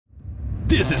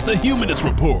This is the Humanist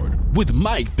Report with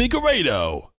Mike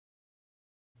Figueredo.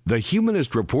 The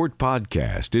Humanist Report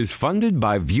podcast is funded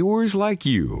by viewers like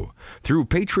you through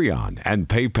Patreon and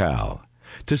PayPal.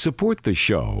 To support the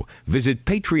show, visit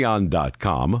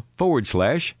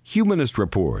patreon.com/Humanist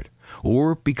Report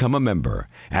or become a member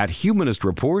at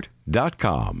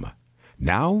humanistreport.com.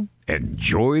 Now,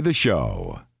 enjoy the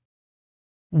show.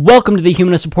 Welcome to the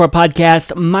Humanist Report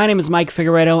podcast. My name is Mike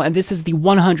Figueredo, and this is the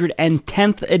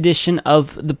 110th edition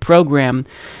of the program.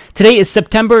 Today is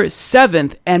September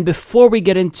 7th, and before we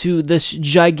get into this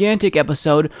gigantic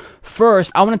episode,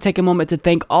 first, I want to take a moment to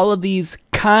thank all of these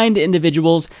kind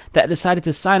individuals that decided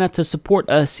to sign up to support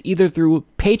us either through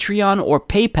Patreon or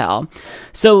PayPal.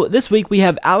 So this week we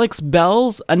have Alex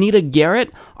Bells, Anita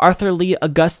Garrett, Arthur Lee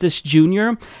Augustus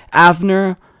Jr.,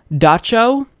 Avner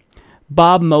Dacho,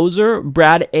 Bob Moser,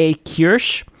 Brad A.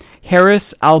 Kirsch,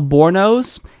 Harris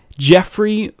Albornoz,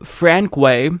 Jeffrey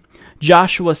Frankway,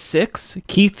 Joshua Six,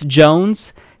 Keith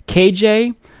Jones,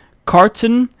 KJ,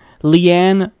 Carton,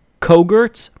 Leanne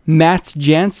Kogert, Matt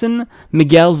Jansen,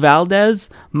 Miguel Valdez,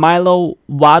 Milo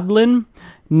Wadlin,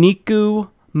 Niku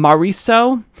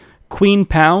Mariso, Queen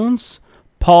Pounds,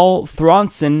 Paul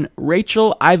Thronson,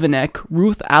 Rachel Ivanek,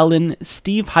 Ruth Allen,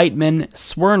 Steve Heitman,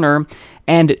 Swerner,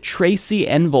 and Tracy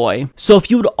Envoy. So if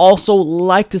you would also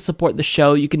like to support the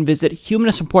show, you can visit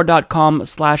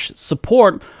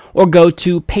humanistreport.com/support or go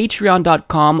to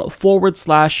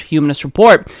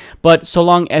patreon.com/humanistreport. But so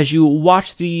long as you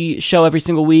watch the show every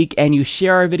single week and you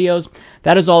share our videos,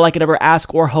 that is all I could ever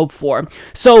ask or hope for.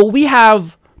 So we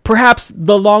have perhaps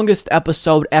the longest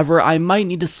episode ever. I might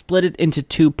need to split it into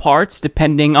two parts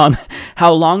depending on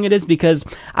how long it is, because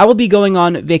I will be going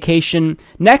on vacation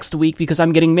next week because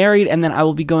I'm getting married, and then I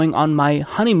will be going on my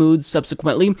honeymoon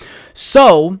subsequently.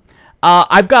 So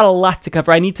I've got a lot to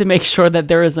cover. I need to make sure that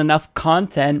there is enough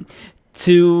content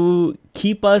to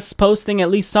keep us posting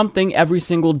at least something every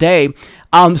single day.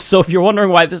 So if you're wondering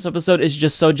why this episode is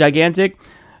just so gigantic,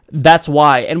 that's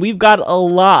why. And we've got a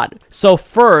lot. So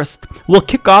first, we'll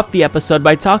kick off the episode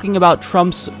by talking about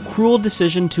Trump's cruel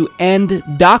decision to end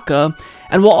DACA,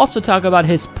 and we'll also talk about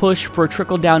his push for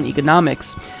trickle-down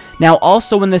economics. Now,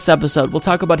 also in this episode, we'll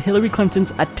talk about Hillary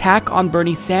Clinton's attack on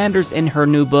Bernie Sanders in her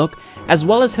new book, as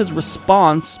well as his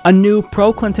response, a new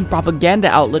pro-Clinton propaganda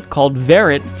outlet called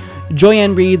Verrit,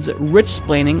 Joy-Ann Reid's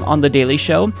Rich-splaining on The Daily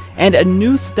Show, and a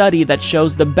new study that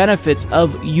shows the benefits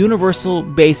of universal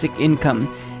basic income.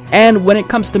 And when it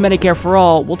comes to Medicare for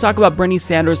All, we'll talk about Bernie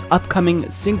Sanders' upcoming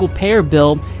single-payer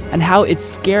bill and how it's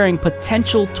scaring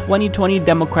potential 2020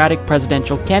 Democratic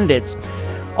presidential candidates.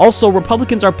 Also,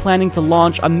 Republicans are planning to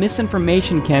launch a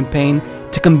misinformation campaign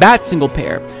to combat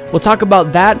single-payer. We'll talk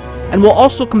about that, and we'll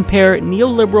also compare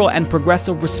neoliberal and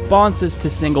progressive responses to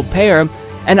single-payer,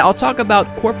 and I'll talk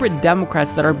about corporate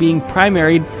Democrats that are being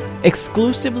primaried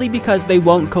exclusively because they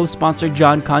won't co-sponsor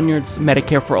John Conyers'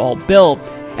 Medicare for All bill.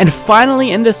 And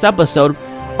finally, in this episode,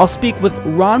 I'll speak with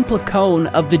Ron Placone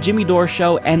of The Jimmy Dore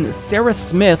Show and Sarah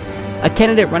Smith, a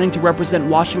candidate running to represent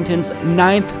Washington's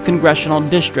 9th Congressional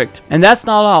District. And that's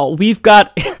not all. We've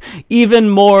got even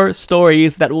more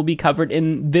stories that will be covered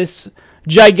in this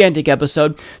gigantic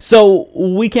episode. So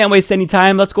we can't waste any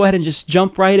time. Let's go ahead and just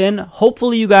jump right in.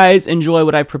 Hopefully you guys enjoy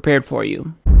what I've prepared for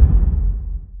you.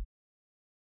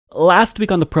 Last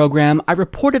week on the program, I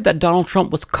reported that Donald Trump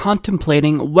was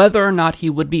contemplating whether or not he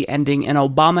would be ending an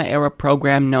Obama-era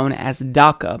program known as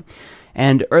DACA.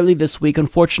 And early this week,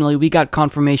 unfortunately, we got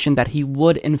confirmation that he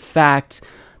would, in fact,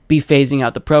 be phasing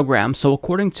out the program. So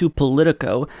according to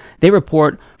Politico, they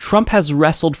report Trump has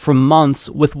wrestled for months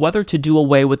with whether to do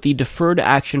away with the Deferred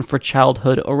Action for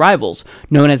Childhood Arrivals,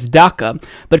 known as DACA,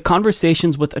 but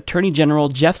conversations with Attorney General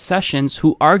Jeff Sessions,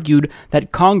 who argued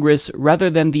that Congress, rather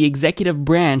than the executive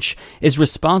branch, is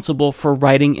responsible for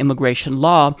writing immigration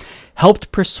law,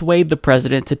 helped persuade the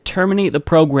president to terminate the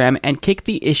program and kick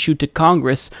the issue to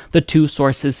Congress, the two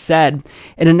sources said.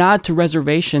 In a nod to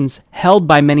reservations held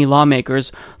by many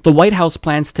lawmakers, the White House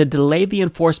plans to delay the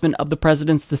enforcement of the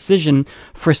president's decision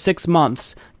for 6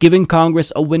 months, giving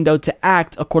Congress a window to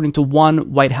act, according to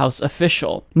one White House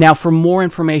official. Now, for more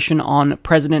information on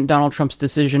President Donald Trump's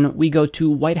decision, we go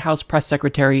to White House Press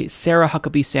Secretary Sarah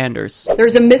Huckabee Sanders.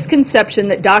 There's a misconception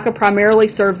that DACA primarily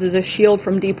serves as a shield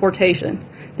from deportation.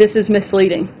 This is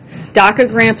misleading. DACA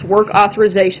grants work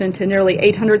authorization to nearly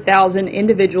 800,000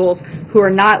 individuals who are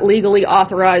not legally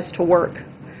authorized to work.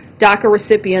 DACA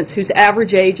recipients whose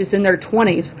average age is in their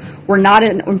 20s were not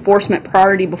an enforcement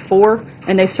priority before,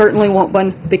 and they certainly won't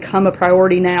become a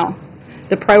priority now.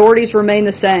 The priorities remain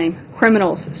the same: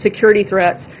 criminals, security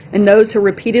threats, and those who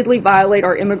repeatedly violate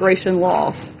our immigration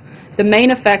laws. The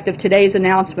main effect of today's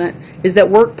announcement is that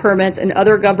work permits and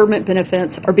other government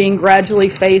benefits are being gradually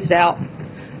phased out.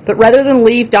 But rather than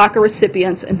leave DACA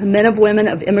recipients and the men and women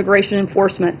of immigration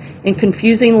enforcement in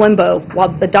confusing limbo while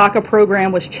the DACA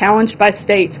program was challenged by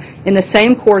states in the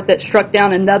same court that struck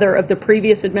down another of the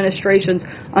previous administration's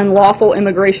unlawful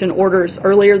immigration orders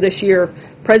earlier this year,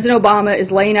 President Obama is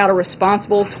laying out a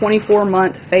responsible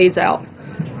 24-month phase-out.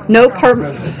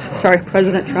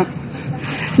 President Trump.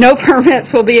 No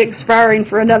permits will be expiring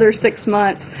for another 6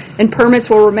 months, and permits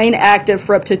will remain active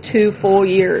for up to 2 full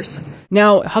years.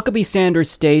 Now, Huckabee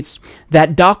Sanders states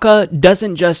that DACA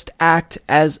doesn't just act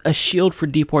as a shield for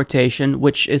deportation,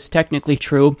 which is technically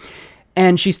true,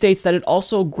 and she states that it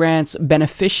also grants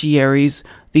beneficiaries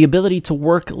the ability to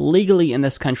work legally in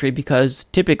this country because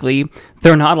typically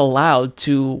they're not allowed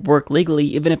to work legally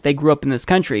even if they grew up in this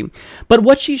country. But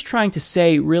what she's trying to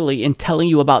say really in telling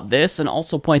you about this and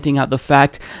also pointing out the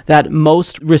fact that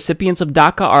most recipients of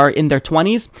DACA are in their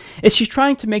 20s is she's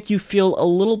trying to make you feel a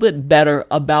little bit better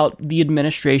about the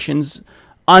administration's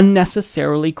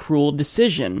unnecessarily cruel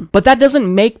decision. But that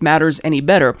doesn't make matters any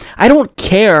better. I don't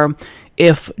care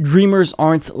if dreamers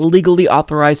aren't legally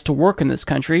authorized to work in this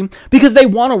country because they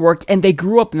want to work and they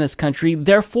grew up in this country.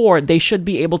 Therefore, they should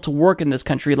be able to work in this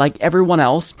country like everyone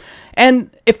else. And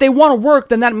if they want to work,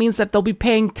 then that means that they'll be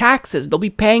paying taxes. They'll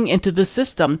be paying into the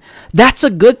system. That's a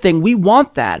good thing. We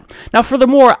want that. Now,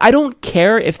 furthermore, I don't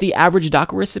care if the average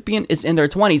DACA recipient is in their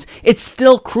 20s. It's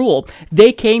still cruel.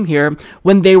 They came here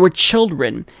when they were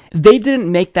children. They didn't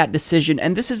make that decision,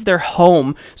 and this is their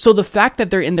home. So the fact that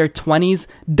they're in their 20s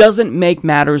doesn't make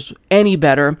matters any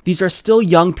better. These are still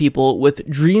young people with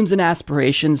dreams and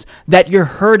aspirations that you're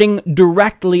hurting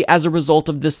directly as a result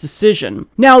of this decision.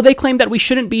 Now, they claim that we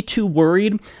shouldn't be too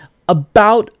worried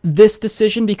about this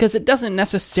decision because it doesn't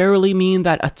necessarily mean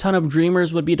that a ton of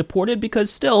dreamers would be deported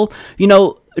because still,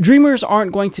 dreamers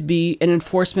aren't going to be an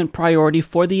enforcement priority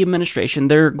for the administration.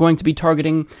 They're going to be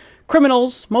targeting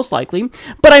criminals, most likely.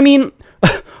 But I mean,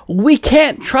 we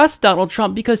can't trust Donald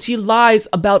Trump because he lies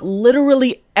about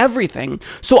literally everything.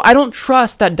 So I don't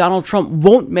trust that Donald Trump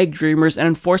won't make dreamers an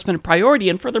enforcement priority.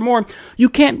 And furthermore, you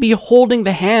can't be holding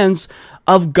the hands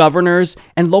of governors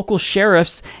and local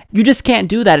sheriffs. You just can't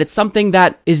do that. It's something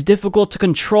that is difficult to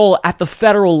control at the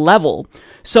federal level.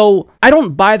 So I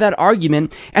don't buy that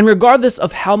argument. And regardless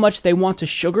of how much they want to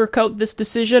sugarcoat this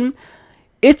decision,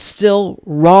 it's still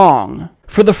wrong.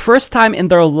 For the first time in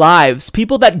their lives,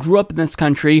 people that grew up in this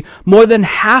country, more than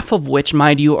half of which,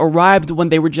 mind you, arrived when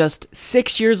they were just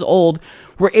 6 years old,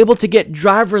 were able to get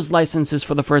driver's licenses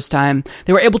for the first time.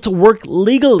 They were able to work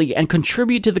legally and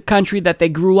contribute to the country that they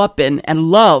grew up in and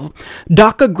love.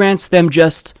 DACA grants them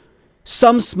just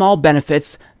some small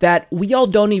benefits that we all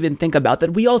don't even think about,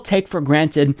 that we all take for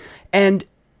granted, and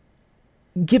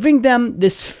giving them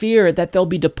this fear that they'll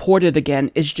be deported again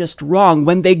is just wrong.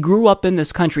 When they grew up in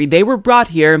this country, they were brought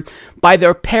here by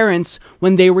their parents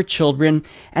when they were children,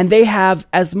 and they have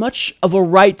as much of a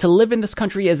right to live in this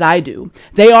country as I do.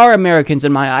 They are Americans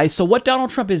in my eyes. So what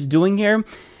Donald Trump is doing here,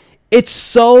 it's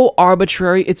so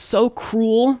arbitrary, it's so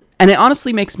cruel, and it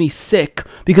honestly makes me sick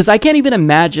because I can't even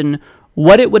imagine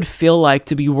what it would feel like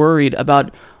to be worried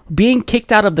about being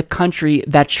kicked out of the country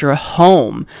that's your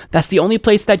home. That's the only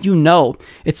place that you know.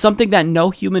 It's something that no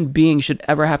human being should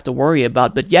ever have to worry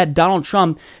about. But yet Donald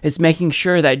Trump is making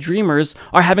sure that dreamers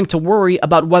are having to worry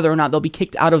about whether or not they'll be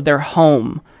kicked out of their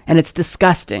home. And it's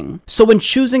disgusting. So when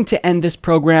choosing to end this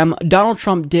program, Donald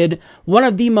Trump did one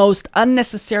of the most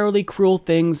unnecessarily cruel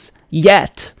things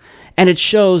yet. And it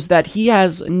shows that he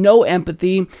has no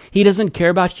empathy. He doesn't care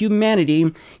about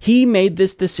humanity. He made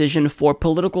this decision for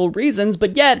political reasons,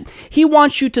 but yet he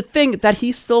wants you to think that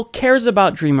he still cares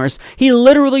about dreamers. He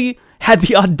literally had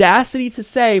the audacity to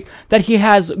say that he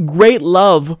has great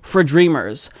love for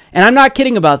dreamers. And I'm not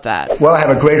kidding about that. Well, I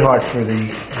have a great heart for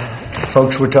the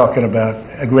folks we're talking about,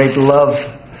 a great love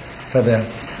for them.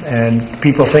 And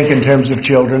people think in terms of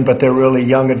children, but they're really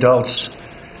young adults.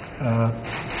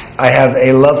 I have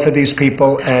a love for these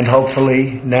people, and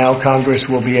hopefully now Congress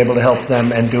will be able to help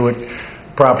them and do it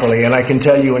properly. And I can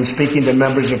tell you, in speaking to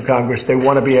members of Congress, they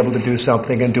want to be able to do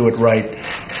something and do it right.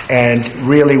 And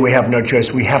really, we have no choice.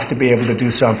 We have to be able to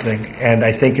do something. And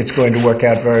I think it's going to work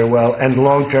out very well. And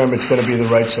long term, it's going to be the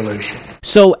right solution.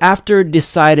 So after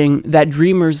deciding that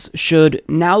dreamers should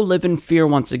now live in fear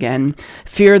once again,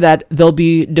 fear that they'll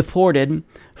be deported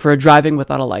for driving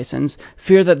without a license,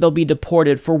 fear that they'll be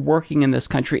deported for working in this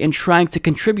country and trying to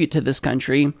contribute to this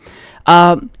country,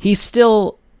 he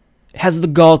still has the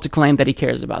gall to claim that he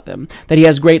cares about them, that he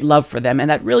has great love for them, and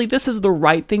that really this is the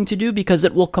right thing to do because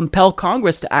it will compel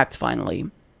Congress to act finally.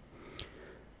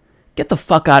 Get the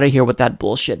fuck out of here with that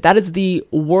bullshit. That is the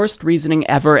worst reasoning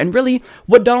ever. And really,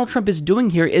 what Donald Trump is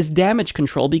doing here is damage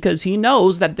control because he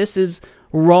knows that this is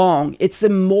wrong. It's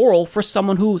immoral for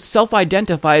someone who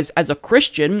self-identifies as a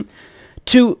Christian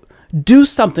to do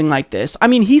something like this. I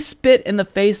mean, he spit in the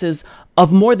faces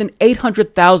of more than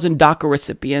 800,000 DACA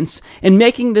recipients in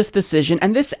making this decision.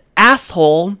 And this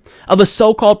asshole of a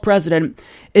so-called president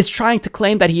is trying to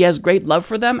claim that he has great love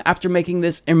for them after making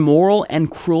this immoral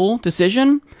and cruel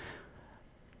decision.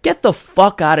 Get the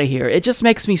fuck out of here. It just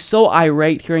makes me so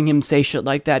irate hearing him say shit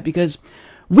like that because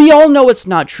we all know it's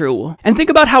not true. And think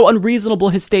about how unreasonable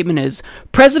his statement is.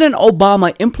 President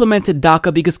Obama implemented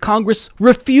DACA because Congress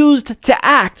refused to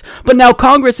act. But now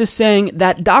Congress is saying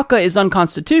that DACA is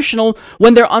unconstitutional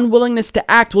when their unwillingness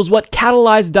to act was what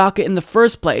catalyzed DACA in the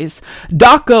first place.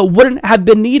 DACA wouldn't have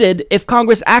been needed if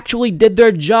Congress actually did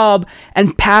their job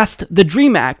and passed the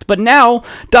DREAM Act. But now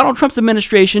Donald Trump's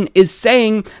administration is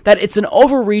saying that it's an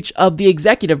overreach of the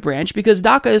executive branch because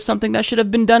DACA is something that should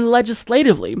have been done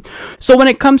legislatively. So when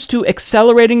it comes to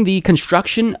accelerating the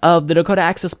construction of the Dakota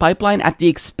Access Pipeline at the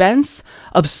expense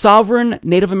of sovereign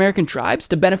Native American tribes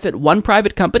to benefit one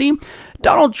private company,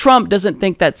 Donald Trump doesn't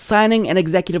think that signing an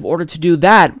executive order to do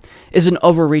that is an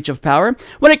overreach of power.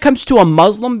 When it comes to a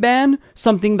Muslim ban,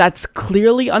 something that's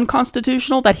clearly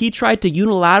unconstitutional that he tried to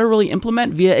unilaterally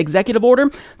implement via executive order,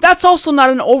 that's also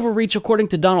not an overreach according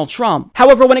to Donald Trump.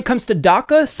 However, when it comes to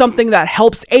DACA, something that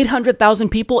helps 800,000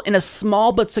 people in a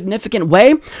small but significant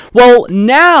way, well,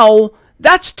 now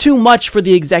that's too much for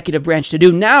the executive branch to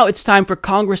do. Now it's time for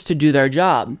Congress to do their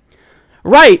job.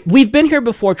 Right, we've been here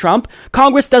before, Trump.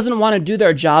 Congress doesn't want to do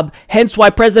their job, hence why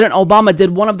President Obama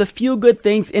did one of the few good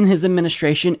things in his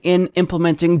administration in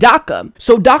implementing DACA.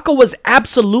 So DACA was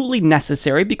absolutely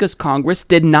necessary because Congress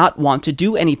did not want to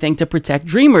do anything to protect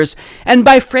dreamers. And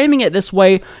by framing it this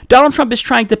way, Donald Trump is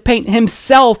trying to paint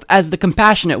himself as the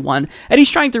compassionate one. And he's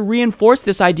trying to reinforce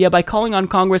this idea by calling on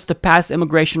Congress to pass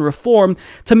immigration reform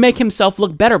to make himself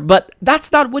look better. But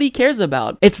that's not what he cares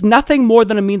about. It's nothing more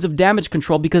than a means of damage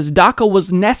control because DACA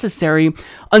was necessary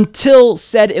until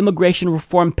said immigration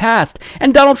reform passed.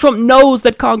 And Donald Trump knows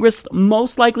that Congress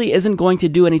most likely isn't going to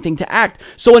do anything to act.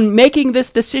 So in making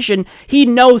this decision, he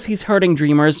knows he's hurting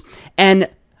dreamers, and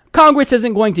Congress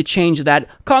isn't going to change that.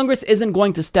 Congress isn't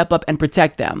going to step up and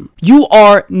protect them. You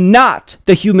are not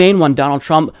the humane one, Donald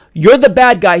Trump. You're the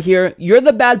bad guy here. You're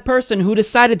the bad person who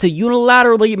decided to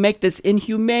unilaterally make this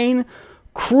inhumane,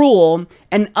 cruel,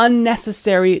 and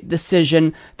unnecessary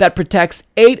decision that protects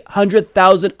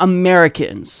 800,000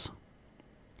 Americans.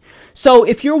 So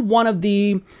if you're one of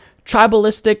the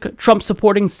tribalistic,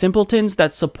 Trump-supporting simpletons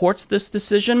that supports this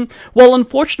decision, well,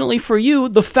 unfortunately for you,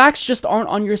 the facts just aren't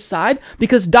on your side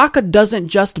because DACA doesn't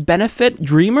just benefit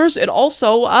dreamers, it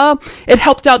also, it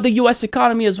helped out the U.S.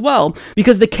 economy as well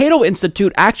because the Cato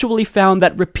Institute actually found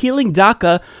that repealing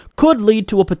DACA could lead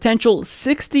to a potential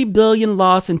 $60 billion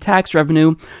loss in tax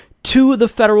revenue to the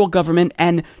federal government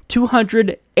and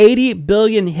 $280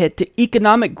 billion hit to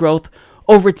economic growth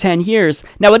over 10 years.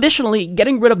 Now, additionally,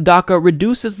 getting rid of DACA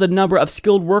reduces the number of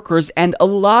skilled workers, and a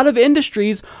lot of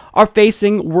industries are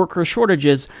facing worker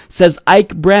shortages, says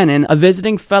Ike Brannon, a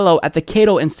visiting fellow at the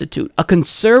Cato Institute, a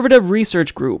conservative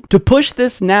research group. To push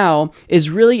this now is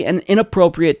really an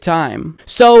inappropriate time.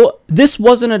 So, this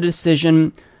wasn't a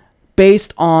decision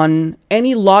based on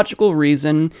any logical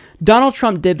reason. Donald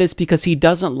Trump did this because he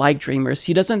doesn't like dreamers.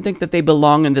 He doesn't think that they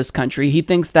belong in this country. He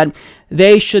thinks that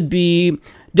they should be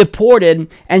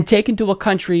deported and taken to a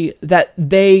country that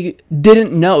they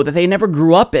didn't know, that they never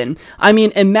grew up in. I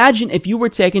mean, imagine if you were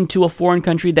taken to a foreign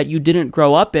country that you didn't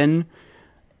grow up in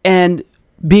and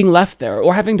being left there,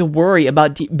 or having to worry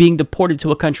about being deported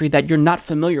to a country that you're not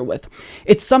familiar with.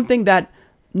 It's something that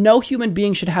no human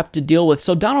being should have to deal with.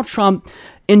 So Donald Trump,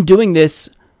 in doing this,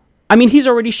 I mean, he's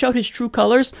already showed his true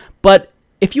colors, but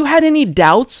if you had any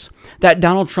doubts that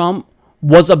Donald Trump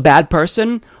was a bad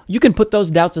person, you can put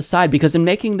those doubts aside because in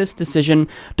making this decision,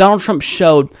 Donald Trump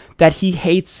showed that he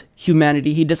hates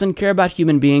humanity. He doesn't care about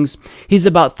human beings. He's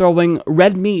about throwing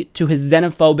red meat to his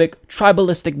xenophobic,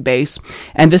 tribalistic base,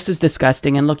 and this is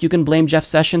disgusting. And look, you can blame Jeff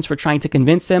Sessions for trying to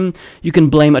convince him. You can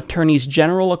blame attorneys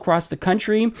general across the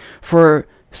country for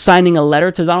signing a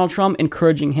letter to Donald Trump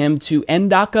encouraging him to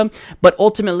end DACA, but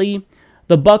ultimately,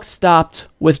 the buck stopped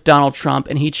with Donald Trump,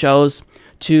 and he chose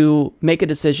to make a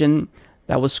decision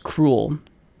that was cruel.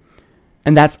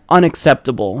 And that's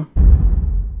unacceptable.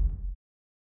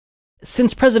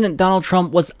 Since President Donald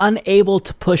Trump was unable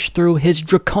to push through his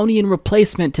draconian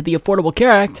replacement to the Affordable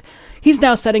Care Act, he's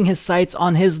now setting his sights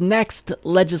on his next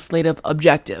legislative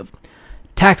objective: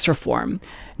 tax reform.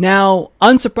 Now,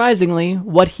 unsurprisingly,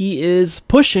 what he is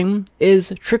pushing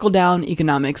is trickle-down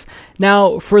economics.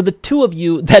 Now, for the two of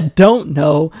you that don't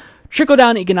know,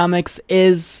 trickle-down economics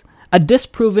is a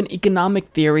disproven economic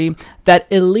theory that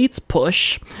elites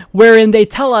push, wherein they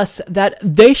tell us that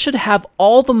they should have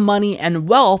all the money and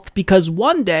wealth because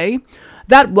one day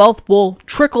that wealth will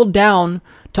trickle down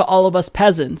to all of us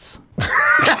peasants.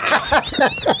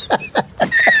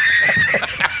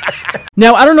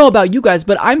 Now, I don't know about you guys,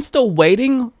 but I'm still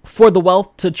waiting for the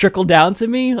wealth to trickle down to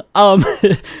me.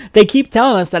 They keep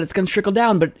telling us that it's going to trickle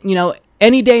down, but,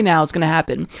 any day now it's going to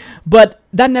happen. But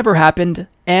that never happened,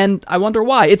 and I wonder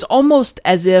why. It's almost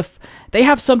as if they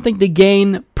have something to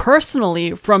gain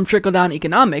personally from trickle-down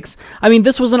economics. I mean,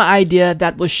 this was an idea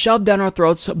that was shoved down our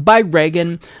throats by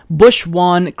Reagan, Bush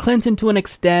 1, Clinton to an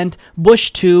extent, Bush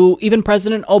 2, even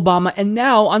President Obama, and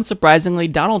now,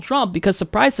 unsurprisingly, Donald Trump, because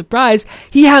surprise, surprise,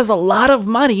 he has a lot of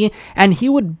money and he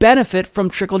would benefit from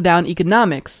trickle-down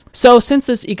economics. So since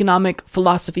this economic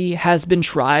philosophy has been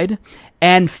tried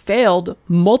and failed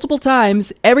multiple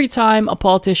times, every time a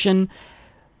politician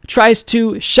tries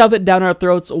to shove it down our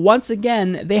throats, once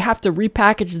again, they have to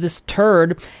repackage this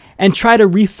turd and try to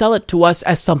resell it to us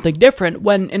as something different,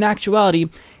 when in actuality,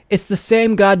 it's the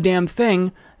same goddamn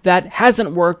thing that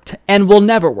hasn't worked and will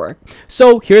never work.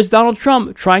 So here's Donald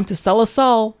Trump trying to sell us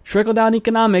all trickle-down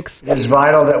economics. It is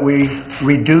vital that we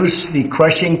reduce the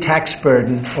crushing tax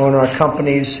burden on our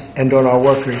companies and on our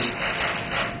workers.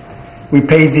 We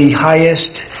pay the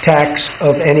highest tax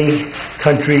of any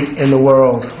country in the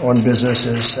world on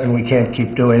businesses, and we can't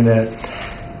keep doing that.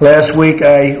 Last week,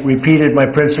 I repeated my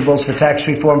principles for tax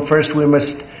reform. First, we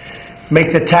must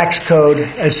make the tax code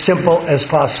as simple as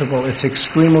possible. It's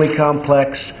extremely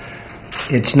complex,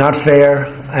 it's not fair,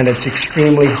 and it's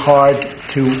extremely hard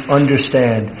to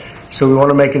understand. So we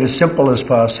want to make it as simple as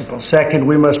possible. Second,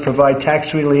 we must provide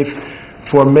tax relief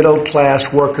for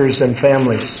middle-class workers and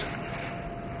families.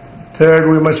 Third,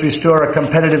 we must restore a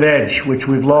competitive edge, which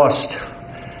we've lost.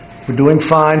 We're doing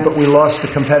fine, but we lost the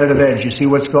competitive edge. You see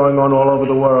what's going on all over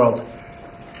the world.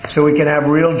 So we can have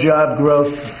real job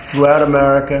growth throughout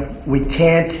America. We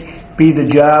can't be the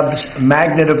jobs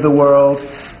magnet of the world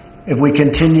if we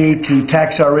continue to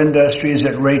tax our industries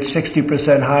at rates 60%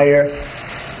 higher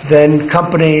than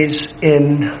companies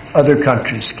in other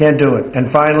countries. Can't do it.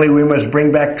 And finally, we must bring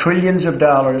back trillions of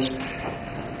dollars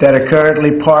that are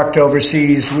currently parked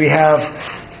overseas. We have,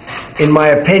 in my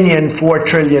opinion, $4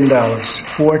 trillion.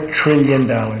 $4 trillion.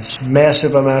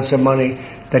 Massive amounts of money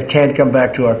that can't come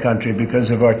back to our country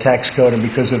because of our tax code and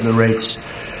because of the rates.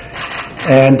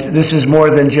 And this is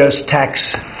more than just tax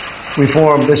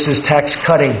reform. This is tax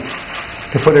cutting,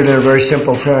 to put it in a very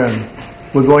simple term.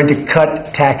 We're going to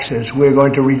cut taxes. We're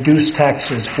going to reduce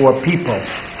taxes for people,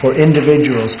 for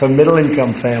individuals, for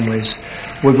middle-income families.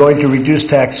 We're going to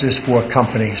reduce taxes for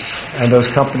companies, and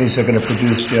those companies are going to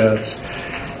produce jobs.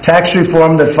 Tax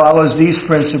reform that follows these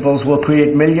principles will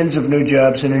create millions of new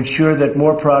jobs and ensure that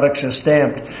more products are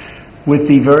stamped with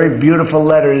the very beautiful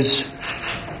letters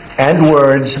and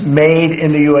words, "Made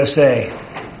in the USA."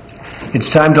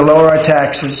 It's time to lower our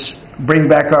taxes, bring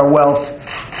back our wealth,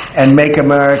 and make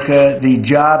America the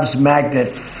jobs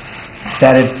magnet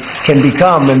that it can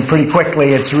become, and pretty quickly.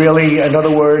 It's really, in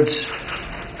other words,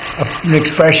 an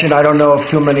expression, I don't know if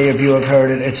too many of you have heard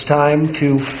it. It's time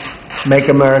to make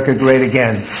America great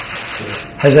again.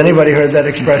 Has anybody heard that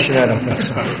expression? I don't think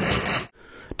so.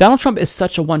 Donald Trump is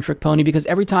such a one-trick pony because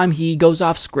every time he goes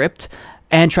off script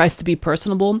and tries to be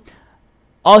personable,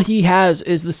 all he has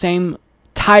is the same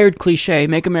tired cliche,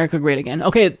 "Make America great again."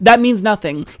 Okay, that means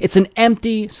nothing. It's an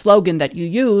empty slogan that you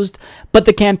used, but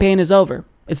the campaign is over.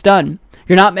 It's done.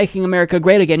 You're not making America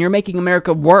great again. You're making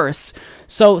America worse.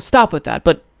 So stop with that.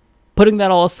 But putting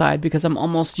that all aside, because I'm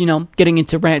almost, getting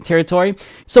into rant territory.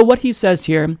 So what he says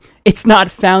here, it's not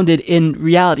founded in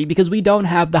reality because we don't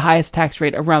have the highest tax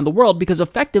rate around the world, because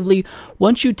effectively,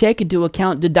 once you take into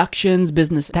account deductions,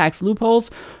 business tax loopholes,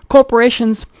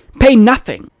 corporations pay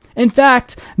nothing. In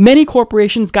fact, many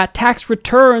corporations got tax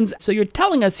returns. So you're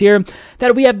telling us here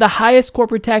that we have the highest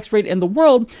corporate tax rate in the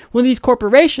world when these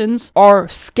corporations are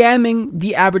scamming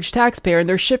the average taxpayer and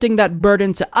they're shifting that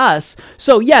burden to us.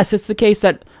 So yes, it's the case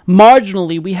that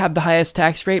marginally we have the highest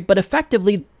tax rate, but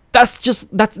effectively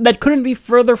that couldn't be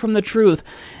further from the truth.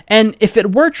 And if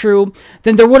it were true,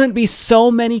 then there wouldn't be so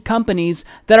many companies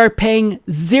that are paying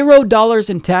 $0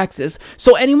 in taxes.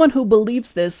 So anyone who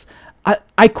believes this,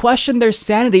 I question their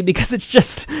sanity because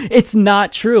it's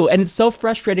not true. And it's so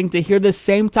frustrating to hear this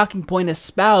same talking point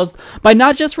espoused by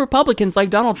not just Republicans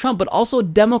like Donald Trump, but also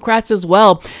Democrats as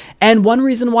well. And one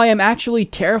reason why I'm actually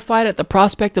terrified at the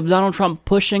prospect of Donald Trump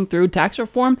pushing through tax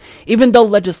reform, even though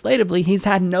legislatively he's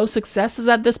had no successes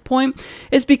at this point,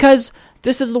 is because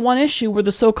this is the one issue where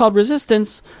the so-called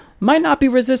resistance might not be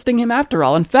resisting him after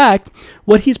all. In fact,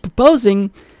 what he's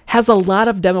proposing has a lot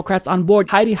of Democrats on board.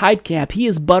 Heidi Heitkamp, he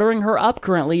is buttering her up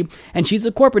currently, and she's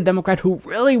a corporate Democrat who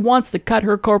really wants to cut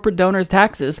her corporate donors'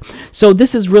 taxes. So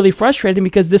this is really frustrating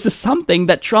because this is something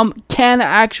that Trump can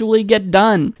actually get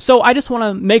done. So I just want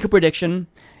to make a prediction,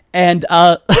 and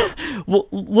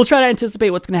we'll try to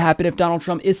anticipate what's going to happen if Donald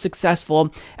Trump is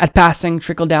successful at passing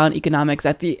trickle-down economics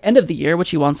at the end of the year, which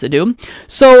he wants to do.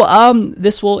 So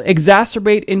this will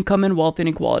exacerbate income and wealth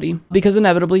inequality because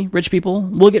inevitably rich people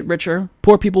will get richer,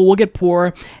 poor people will get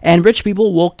poorer, and rich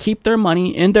people will keep their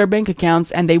money in their bank accounts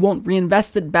and they won't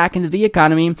reinvest it back into the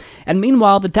economy. And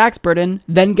meanwhile, the tax burden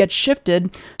then gets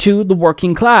shifted to the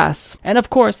working class. And of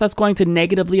course, that's going to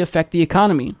negatively affect the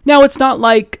economy. Now, it's not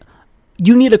like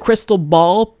you need a crystal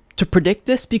ball to predict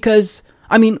this because,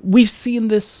 I mean, we've seen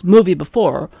this movie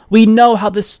before. We know how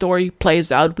this story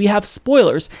plays out. We have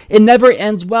spoilers. It never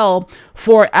ends well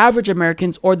for average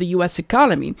Americans or the U.S.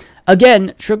 economy.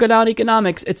 Again, trickle-down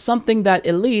economics, it's something that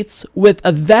elites with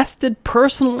a vested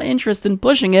personal interest in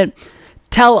pushing it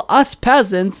tell us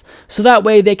peasants so that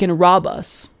way they can rob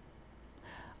us.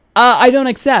 I don't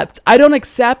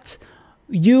accept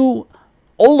you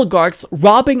oligarchs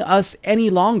robbing us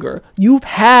any longer. You've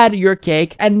had your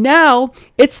cake, and now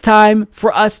it's time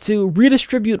for us to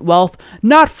redistribute wealth,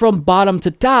 not from bottom to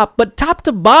top, but top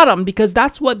to bottom, because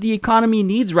that's what the economy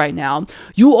needs right now.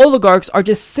 You oligarchs are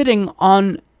just sitting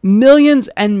on millions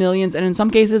and millions, and in some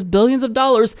cases billions of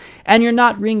dollars, and you're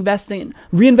not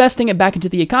reinvesting it back into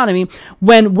the economy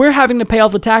when we're having to pay all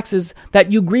the taxes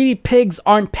that you greedy pigs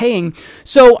aren't paying.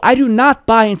 So I do not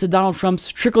buy into Donald Trump's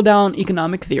trickle-down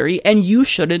economic theory, and you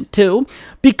shouldn't too,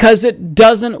 because it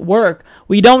doesn't work.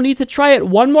 We don't need to try it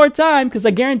one more time, because I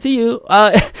guarantee you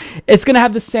it's going to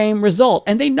have the same result.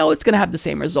 And they know it's going to have the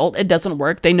same result. It doesn't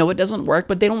work. They know it doesn't work,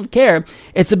 but they don't care.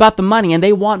 It's about the money, and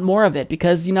they want more of it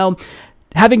because, you know,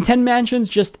 having 10 mansions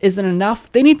just isn't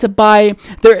enough. They need to buy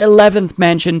their 11th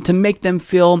mansion to make them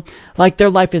feel like their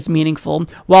life is meaningful,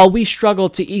 while we struggle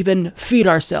to even feed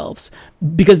ourselves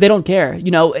because they don't care.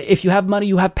 You know, if you have money,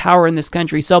 you have power in this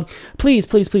country. So please,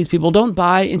 please, please, people, don't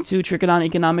buy into trickle-down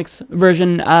economics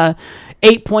version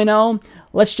 8.0.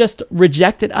 Let's just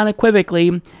reject it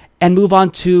unequivocally and move on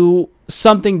to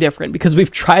something different because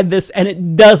we've tried this and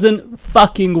it doesn't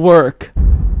fucking work.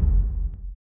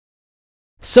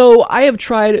 So I have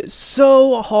tried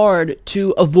so hard to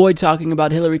avoid talking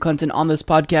about Hillary Clinton on this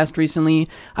podcast recently.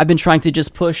 I've been trying to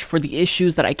just push for the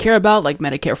issues that I care about, like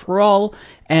Medicare for all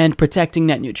and protecting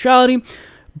net neutrality.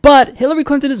 But Hillary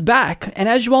Clinton is back, and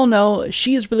as you all know,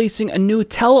 she is releasing a new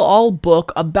tell-all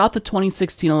book about the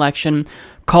 2016 election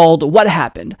called What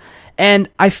Happened. And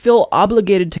I feel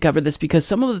obligated to cover this because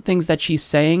some of the things that she's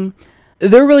saying,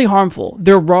 they're really harmful.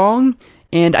 They're wrong.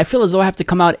 And I feel as though I have to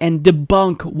come out and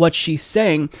debunk what she's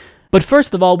saying. But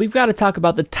first of all, we've got to talk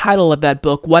about the title of that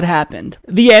book, What Happened?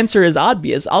 The answer is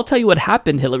obvious. I'll tell you what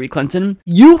happened, Hillary Clinton.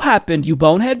 You happened, you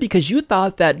bonehead, because you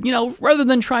thought that, you know, rather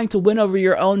than trying to win over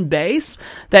your own base,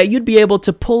 that you'd be able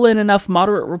to pull in enough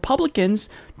moderate Republicans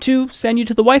to send you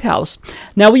to the White House.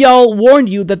 Now, we all warned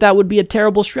you that that would be a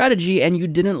terrible strategy, and you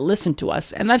didn't listen to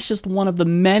us. And that's just one of the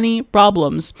many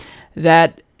problems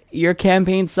that your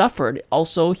campaign suffered.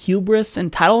 Also, hubris,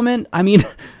 entitlement. I mean,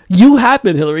 you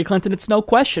happened, Hillary Clinton. It's no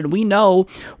question. We know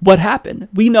what happened.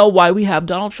 We know why we have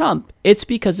Donald Trump. It's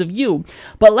because of you.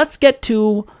 But let's get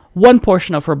to one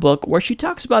portion of her book where she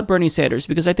talks about Bernie Sanders,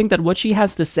 because I think that what she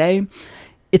has to say,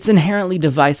 it's inherently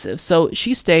divisive. So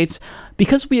she states,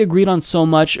 because we agreed on so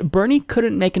much, Bernie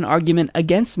couldn't make an argument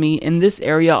against me in this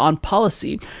area on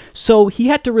policy, so he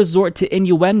had to resort to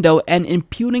innuendo and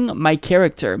impugning my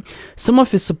character. Some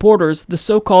of his supporters, the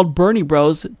so-called Bernie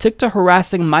bros, took to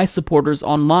harassing my supporters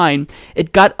online.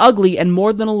 It got ugly and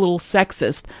more than a little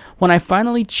sexist. When I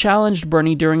finally challenged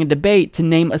Bernie during a debate to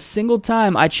name a single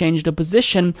time I changed a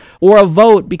position or a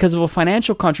vote because of a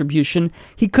financial contribution,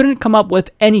 he couldn't come up with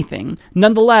anything.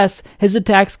 Nonetheless, his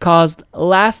attacks caused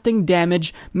lasting damage,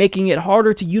 making it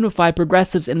harder to unify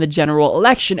progressives in the general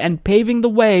election and paving the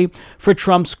way for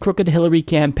Trump's crooked Hillary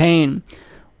campaign.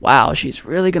 Wow, she's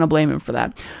really going to blame him for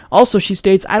that. Also, she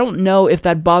states, I don't know if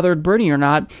that bothered Bernie or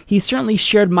not. He certainly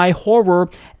shared my horror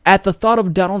at the thought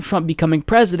of Donald Trump becoming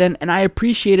president, and I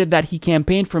appreciated that he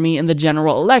campaigned for me in the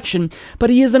general election,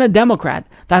 but he isn't a Democrat.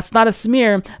 That's not a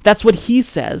smear. That's what he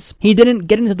says. He didn't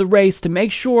get into the race to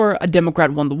make sure a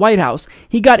Democrat won the White House.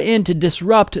 He got in to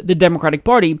disrupt the Democratic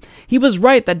Party. He was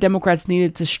right that Democrats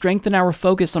needed to strengthen our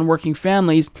focus on working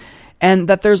families, and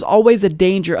that there's always a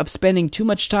danger of spending too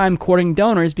much time courting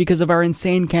donors because of our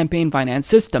insane campaign finance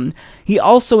system. He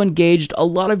also engaged a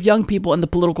lot of young people in the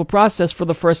political process for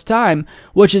the first time,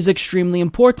 which is extremely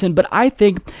important, but I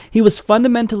think he was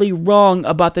fundamentally wrong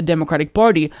about the Democratic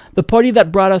Party, the party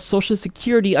that brought us Social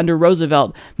Security under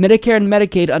Roosevelt, Medicare and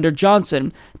Medicaid under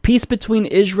Johnson, peace between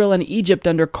Israel and Egypt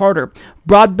under Carter,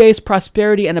 broad-based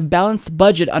prosperity and a balanced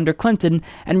budget under Clinton,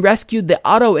 and rescued the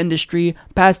auto industry,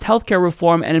 passed healthcare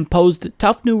reform, and imposed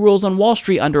tough new rules on Wall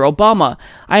Street under Obama.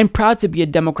 I am proud to be a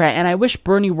Democrat, and I wish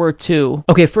Bernie were too.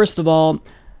 Okay, first of all,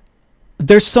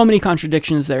 there's so many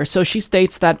contradictions there. So she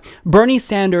states that Bernie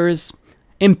Sanders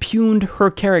impugned her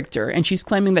character, and she's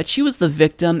claiming that she was the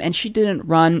victim and she didn't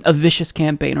run a vicious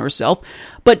campaign herself,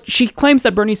 but she claims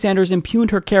that Bernie Sanders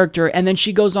impugned her character, and then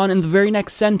she goes on in the very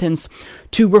next sentence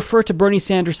to refer to Bernie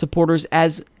Sanders supporters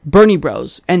as Bernie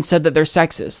bros and said that they're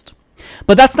sexist.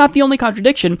 But that's not the only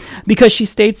contradiction, because she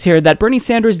states here that Bernie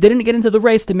Sanders didn't get into the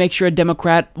race to make sure a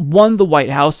Democrat won the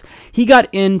White House. He got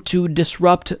in to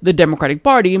disrupt the Democratic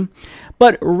Party,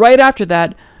 but right after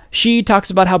that, she talks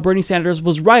about how Bernie Sanders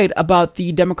was right about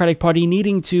the Democratic Party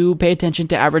needing to pay attention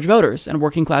to average voters and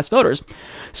working class voters.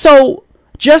 So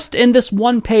just in this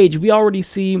one page, we already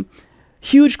see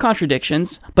huge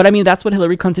contradictions, but I mean, that's what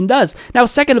Hillary Clinton does. Now,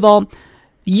 second of all,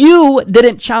 you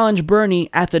didn't challenge Bernie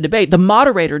at the debate. The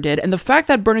moderator did. And the fact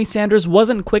that Bernie Sanders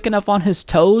wasn't quick enough on his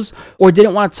toes or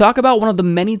didn't want to talk about one of the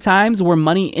many times where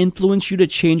money influenced you to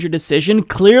change your decision,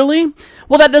 clearly,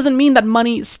 well, that doesn't mean that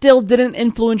money still didn't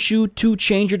influence you to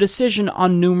change your decision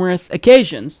on numerous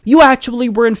occasions. You actually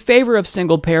were in favor of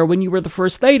single payer when you were the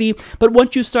first lady, but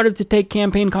once you started to take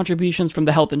campaign contributions from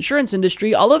the health insurance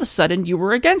industry, all of a sudden you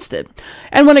were against it.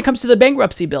 And when it comes to the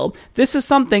bankruptcy bill, this is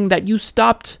something that you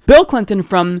stopped Bill Clinton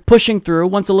from pushing through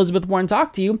once Elizabeth Warren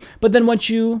talked to you, but then once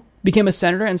you became a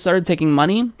senator and started taking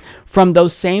money from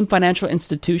those same financial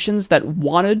institutions that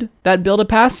wanted that bill to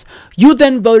pass, you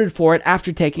then voted for it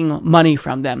after taking money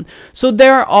from them. So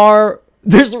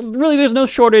there's no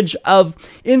shortage of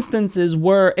instances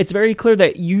where it's very clear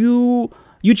that you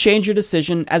change your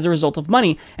decision as a result of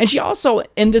money. And she also,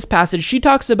 in this passage, she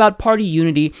talks about party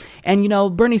unity. And,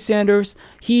 Bernie Sanders,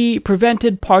 he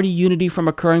prevented party unity from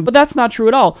occurring. But that's not true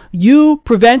at all. You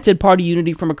prevented party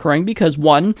unity from occurring because,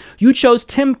 one, you chose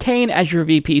Tim Kaine as your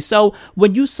VP. So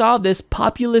when you saw this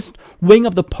populist wing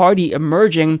of the party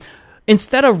emerging,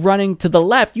 instead of running to the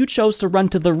left, you chose to run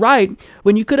to the right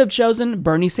when you could have chosen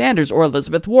Bernie Sanders or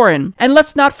Elizabeth Warren. And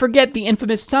let's not forget the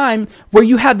infamous time where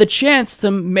you had the chance to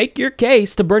make your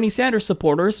case to Bernie Sanders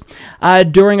supporters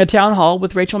during a town hall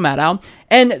with Rachel Maddow.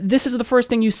 And this is the first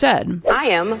thing you said. I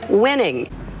am winning.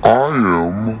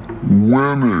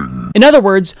 In other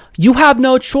words, you have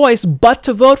no choice but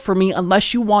to vote for me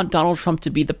unless you want Donald Trump to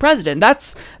be the president.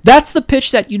 That's the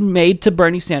pitch that you made to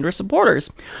Bernie Sanders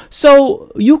supporters.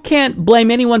 So you can't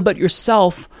blame anyone but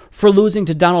yourself for losing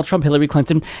to Donald Trump, Hillary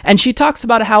Clinton. And she talks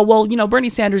about how, Bernie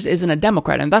Sanders isn't a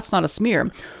Democrat, and that's not a smear.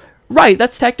 Right,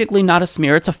 that's technically not a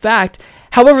smear, it's a fact.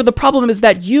 However, the problem is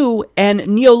that you and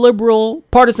neoliberal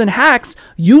partisan hacks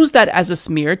use that as a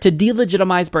smear to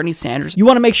delegitimize Bernie Sanders. You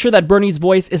want to make sure that Bernie's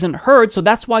voice isn't heard, so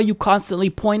that's why you constantly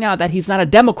point out that he's not a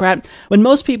Democrat when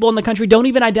most people in the country don't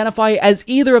even identify as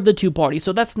either of the two parties.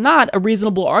 So that's not a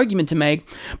reasonable argument to make.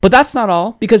 But that's not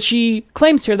all, because she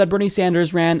claims here that Bernie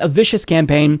Sanders ran a vicious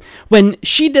campaign when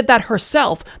she did that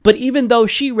herself. But even though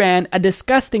she ran a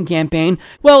disgusting campaign,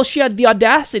 well, she had the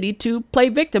audacity to play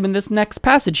victim in this next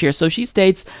passage here. So she states,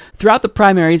 throughout the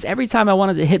primaries, every time I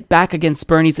wanted to hit back against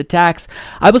Bernie's attacks,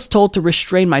 I was told to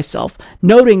restrain myself,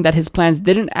 noting that his plans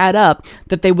didn't add up,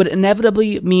 that they would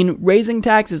inevitably mean raising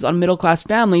taxes on middle-class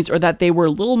families, or that they were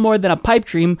little more than a pipe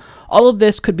dream. All of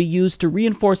this could be used to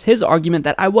reinforce his argument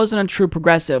that I wasn't a true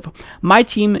progressive. My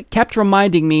team kept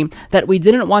reminding me that we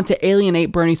didn't want to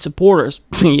alienate Bernie's supporters.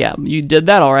 Yeah, you did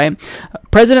that all right.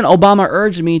 President Obama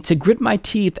urged me to grit my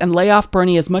teeth and lay off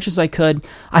Bernie as much as I could.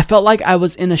 I felt like I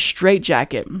was in a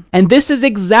straitjacket. And this is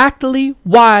exactly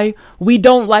why we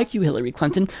don't like you, Hillary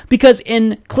Clinton, because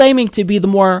in claiming to be the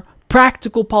more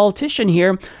practical politician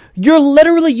here, you're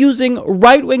literally using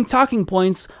right-wing talking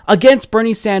points against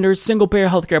Bernie Sanders' single-payer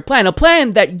healthcare plan, a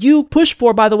plan that you pushed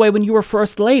for, by the way, when you were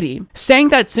first lady. Saying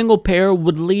that single-payer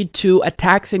would lead to a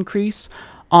tax increase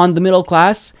on the middle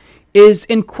class is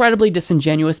incredibly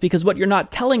disingenuous, because what you're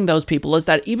not telling those people is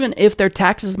that even if their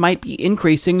taxes might be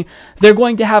increasing, they're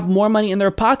going to have more money in their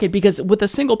pocket, because with a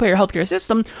single-payer healthcare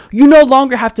system, you no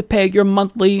longer have to pay your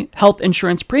monthly health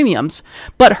insurance premiums.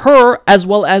 But her, as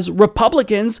well as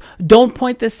Republicans, don't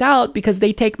point this out because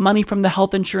they take money from the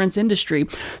health insurance industry.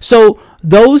 So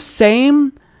those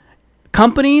same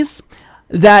companies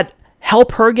that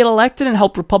help her get elected and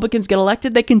help Republicans get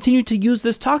elected, they continue to use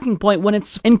this talking point when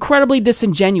it's incredibly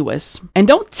disingenuous. And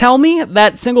don't tell me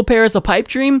that single payer is a pipe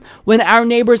dream when our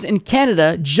neighbors in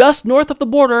Canada, just north of the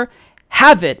border,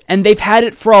 have it, and they've had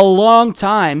it for a long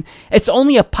time. It's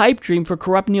only a pipe dream for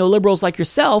corrupt neoliberals like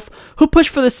yourself who push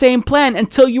for the same plan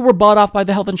until you were bought off by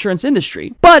the health insurance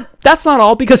industry. But that's not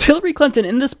all, because Hillary Clinton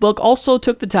in this book also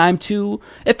took the time to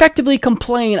effectively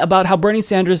complain about how Bernie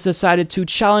Sanders decided to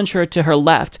challenge her to her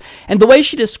left, and the way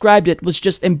she described it was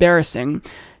just embarrassing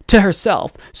to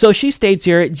herself. So she states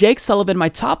here, Jake Sullivan, my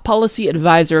top policy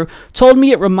advisor, told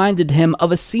me it reminded him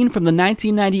of a scene from the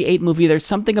 1998 movie There's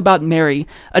Something About Mary.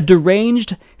 A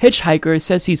deranged hitchhiker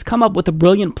says he's come up with a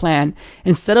brilliant plan.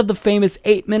 Instead of the famous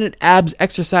 8-minute abs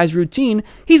exercise routine,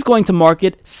 he's going to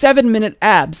market 7-minute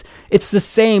abs. It's the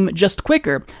same, just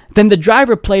quicker. Then the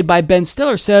driver, played by Ben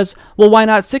Stiller, says, well, why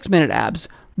not 6-minute abs?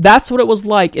 That's what it was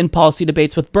like in policy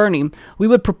debates with Bernie. We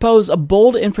would propose a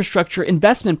bold infrastructure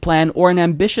investment plan or an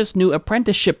ambitious new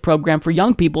apprenticeship program for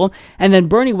young people, and then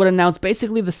Bernie would announce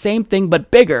basically the same thing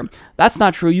but bigger. That's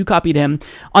not true, you copied him.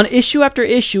 On issue after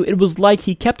issue, it was like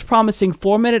he kept promising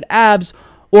 4-minute abs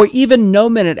or even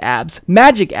no-minute abs,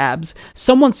 magic abs.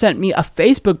 Someone sent me a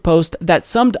Facebook post that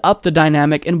summed up the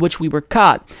dynamic in which we were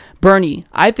caught. Bernie,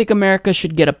 I think America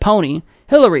should get a pony.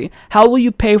 Hillary, how will you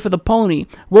pay for the pony?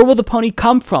 Where will the pony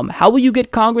come from? How will you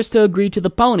get Congress to agree to the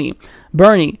pony?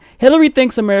 Bernie, Hillary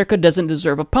thinks America doesn't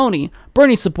deserve a pony.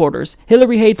 Bernie supporters,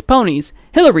 Hillary hates ponies.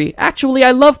 Hillary, actually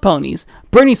I love ponies.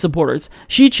 Bernie supporters,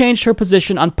 she changed her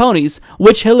position on ponies.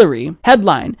 Which Hillary?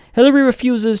 Headline, Hillary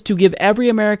refuses to give every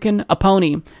American a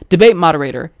pony. Debate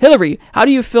moderator, Hillary, how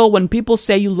do you feel when people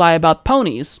say you lie about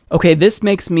ponies? Okay, this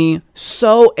makes me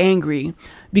so angry,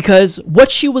 because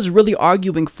what she was really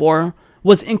arguing for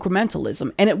was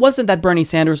incrementalism. And it wasn't that Bernie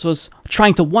Sanders was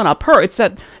trying to one-up her. It's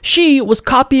that she was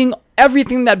copying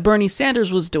everything that Bernie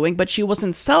Sanders was doing, but she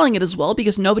wasn't selling it as well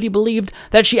because nobody believed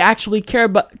that she actually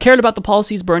cared about the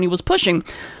policies Bernie was pushing.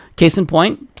 Case in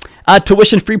point,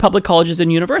 tuition-free public colleges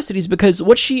and universities, because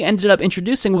what she ended up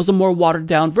introducing was a more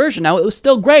watered-down version. Now, it was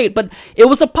still great, but it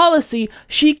was a policy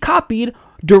she copied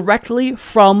directly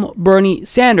from Bernie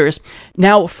Sanders.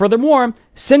 Now, furthermore,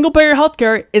 single-payer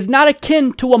healthcare is not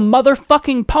akin to a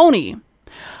motherfucking pony.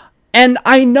 And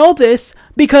I know this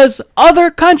because other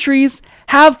countries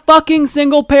have fucking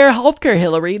single-payer healthcare,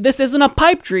 Hillary. This isn't a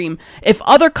pipe dream. If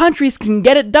other countries can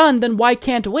get it done, then why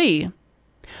can't we?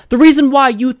 The reason why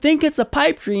you think it's a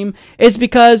pipe dream is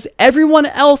because everyone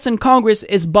else in Congress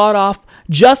is bought off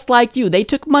just like you. They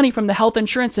took money from the health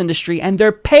insurance industry and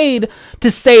they're paid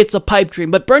to say it's a pipe dream.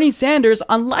 But Bernie Sanders,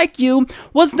 unlike you,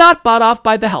 was not bought off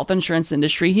by the health insurance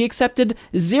industry. He accepted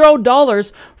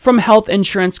 $0 from health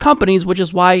insurance companies, which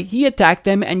is why he attacked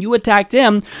them and you attacked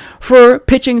him for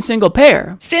pitching single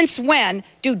payer. Since when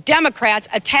do Democrats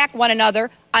attack one another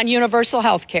on universal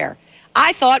health care?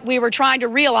 I thought we were trying to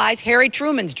realize Harry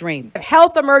Truman's dream.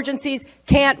 Health emergencies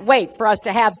can't wait for us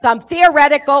to have some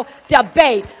theoretical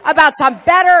debate about some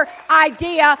better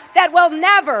idea that will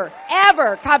never,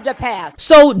 ever come to pass.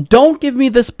 So don't give me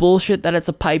this bullshit that it's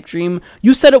a pipe dream.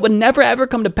 You said it would never, ever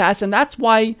come to pass, and that's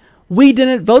why we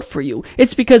didn't vote for you.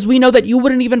 It's because we know that you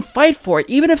wouldn't even fight for it,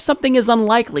 even if something is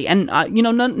unlikely. And,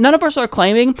 none of us are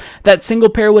claiming that single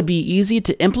payer would be easy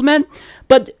to implement,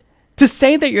 but to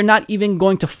say that you're not even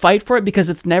going to fight for it because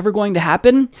it's never going to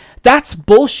happen, that's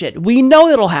bullshit. We know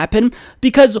it'll happen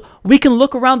because we can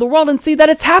look around the world and see that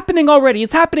it's happening already.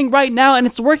 It's happening right now and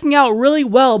it's working out really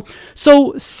well.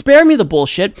 So spare me the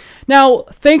bullshit. Now,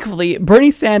 thankfully, Bernie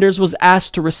Sanders was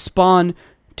asked to respond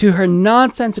to her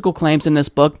nonsensical claims in this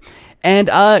book,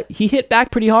 and he hit back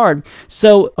pretty hard.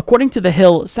 So, according to The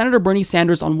Hill, Senator Bernie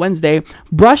Sanders on Wednesday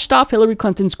brushed off Hillary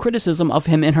Clinton's criticism of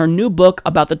him in her new book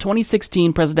about the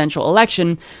 2016 presidential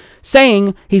election,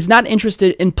 saying he's not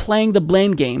interested in playing the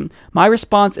blame game. My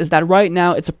response is that right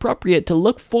now it's appropriate to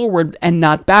look forward and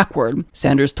not backward,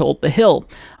 Sanders told The Hill.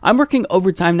 I'm working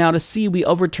overtime now to see we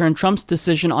overturn Trump's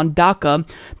decision on DACA,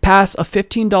 pass a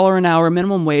 $15 an hour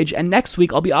minimum wage, and next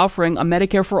week I'll be offering a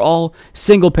Medicare for all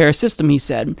single-payer system, he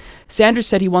said. Sanders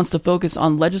said he wants to focus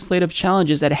on legislative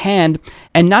challenges at hand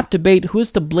and not debate who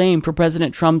is to blame for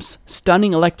President Trump's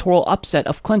stunning electoral upset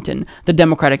of Clinton, the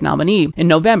Democratic nominee, in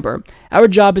November. Our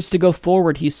job is to go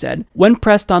forward, he said. When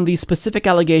pressed on these specific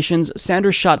allegations,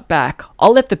 Sanders shot back,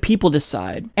 "I'll let the people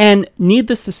decide." And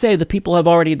needless to say, the people have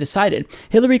already decided.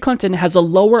 Hillary Clinton has a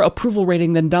lower approval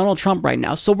rating than Donald Trump right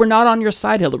now, so we're not on your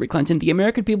side, Hillary Clinton. The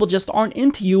American people just aren't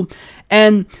into you,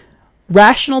 and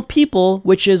rational people,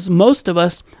 which is most of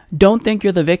us, don't think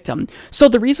you're the victim. So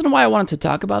the reason why I wanted to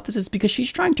talk about this is because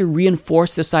she's trying to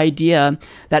reinforce this idea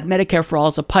that Medicare for All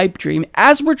is a pipe dream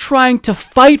as we're trying to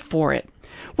fight for it,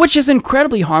 which is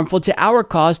incredibly harmful to our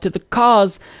cause, to the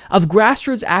cause of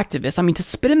grassroots activists. I mean, to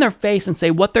spit in their face and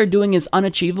say what they're doing is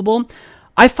unachievable,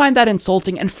 I find that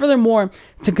insulting. And furthermore,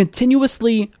 to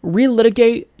continuously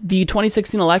relitigate the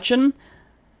 2016 election,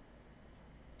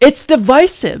 it's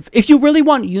divisive. If you really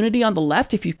want unity on the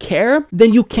left, if you care,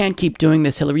 then you can't keep doing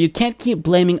this, Hillary. You can't keep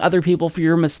blaming other people for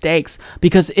your mistakes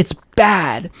because it's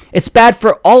bad. It's bad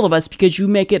for all of us because you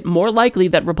make it more likely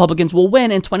that Republicans will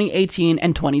win in 2018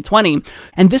 and 2020.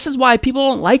 And this is why people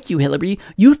don't like you, Hillary.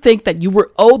 You think that you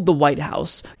were owed the White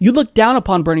House. You look down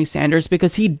upon Bernie Sanders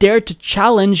because he dared to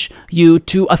challenge you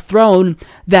to a throne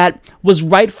that was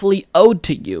rightfully owed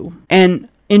to you. And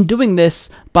in doing this,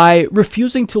 by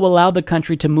refusing to allow the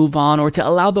country to move on or to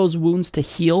allow those wounds to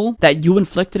heal that you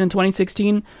inflicted in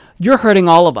 2016, you're hurting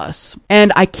all of us.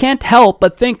 And I can't help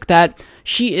but think that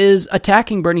she is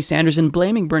attacking Bernie Sanders and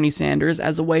blaming Bernie Sanders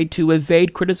as a way to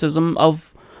evade criticism of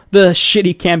the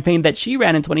shitty campaign that she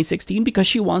ran in 2016 because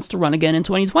she wants to run again in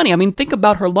 2020. I mean, think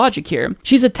about her logic here.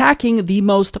 She's attacking the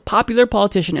most popular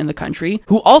politician in the country,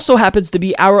 who also happens to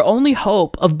be our only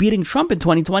hope of beating Trump in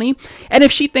 2020. And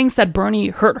if she thinks that Bernie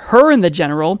hurt her in the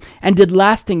general and did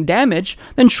lasting damage,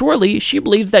 then surely she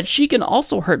believes that she can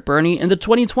also hurt Bernie in the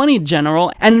 2020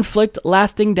 general and inflict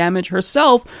lasting damage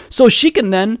herself, so she can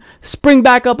then spring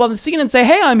back up on the scene and say,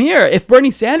 hey, I'm here. If Bernie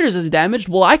Sanders is damaged,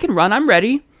 well, I can run. I'm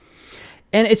ready.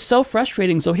 And it's so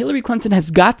frustrating. So Hillary Clinton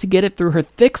has got to get it through her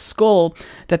thick skull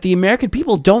that the American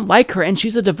people don't like her and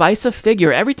she's a divisive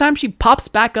figure. Every time she pops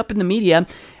back up in the media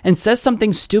and says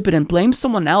something stupid and blames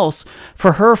someone else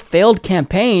for her failed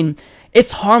campaign,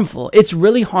 it's harmful. It's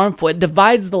really harmful. It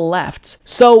divides the left.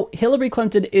 So Hillary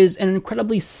Clinton is an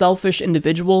incredibly selfish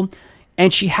individual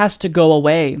and she has to go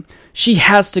away. She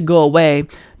has to go away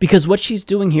because what she's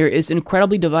doing here is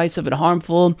incredibly divisive and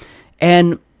harmful,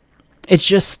 and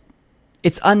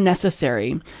it's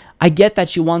unnecessary. I get that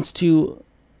she wants to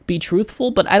be truthful,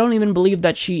 but I don't even believe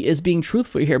that she is being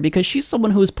truthful here because she's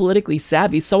someone who is politically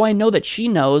savvy. So I know that she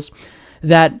knows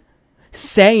that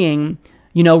saying,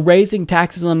 raising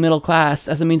taxes on the middle class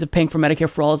as a means of paying for Medicare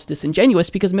for all is disingenuous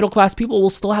because middle class people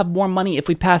will still have more money if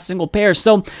we pass single payer.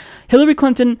 So Hillary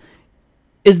Clinton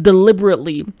is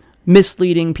deliberately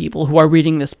misleading people who are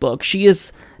reading this book. She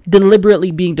is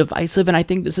deliberately being divisive, and I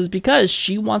think this is because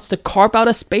she wants to carve out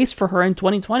a space for her in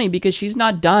 2020 because she's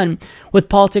not done with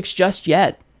politics just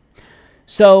yet.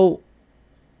 So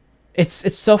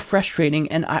it's so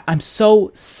frustrating, and I'm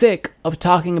so sick of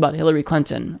talking about Hillary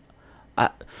Clinton.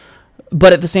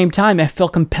 But at the same time, I feel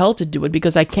compelled to do it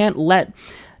because I can't let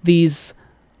these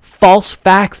false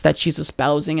facts that she's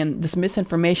espousing and this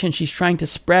misinformation she's trying to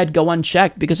spread go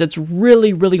unchecked because it's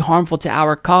really, really harmful to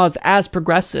our cause as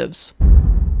progressives.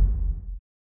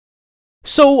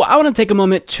 So I want to take a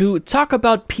moment to talk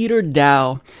about Peter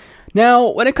Dow. Now,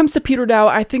 when it comes to Peter Dow,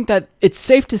 I think that it's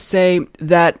safe to say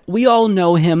that we all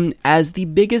know him as the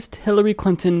biggest Hillary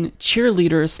Clinton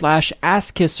cheerleader / ass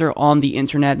kisser on the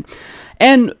internet.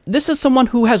 And this is someone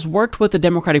who has worked with the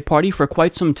Democratic Party for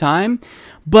quite some time,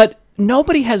 but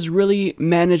nobody has really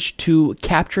managed to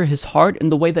capture his heart in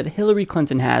the way that Hillary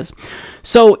Clinton has.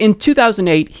 So in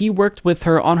 2008, he worked with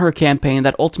her on her campaign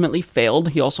that ultimately failed.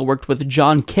 He also worked with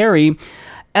John Kerry.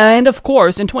 And of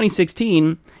course, in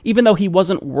 2016, even though he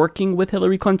wasn't working with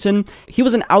Hillary Clinton, he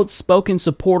was an outspoken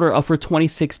supporter of her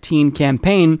 2016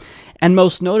 campaign, and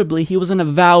most notably, he was an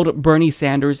avowed Bernie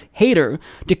Sanders hater,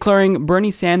 declaring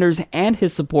Bernie Sanders and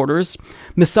his supporters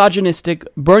misogynistic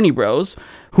Bernie bros,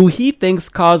 who he thinks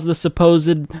caused the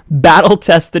supposed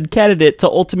battle-tested candidate to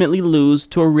ultimately lose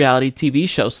to a reality TV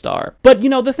show star. But,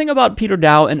 the thing about Peter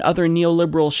Dow and other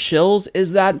neoliberal shills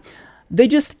is that they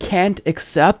just can't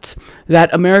accept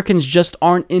that Americans just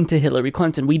aren't into Hillary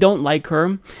Clinton. We don't like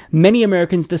her. Many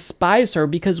Americans despise her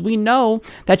because we know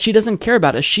that she doesn't care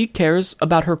about us. She cares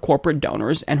about her corporate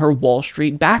donors and her Wall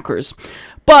Street backers.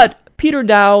 But Peter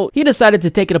Dow, he decided to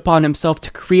take it upon himself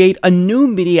to create a new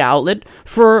media outlet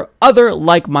for other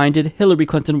like-minded Hillary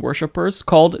Clinton worshippers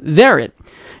called Verit.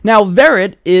 Now,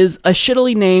 Verit is a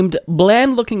shittily named,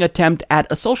 bland-looking attempt at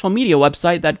a social media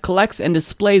website that collects and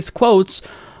displays quotes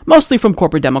mostly from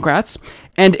corporate Democrats,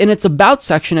 and in its About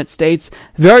section it states,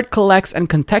 Verit collects and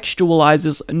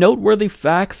contextualizes noteworthy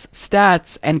facts,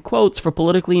 stats, and quotes for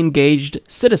politically engaged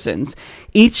citizens.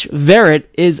 Each Verit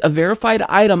is a verified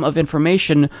item of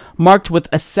information marked with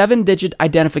a 7-digit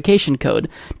identification code.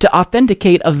 To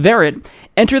authenticate a Verit,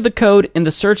 enter the code in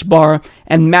the search bar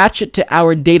and match it to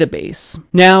our database.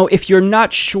 Now, if you're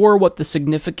not sure what the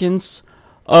significance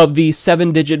of the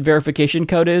 7-digit verification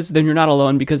code is, then you're not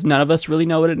alone, because none of us really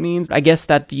know what it means. I guess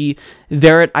that the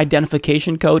Verit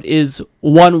identification code is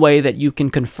one way that you can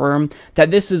confirm that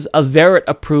this is a Verit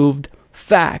approved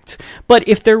fact. But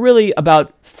if they're really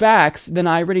about facts, then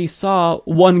I already saw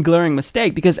one glaring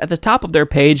mistake, because at the top of their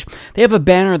page, they have a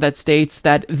banner that states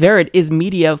that Verit is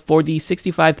media for the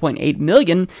 65.8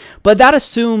 million, but that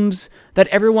assumes that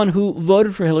everyone who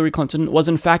voted for Hillary Clinton was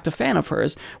in fact a fan of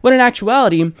hers, when in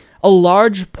actuality, a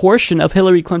large portion of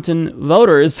Hillary Clinton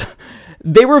voters,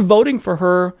 they were voting for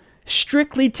her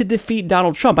strictly to defeat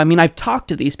Donald Trump. I mean, I've talked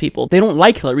to these people. They don't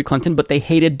like Hillary Clinton, but they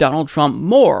hated Donald Trump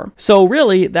more. So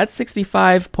really, that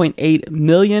 65.8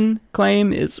 million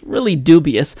claim is really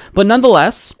dubious. But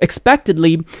nonetheless,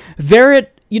 expectedly, Verit,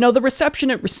 the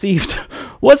reception it received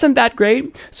wasn't that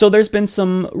great. So there's been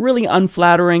some really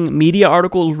unflattering media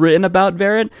articles written about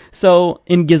Verit. So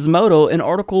in Gizmodo, an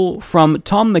article from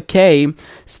Tom McKay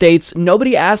states,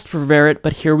 "Nobody asked for Verit,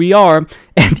 but here we are."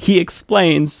 And he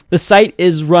explains, the site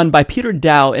is run by Peter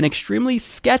Dow, an extremely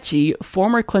sketchy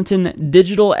former Clinton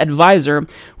digital advisor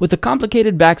with a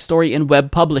complicated backstory in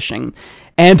web publishing.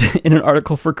 And in an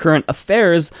article for Current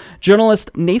Affairs, journalist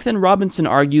Nathan Robinson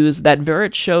argues that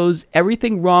Verit shows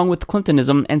everything wrong with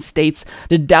Clintonism and states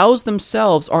the Dows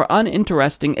themselves are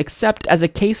uninteresting except as a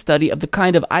case study of the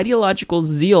kind of ideological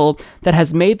zeal that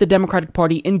has made the Democratic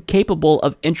Party incapable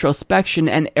of introspection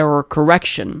and error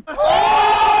correction.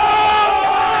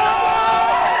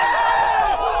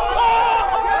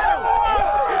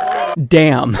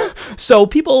 Damn. So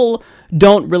people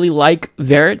don't really like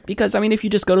Verit because, if you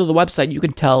just go to the website, you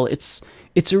can tell it's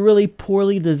a really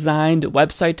poorly designed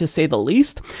website, to say the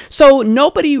least. So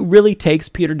nobody really takes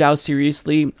Peter Dow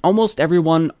seriously. Almost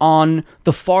everyone on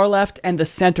the far left and the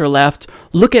center left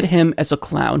look at him as a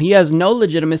clown. He has no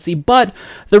legitimacy, but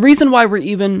the reason why we're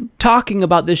even talking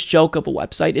about this joke of a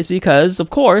website is because, of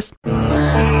course,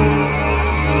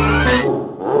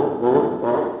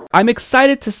 I'm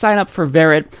excited to sign up for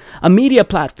Verit, a media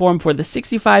platform for the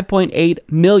 65.8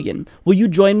 million. Will you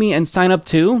join me and sign up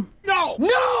too? No!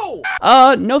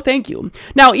 No thank you.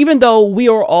 Now, even though we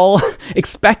are all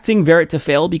expecting Verit to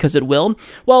fail, because it will,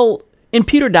 well, in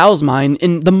Peter Dow's mind,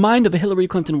 in the mind of a Hillary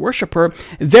Clinton worshiper,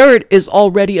 Verit is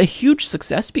already a huge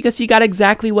success because he got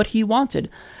exactly what he wanted.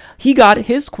 He got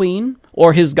his queen,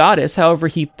 or his goddess, however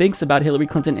he thinks about Hillary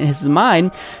Clinton in his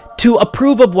mind, to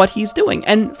approve of what he's doing.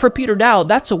 And for Peter Dow,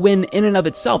 that's a win in and of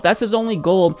itself. That's his only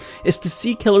goal, is to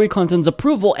seek Hillary Clinton's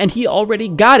approval, and he already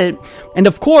got it. And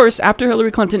of course, after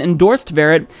Hillary Clinton endorsed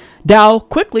Verit, Dow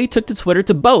quickly took to Twitter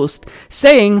to boast,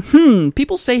 saying,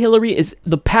 people say Hillary is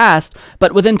the past,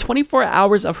 but within 24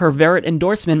 hours of her Verit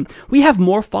endorsement, we have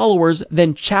more followers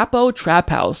than Chapo Trap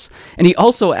House. And he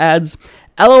also adds,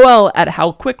 LOL at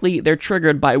how quickly they're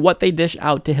triggered by what they dish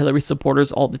out to Hillary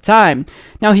supporters all the time.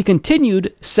 Now, he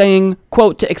continued saying,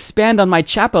 quote, to expand on my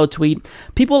Chapo tweet,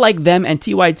 people like them and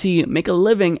TYT make a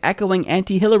living echoing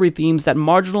anti-Hillary themes that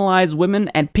marginalize women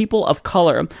and people of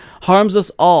color. Harms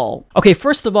us all. Okay,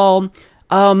 first of all,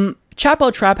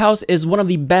 Chapo Trap House is one of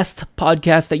the best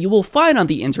podcasts that you will find on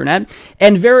the internet,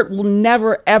 and Verit will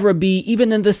never ever be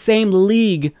even in the same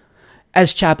league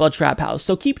as Chapo Trap House,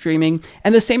 so keep dreaming.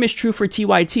 And the same is true for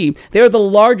TYT. They are the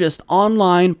largest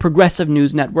online progressive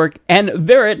news network, and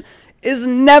Verit is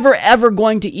never ever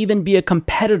going to even be a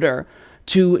competitor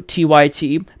to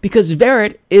TYT because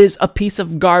Verit is a piece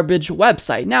of garbage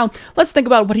website. Now, let's think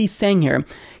about what he's saying here.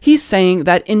 He's saying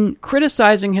that in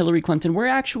criticizing Hillary Clinton, we're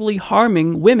actually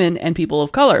harming women and people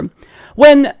of color,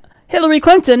 when Hillary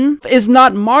Clinton is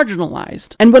not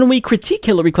marginalized. And when we critique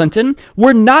Hillary Clinton,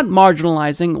 we're not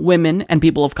marginalizing women and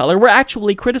people of color. We're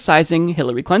actually criticizing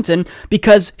Hillary Clinton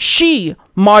because she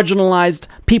marginalized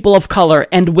people of color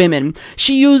and women.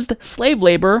 She used slave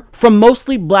labor from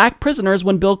mostly black prisoners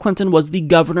when Bill Clinton was the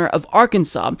governor of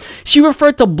Arkansas. She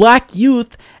referred to black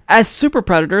youth as super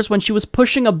predators when she was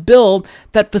pushing a bill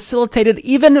that facilitated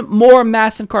even more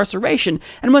mass incarceration.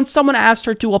 And when someone asked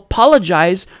her to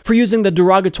apologize for using the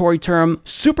derogatory term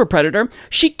super predator,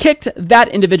 she kicked that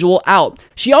individual out.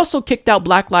 She also kicked out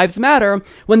Black Lives Matter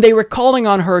when they were calling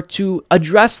on her to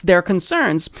address their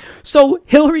concerns. So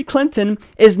Hillary Clinton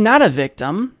is not a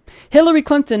victim. Hillary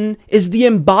Clinton is the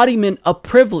embodiment of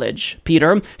privilege,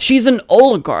 Peter. She's an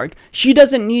oligarch. She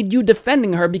doesn't need you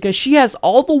defending her because she has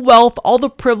all the wealth, all the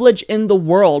privilege in the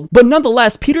world. But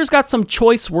nonetheless, Peter's got some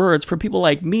choice words for people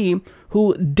like me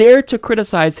who dare to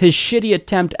criticize his shitty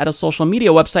attempt at a social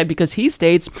media website, because he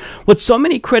states what so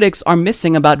many critics are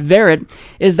missing about Verint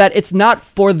is that it's not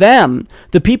for them.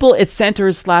 The people it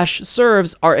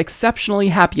centers/serves are exceptionally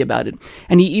happy about it.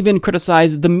 And he even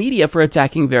criticized the media for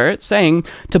attacking Verint, saying,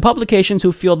 to publications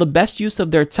who feel the best use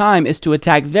of their time is to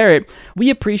attack Verint, we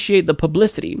appreciate the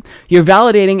publicity. You're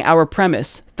validating our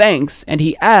premise. Thanks. And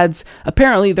he adds,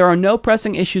 apparently there are no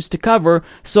pressing issues to cover,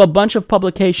 so a bunch of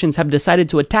publications have decided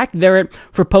to attack Verint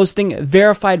for posting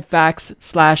verified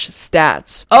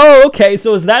facts/stats. Oh, okay,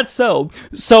 so is that so?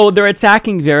 So they're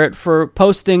attacking Verint for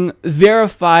posting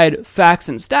verified facts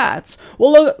and stats.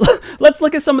 Well, let's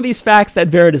look at some of these facts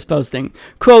that Verint is posting.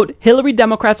 Quote, Hillary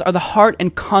Democrats are the heart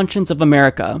and conscience of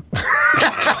America.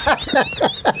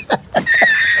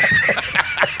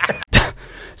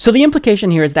 So the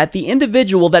implication here is that the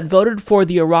individual that voted for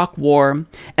the Iraq War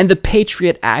and the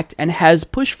Patriot Act and has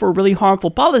pushed for really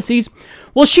harmful policies,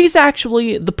 well, she's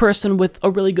actually the person with a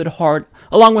really good heart,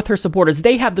 along with her supporters.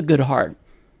 They have the good heart.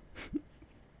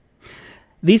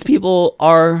 These people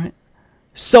are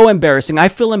so embarrassing. I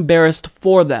feel embarrassed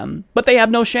for them, but they have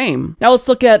no shame. Now let's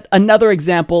look at another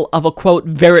example of a quote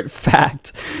Verint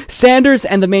fact. Sanders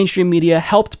and the mainstream media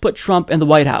helped put Trump in the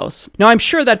White House. Now I'm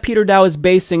sure that Peter Dow is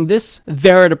basing this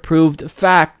Verint approved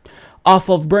fact off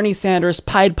of Bernie Sanders'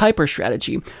 Pied Piper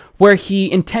strategy, where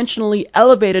he intentionally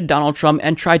elevated Donald Trump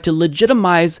and tried to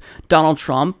legitimize Donald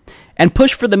Trump and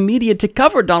push for the media to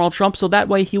cover Donald Trump so that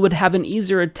way he would have an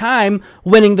easier time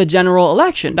winning the general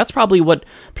election. That's probably what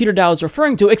Peter Dow is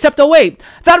referring to, except, oh wait,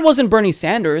 that wasn't Bernie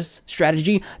Sanders'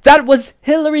 strategy. That was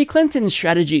Hillary Clinton's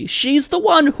strategy. She's the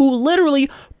one who literally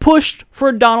pushed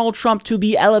for Donald Trump to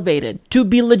be elevated, to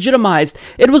be legitimized.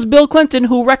 It was Bill Clinton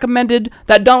who recommended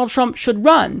that Donald Trump should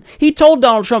run. He told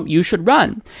Donald Trump, you should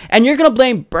run. And you're going to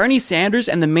blame Bernie Sanders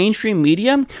and the mainstream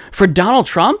media for Donald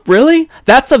Trump? Really?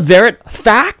 That's a Verint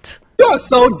fact? You are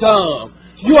so dumb.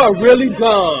 You are really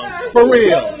dumb. For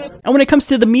real. And when it comes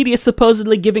to the media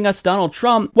supposedly giving us Donald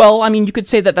Trump, well, I mean, you could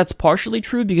say that that's partially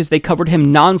true because they covered him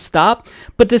nonstop,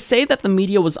 but to say that the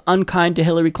media was unkind to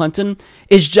Hillary Clinton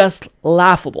is just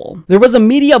laughable. There was a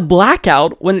media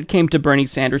blackout when it came to Bernie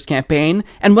Sanders' campaign,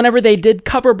 and whenever they did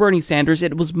cover Bernie Sanders,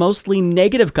 it was mostly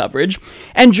negative coverage,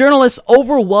 and journalists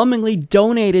overwhelmingly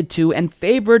donated to and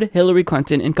favored Hillary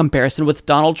Clinton in comparison with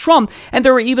Donald Trump, and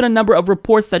there were even a number of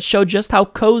reports that showed just how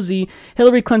cozy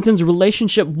Hillary Clinton's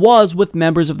relationship was with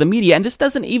members of the media. And this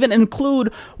doesn't even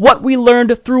include what we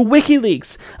learned through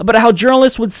WikiLeaks about how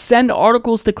journalists would send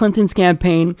articles to Clinton's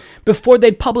campaign before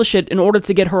they'd publish it in order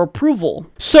to get her approval.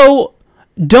 So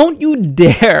don't you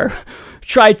dare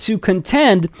try to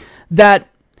contend that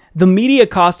the media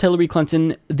cost Hillary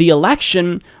Clinton the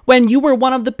election when you were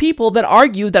one of the people that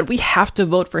argued that we have to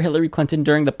vote for Hillary Clinton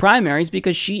during the primaries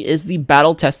because she is the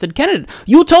battle-tested candidate.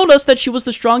 You told us that she was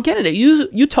the strong candidate.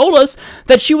 You told us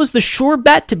that she was the sure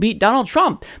bet to beat Donald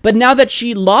Trump. But now that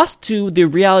she lost to the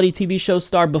reality TV show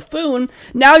star buffoon,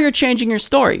 now you're changing your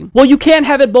story. Well, you can't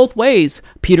have it both ways,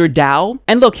 Peter Dow.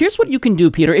 And look, here's what you can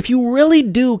do, Peter. If you really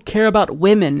do care about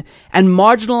women and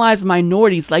marginalized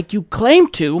minorities like you claim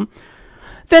to,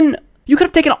 then you could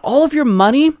have taken all of your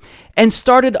money and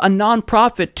started a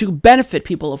nonprofit to benefit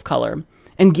people of color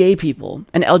and gay people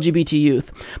and LGBT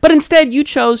youth. But instead, you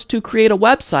chose to create a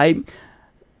website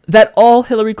that all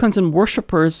Hillary Clinton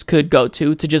worshipers could go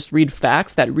to just read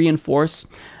facts that reinforce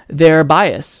their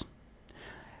bias.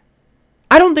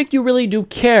 I don't think you really do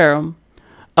care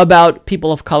about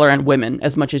people of color and women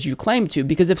as much as you claim to,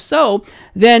 because if so,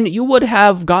 then you would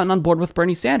have gotten on board with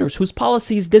Bernie Sanders, whose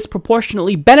policies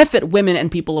disproportionately benefit women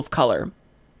and people of color.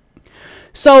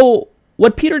 So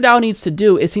what Peter Dow needs to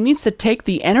do is he needs to take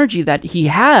the energy that he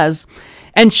has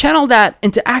and channel that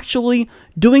into actually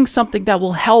doing something that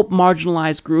will help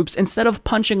marginalized groups instead of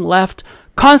punching left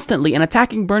constantly and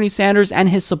attacking Bernie Sanders and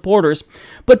his supporters.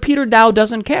 But Peter Dow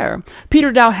doesn't care.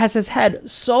 Peter Dow has his head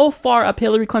so far up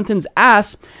Hillary Clinton's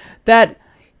ass that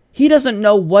he doesn't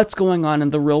know what's going on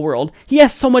in the real world. He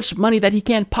has so much money that he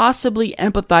can't possibly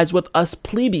empathize with us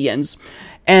plebeians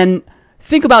and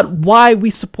think about why we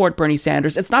support Bernie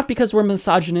Sanders. It's not because we're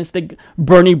misogynistic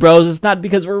Bernie bros. It's not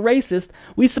because we're racist.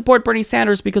 We support Bernie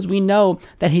Sanders because we know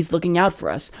that he's looking out for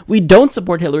us. We don't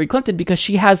support Hillary Clinton because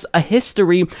she has a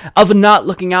history of not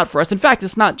looking out for us. In fact,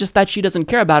 it's not just that she doesn't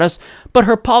care about us, but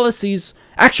her policies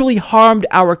actually harmed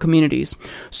our communities.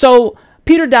 So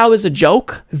Peter Dow is a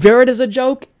joke, Vered is a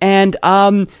joke, and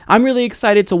I'm really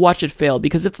excited to watch it fail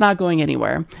because it's not going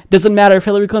anywhere. Doesn't matter if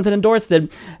Hillary Clinton endorsed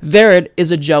it, Vered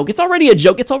is a joke. It's already a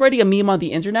joke, it's already a meme on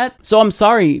the internet. So I'm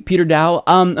sorry, Peter Dow.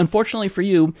 Unfortunately for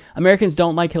you, Americans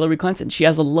don't like Hillary Clinton. She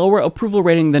has a lower approval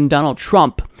rating than Donald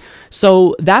Trump.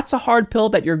 So that's a hard pill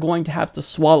that you're going to have to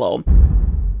swallow.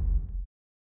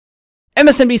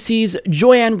 MSNBC's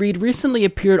Joy-Ann Reid recently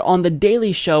appeared on The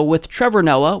Daily Show with Trevor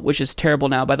Noah, which is terrible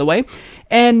now, by the way,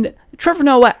 and Trevor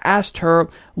Noah asked her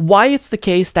why it's the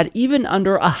case that even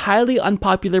under a highly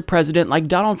unpopular president like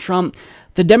Donald Trump,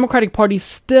 the Democratic Party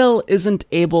still isn't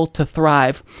able to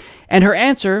thrive. And her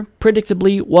answer,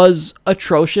 predictably, was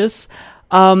atrocious.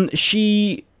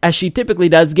 She, as she typically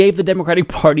does, gave the Democratic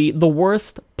Party the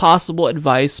worst possible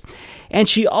advice. And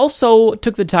she also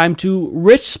took the time to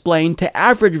rich-splain to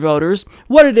average voters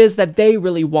what it is that they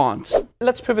really want.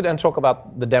 Let's pivot and talk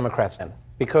about the Democrats then.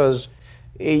 Because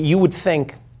you would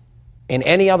think in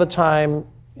any other time,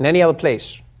 in any other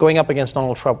place, going up against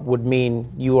Donald Trump would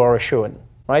mean you are a shoo-in,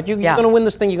 right? You're going to win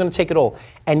this thing, you're going to take it all.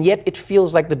 And yet it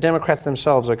feels like the Democrats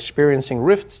themselves are experiencing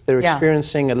rifts, they're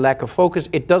experiencing a lack of focus.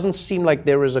 It doesn't seem like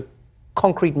there is a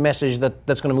concrete message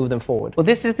that's going to move them forward. Well,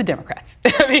 this is the Democrats.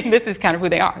 I mean, this is kind of who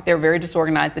they are. They're very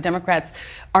disorganized. The Democrats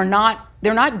are not,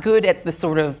 they're not good at the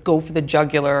sort of go for the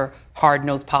jugular,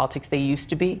 hard-nosed politics they used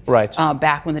to be. Right.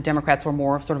 Back when the Democrats were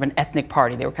more of sort of an ethnic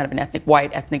party. They were kind of an ethnic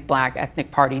white, ethnic black, ethnic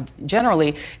party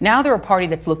generally. Now they're a party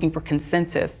that's looking for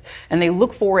consensus, and they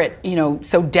look for it, you know,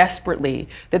 so desperately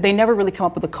that they never really come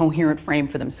up with a coherent frame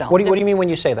for themselves. What do you mean when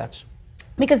you say that?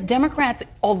 Because Democrats,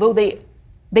 although they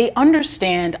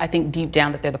understand, I think, deep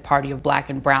down that they're the party of black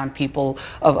and brown people,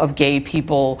 of gay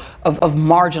people, of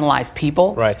marginalized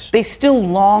people. Right. They still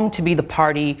long to be the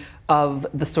party of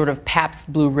the sort of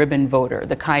Pabst Blue Ribbon voter,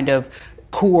 the kind of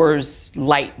Coors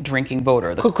Light drinking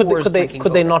voter.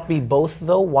 Could they not be both,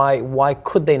 though? Why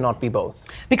could they not be both?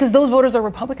 Because those voters are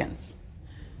Republicans.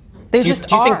 Do you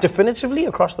think definitively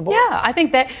across the board? Yeah, I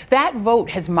think that vote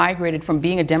has migrated from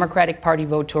being a Democratic Party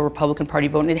vote to a Republican Party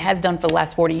vote, and it has done for the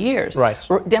last 40 years. Right.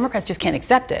 Democrats just can't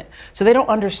accept it. So they don't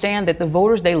understand that the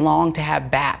voters they long to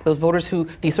have back, those voters who,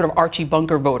 the sort of Archie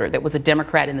Bunker voter that was a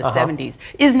Democrat in the 70s,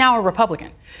 is now a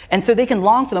Republican. And so they can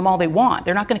long for them all they want.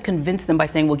 They're not going to convince them by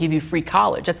saying, we'll give you free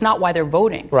college. That's not why they're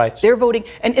voting. Right. They're voting,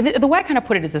 and the way I kind of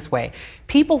put it is this way.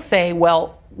 People say,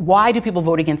 well, why do people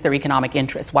vote against their economic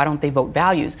interests? Why don't they vote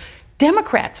values?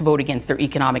 Democrats vote against their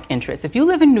economic interests. If you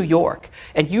live in New York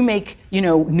and you make,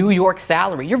 New York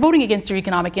salary, you're voting against your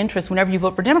economic interests whenever you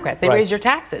vote for Democrats. They raise your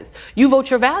taxes. You vote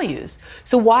your values.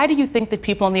 So why do you think that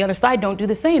people on the other side don't do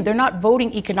the same? They're not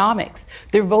voting economics.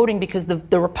 They're voting because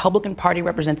the Republican Party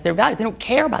represents their values. They don't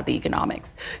care about the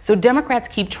economics. So Democrats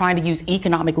keep trying to use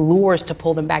economic lures to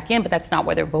pull them back in, but that's not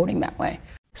why they're voting that way.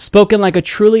 Spoken like a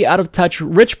truly out-of-touch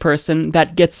rich person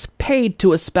that gets paid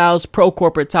to espouse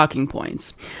pro-corporate talking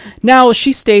points. Now,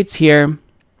 she states here,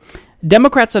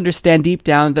 Democrats understand deep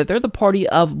down that they're the party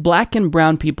of black and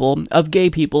brown people, of gay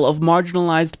people, of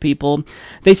marginalized people.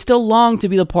 They still long to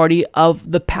be the party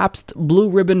of the Pabst Blue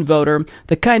Ribbon voter,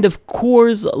 the kind of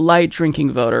Coors Light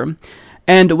drinking voter.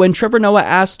 And when Trevor Noah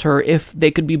asked her if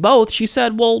they could be both, she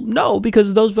said, well, no,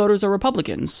 because those voters are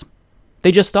Republicans.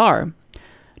 They just are.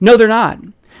 No, they're not.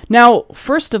 Now,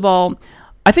 first of all,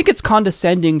 I think it's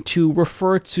condescending to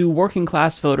refer to working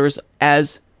class voters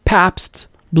as Pabst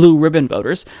Blue Ribbon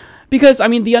voters, because,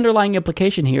 the underlying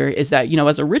implication here is that,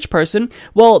 as a rich person,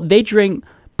 well, they drink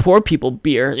poor people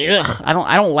beer. Ugh,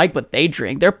 I don't like what they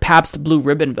drink. They're Pabst Blue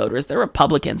Ribbon voters. They're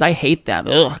Republicans. I hate them.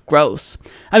 Ugh, gross.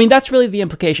 That's really the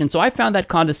implication. So I found that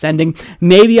condescending.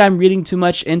 Maybe I'm reading too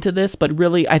much into this, but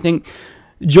really, I think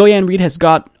Joy-Ann Reid has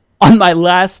got on my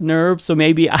last nerve, so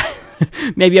maybe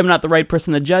I'm not the right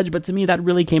person to judge, but to me that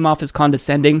really came off as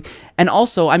condescending. And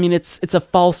also, it's a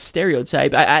false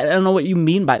stereotype. I don't know what you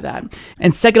mean by that.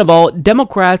 And second of all,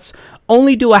 Democrats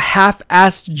only do a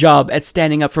half-assed job at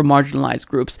standing up for marginalized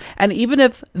groups. And even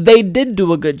if they did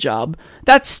do a good job,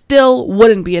 that still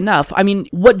wouldn't be enough.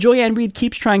 What Joy-Ann Reid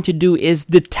keeps trying to do is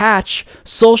detach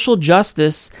social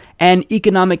justice and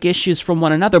economic issues from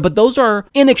one another, but those are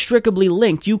inextricably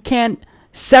linked. You can't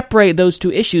separate those two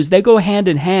issues. They go hand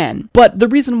in hand. But the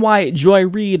reason why Joy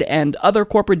Reid and other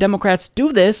corporate Democrats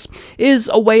do this is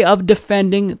a way of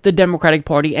defending the Democratic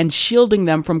Party and shielding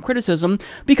them from criticism,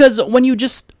 because when you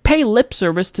just pay lip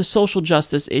service to social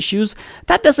justice issues,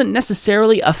 that doesn't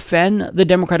necessarily offend the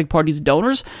Democratic Party's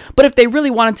donors. But if they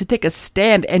really wanted to take a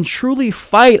stand and truly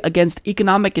fight against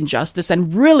economic injustice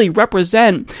and really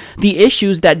represent the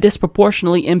issues that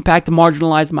disproportionately impact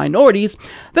marginalized minorities,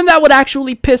 then that would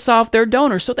actually piss off their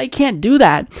donors. So they can't do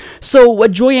that. So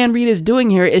what Joy-Ann Reid is doing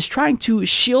here is trying to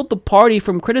shield the party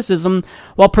from criticism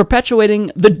while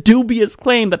perpetuating the dubious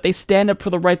claim that they stand up for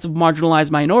the rights of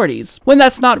marginalized minorities, when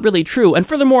that's not really true. And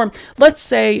furthermore, let's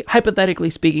say, hypothetically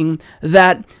speaking,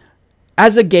 that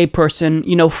as a gay person,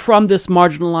 from this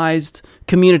marginalized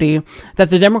community, that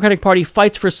the Democratic Party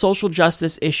fights for social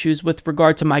justice issues with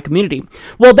regard to my community.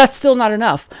 Well, that's still not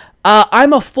enough.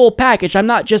 I'm a full package. I'm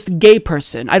not just a gay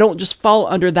person. I don't just fall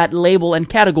under that label and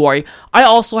category. I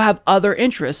also have other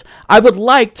interests. I would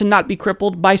like to not be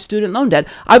crippled by student loan debt.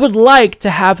 I would like to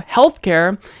have health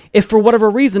care if for whatever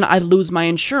reason I lose my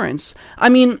insurance. I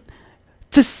mean,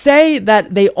 to say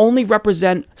that they only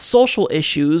represent social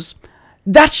issues,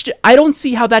 I don't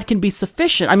see how that can be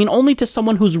sufficient. I mean, only to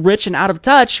someone who's rich and out of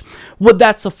touch would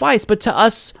that suffice. But to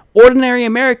us ordinary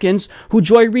Americans who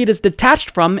Joy Reid is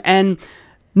detached from and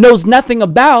knows nothing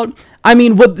about, I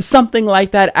mean, would something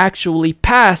like that actually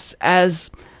pass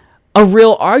as a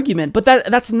real argument? But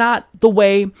that's not the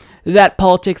way that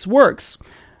politics works.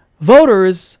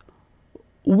 Voters,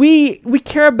 we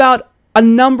care about a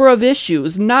number of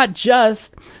issues, not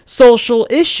just social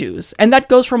issues. And that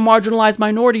goes for marginalized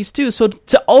minorities too. So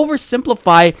to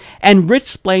oversimplify and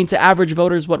rich-explain to average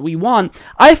voters what we want,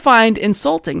 I find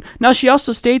insulting. Now, she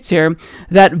also states here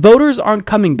that voters aren't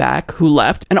coming back who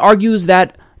left, and argues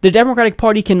that the Democratic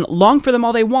Party can long for them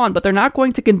all they want, but they're not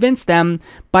going to convince them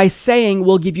by saying,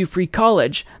 we'll give you free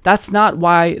college. That's not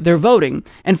why they're voting.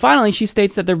 And finally, she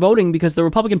states that they're voting because the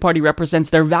Republican Party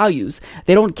represents their values.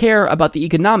 They don't care about the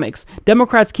economics.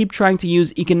 Democrats keep trying to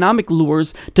use economic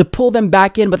lures to pull them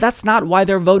back in, but that's not why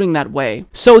they're voting that way.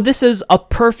 So this is a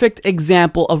perfect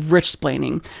example of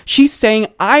rich-splaining. She's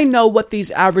saying, I know what these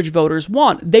average voters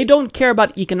want. They don't care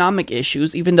about economic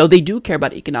issues, even though they do care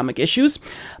about economic issues,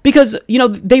 because,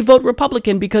 they vote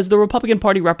Republican because the Republican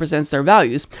Party represents their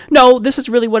values. No, this is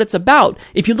really what it's about.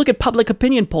 If you look at public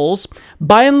opinion polls,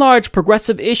 by and large,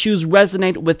 progressive issues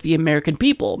resonate with the American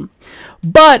people.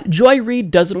 But Joy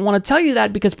Reid doesn't want to tell you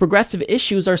that because progressive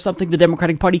issues are something the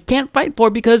Democratic Party can't fight for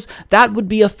because that would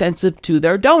be offensive to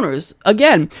their donors.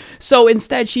 Again, so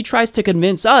instead she tries to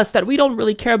convince us that we don't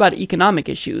really care about economic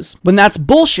issues, when that's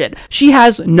bullshit. She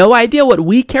has no idea what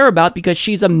we care about because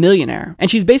she's a millionaire. And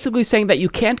she's basically saying that you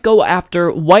can't go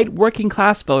after white working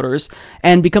class voters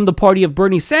and become the party of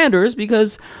Bernie Sanders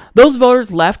because those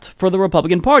voters left for the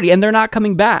Republican Party and they're not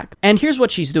coming back. And here's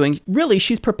what she's doing. Really,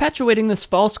 she's perpetuating this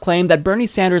false claim that Bernie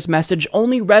Sanders' message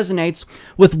only resonates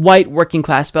with white working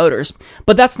class voters.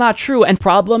 But that's not true. And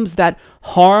problems that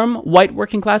harm white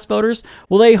working class voters,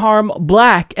 well, they harm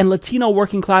black and Latino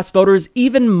working class voters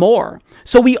even more.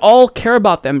 So we all care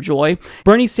about them, Joy.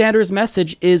 Bernie Sanders'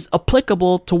 message is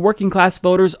applicable to working class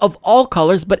voters of all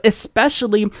colors, but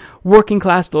especially working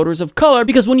class voters of color,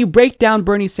 because when you break down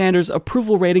Bernie Sanders'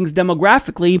 approval ratings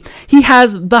demographically, he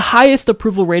has the highest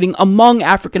approval rating among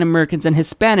African Americans and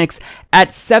Hispanics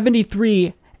at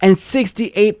 73 and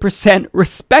 68%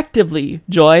 respectively,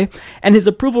 Joy. And his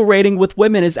approval rating with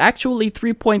women is actually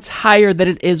 3 points higher than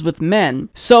it is with men.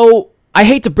 So I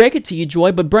hate to break it to you,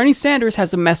 Joy, but Bernie Sanders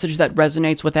has a message that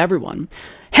resonates with everyone.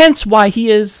 Hence why he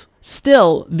is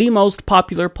still the most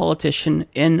popular politician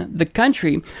in the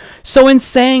country. So in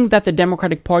saying that the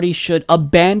Democratic Party should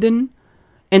abandon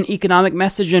an economic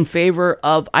message in favor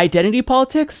of identity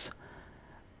politics,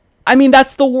 I mean,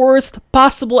 that's the worst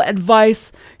possible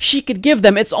advice she could give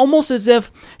them. It's almost as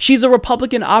if she's a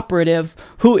Republican operative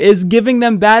who is giving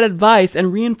them bad advice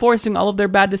and reinforcing all of their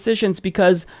bad decisions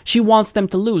because she wants them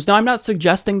to lose. Now, I'm not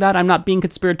suggesting that. I'm not being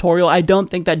conspiratorial. I don't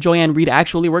think that Joy-Ann Reid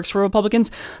actually works for Republicans.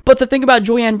 But the thing about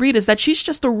Joy-Ann Reid is that she's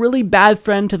just a really bad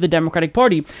friend to the Democratic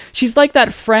Party. She's like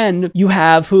that friend you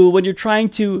have who, when you're trying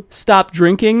to stop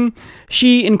drinking,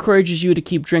 she encourages you to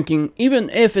keep drinking,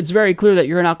 even if it's very clear that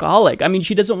you're an alcoholic. I mean,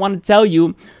 she doesn't want to tell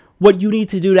you what you need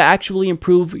to do to actually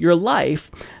improve your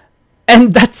life.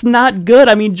 And that's not good.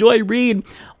 I mean, Joy Reid,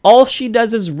 all she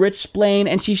does is rich-splain,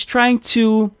 and she's trying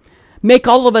to make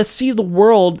all of us see the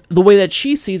world the way that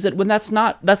she sees it, when that's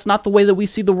not the way that we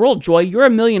see the world, Joy. You're a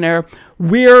millionaire.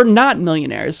 We're not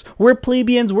millionaires. We're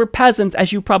plebeians. We're peasants,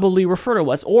 as you probably refer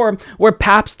to us, or we're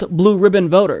Pabst blue ribbon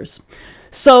voters.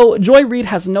 So Joy Reid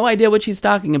has no idea what she's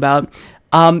talking about.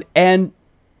 And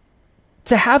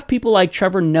to have people like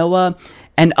Trevor Noah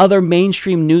and other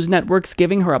mainstream news networks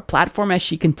giving her a platform as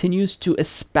she continues to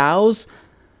espouse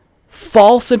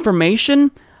false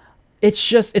information,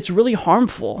 it's really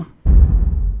harmful.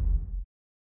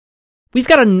 We've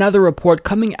got another report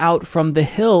coming out from The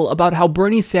Hill about how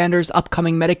Bernie Sanders'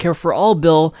 upcoming Medicare for All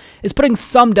bill is putting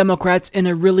some Democrats in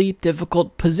a really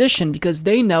difficult position because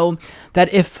they know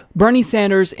that if Bernie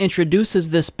Sanders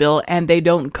introduces this bill and they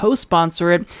don't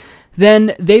co-sponsor it,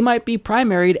 then they might be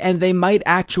primaried and they might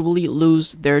actually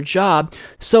lose their job.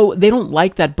 So they don't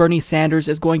like that Bernie Sanders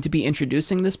is going to be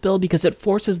introducing this bill because it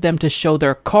forces them to show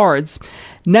their cards.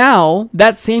 Now,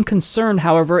 that same concern,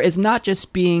 however, is not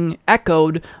just being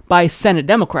echoed by Senate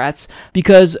Democrats,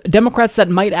 because Democrats that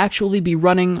might actually be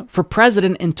running for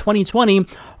president in 2020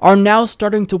 are now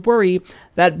starting to worry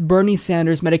that Bernie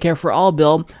Sanders' Medicare for All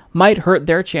bill might hurt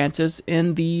their chances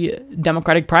in the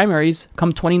Democratic primaries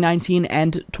come 2019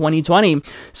 and 2020.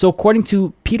 So according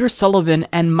to Peter Sullivan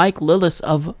and Mike Lillis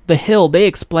of The Hill, they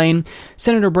explain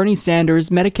Senator Bernie Sanders'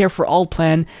 Medicare for All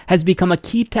plan has become a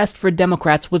key test for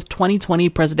Democrats with 2020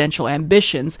 presidential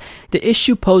ambitions. The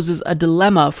issue poses a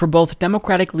dilemma for both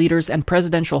Democratic leaders and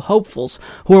presidential hopefuls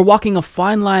who are walking a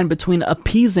fine line between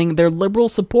appeasing their liberal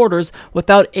supporters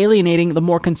without alienating the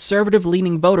more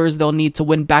conservative-leaning voters they'll need to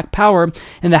win back power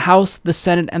in the House, the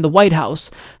Senate, and the White House.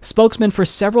 Spokesmen for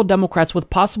several Democrats with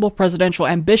possible presidential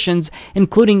ambitions,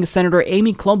 including Senator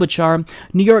Amy Klobuchar,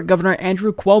 New York Governor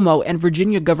Andrew Cuomo, and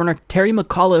Virginia Governor Terry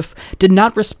McAuliffe, did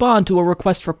not respond to a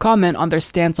request for comment on their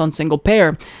stance on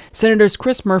single-payer. Senators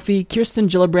Chris Murphy, Kirsten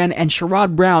Gillibrand, and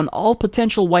Sherrod Brown, all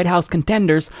potential White House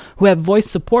contenders who have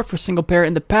voiced support for single-payer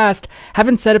in the past,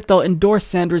 haven't said if they'll endorse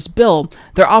Sanders' bill.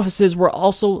 Their offices were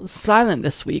also silent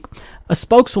this week. A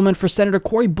spokeswoman for Senator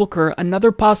Cory Booker,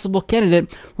 another possible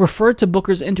candidate, referred to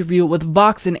Booker's interview with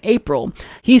Vox in April.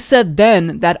 He said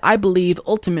then that I believe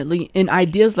ultimately in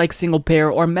ideas like single-payer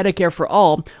or Medicare for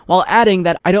All, while adding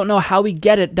that I don't know how we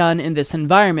get it done in this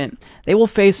environment. They will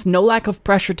face no lack of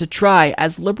pressure to try,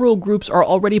 as liberal groups are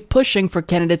already pushing for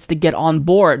candidates to get on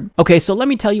board. Okay, so let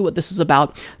me tell you what this is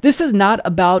about. This is not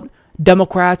about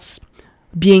Democrats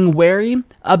being wary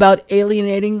about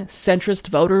alienating centrist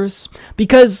voters,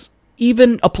 because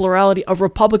even a plurality of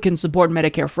Republicans support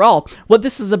Medicare for All. What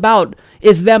this is about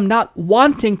is them not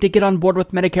wanting to get on board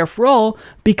with Medicare for All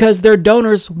because their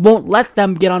donors won't let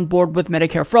them get on board with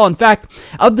Medicare for All. In fact,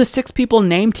 of the 6 people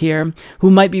named here who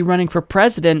might be running for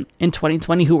president in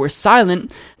 2020 who were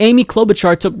silent, Amy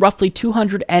Klobuchar took roughly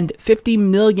 $250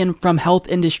 million from health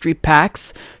industry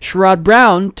PACs. Sherrod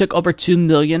Brown took over $2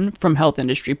 million from health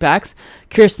industry PACs.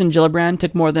 Kirsten Gillibrand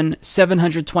took more than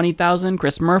 $720,000.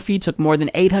 Chris Murphy took more than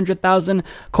 $800,000.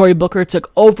 Cory Booker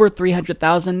took over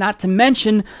 $300,000, not to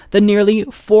mention the nearly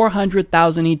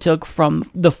 $400,000 he took from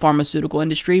the pharmaceutical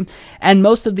industry. And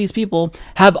most of these people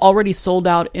have already sold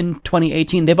out in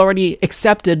 2018. They've already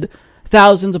accepted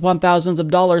thousands upon thousands of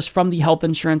dollars from the health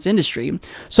insurance industry.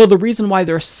 So the reason why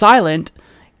they're silent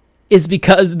is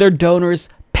because their donors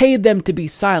paid them to be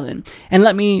silent. And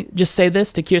let me just say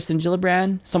this to Kirsten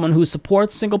Gillibrand, someone who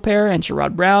supports single payer, and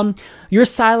Sherrod Brown: your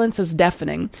silence is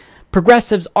deafening.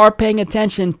 Progressives are paying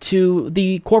attention to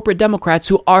the corporate Democrats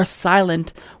who are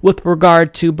silent with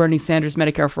regard to Bernie Sanders'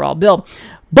 Medicare for All bill.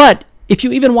 But if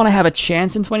you even want to have a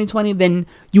chance in 2020, then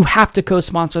you have to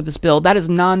co-sponsor this bill. That is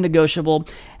non-negotiable.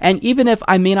 And even if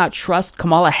I may not trust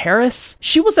Kamala Harris,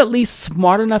 she was at least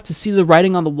smart enough to see the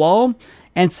writing on the wall.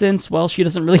 And since, well, she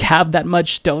doesn't really have that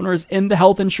much donors in the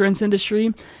health insurance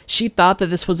industry, she thought that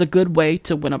this was a good way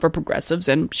to win over progressives,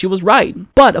 and she was right.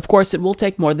 But, of course, it will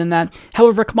take more than that.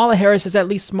 However, Kamala Harris is at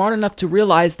least smart enough to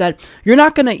realize that you're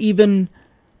not going to even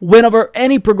win over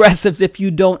any progressives if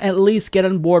you don't at least get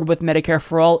on board with Medicare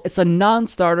for All. It's a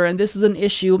non-starter, and this is an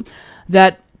issue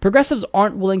that progressives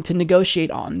aren't willing to negotiate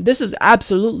on. This is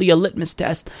absolutely a litmus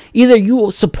test. Either you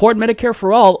will support Medicare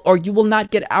for All or you will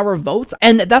not get our votes.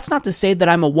 And that's not to say that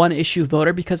I'm a one-issue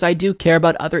voter, because I do care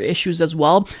about other issues as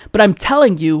well. But I'm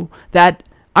telling you that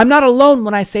I'm not alone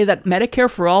when I say that Medicare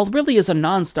for All really is a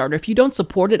non-starter. If you don't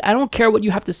support it, I don't care what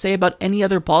you have to say about any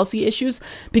other policy issues,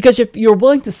 because if you're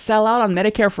willing to sell out on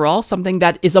Medicare for All, something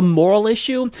that is a moral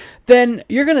issue, then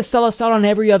you're going to sell us out on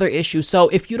every other issue. So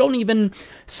if you don't even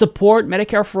support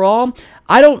Medicare for All,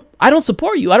 I don't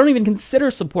support you. I don't even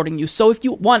consider supporting you. So if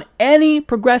you want any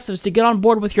progressives to get on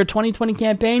board with your 2020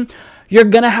 campaign, you're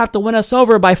going to have to win us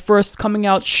over by first coming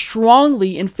out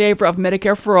strongly in favor of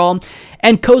Medicare for All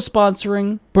and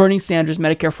co-sponsoring Bernie Sanders'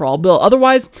 Medicare for All bill.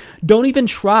 Otherwise, don't even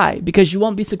try, because you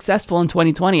won't be successful in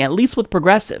 2020, at least with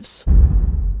progressives.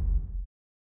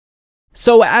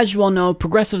 So, as you all know,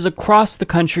 progressives across the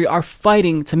country are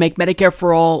fighting to make Medicare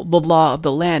for All the law of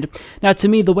the land. Now, to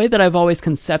me, the way that I've always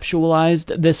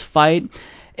conceptualized this fight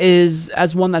is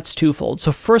as one that's twofold.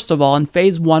 So first of all, in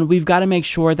phase one, we've got to make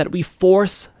sure that we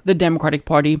force the Democratic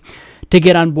Party to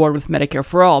get on board with Medicare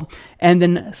for All. And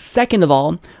then second of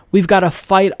all, we've got to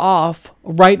fight off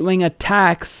right-wing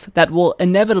attacks that will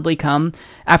inevitably come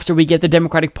after we get the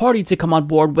Democratic Party to come on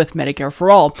board with Medicare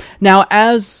for All. Now,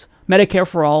 as Medicare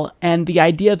for All and the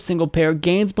idea of single payer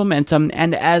gains momentum,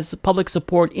 and as public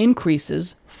support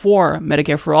increases for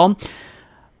Medicare for All,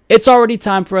 it's already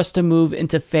time for us to move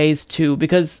into phase two,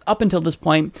 because up until this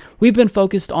point, we've been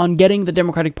focused on getting the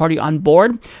Democratic Party on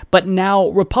board, but now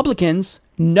Republicans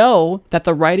know that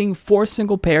the writing for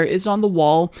single payer is on the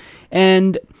wall,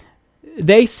 and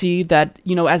they see that,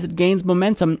 as it gains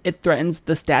momentum, it threatens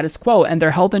the status quo, and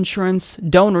their health insurance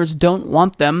donors don't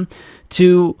want them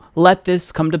to let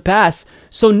this come to pass.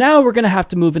 So now we're going to have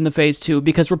to move into phase two,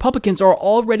 because Republicans are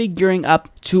already gearing up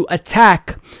to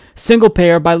attack single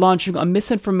payer by launching a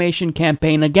misinformation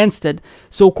campaign against it.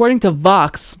 So according to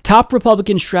Vox, top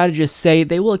Republican strategists say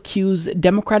they will accuse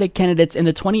Democratic candidates in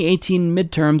the 2018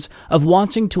 midterms of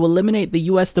wanting to eliminate the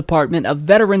U.S. Department of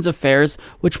Veterans Affairs,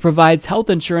 which provides health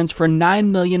insurance for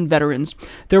 9 million veterans.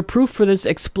 Their proof for this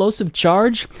explosive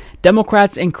charge?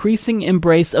 Democrats' increasing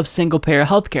embrace of single-payer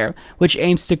healthcare, which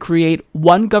aims to create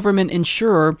one government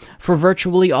insurer for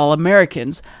virtually all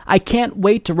Americans. I can't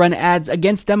wait to run ads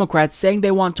against Democrats saying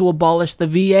they want to abolish the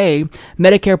VA,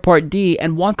 Medicare Part D,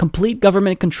 and want complete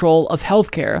government control of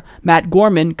healthcare, Matt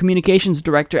Gorman, communications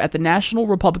director at the National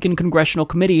Republican Congressional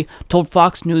Committee, told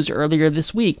Fox News earlier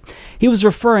this week. He was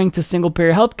referring to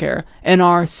single-payer healthcare, and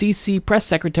our CC press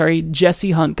secretary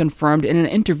Jesse Hunt confirmed in an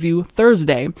interview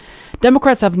Thursday.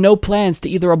 Democrats have no plans to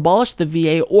either abolish the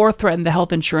VA or threaten the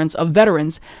health insurance of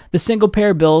veterans. The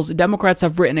single-payer bills Democrats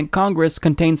have written in Congress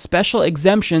contain special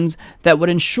exemptions that would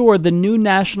ensure the new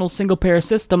national single-payer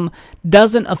system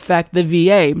doesn't affect the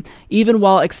VA, even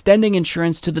while extending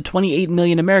insurance to the 28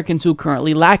 million Americans who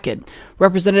currently lack it.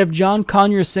 Representative John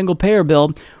Conyers' single-payer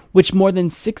bill, which more than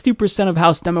 60% of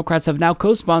House Democrats have now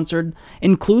co-sponsored,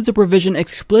 includes a provision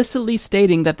explicitly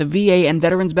stating that the VA and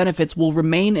veterans benefits will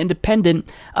remain independent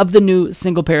of the new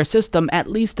single-payer system, at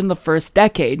least in the first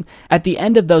decade. At the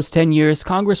end of those 10 years,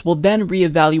 Congress will then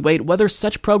reevaluate whether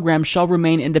such programs shall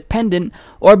remain independent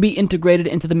or be integrated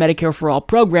into the Medicare for All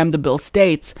program, the bill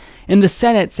states. In the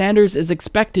Senate, Sanders is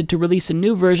expected to release a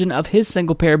new version of his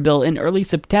single-payer bill in early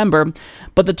September,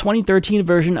 but the 2013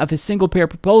 version of his single-payer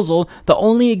proposal, the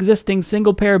only existing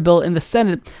single-payer bill in the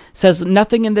Senate, says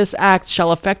nothing in this act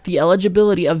shall affect the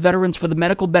eligibility of veterans for the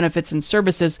medical benefits and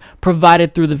services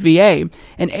provided through the VA.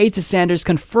 An aide to Sanders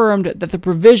confirmed that the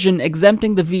provision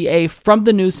exempting the VA from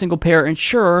the new single-payer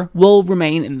insurer will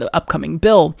remain in the upcoming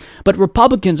bill. But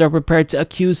Republicans are prepared to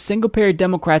accuse single-payer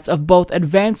Democrats of both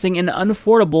advancing an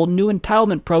unaffordable new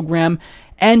entitlement program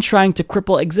and trying to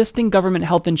cripple existing government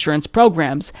health insurance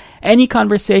programs. Any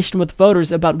conversation with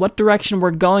voters about what direction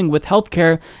we're going with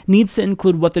healthcare needs to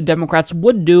include what the Democrats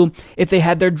would do if they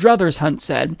had their druthers, Hunt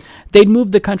said. They'd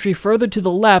move the country further to the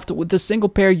left with the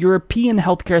single-payer European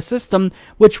healthcare system,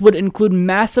 which would include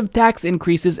massive tax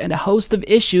increases and a host of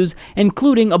issues,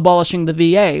 including abolishing the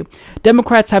VA.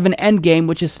 Democrats have an endgame,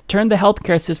 which is to turn the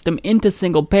healthcare system into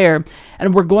single-payer,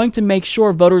 and we're going to make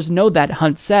sure voters know that,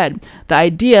 Hunt said. The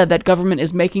idea that government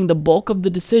is making the bulk of the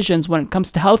decisions when it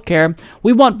comes to healthcare,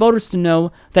 we want voters to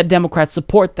know that Democrats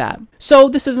support that. So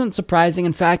this isn't surprising.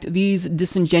 In fact, these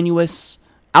disingenuous,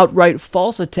 outright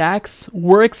false attacks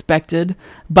were expected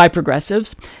by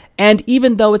progressives. And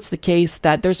even though it's the case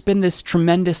that there's been this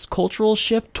tremendous cultural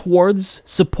shift towards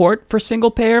support for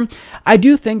single payer, I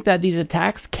do think that these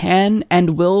attacks can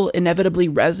and will inevitably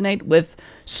resonate with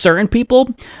certain people,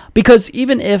 because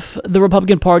even if the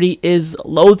Republican Party is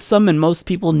loathsome and most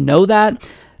people know that,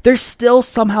 they're still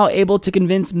somehow able to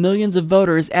convince millions of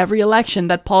voters every election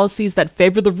that policies that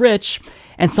favor the rich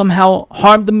and somehow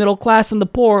harm the middle class and the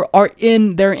poor are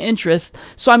in their interest.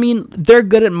 So, I mean, they're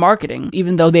good at marketing,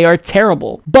 even though they are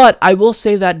terrible. But I will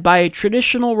say that by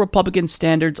traditional Republican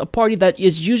standards, a party that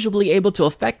is usually able to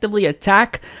effectively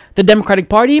attack the Democratic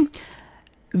Party,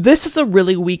 this is a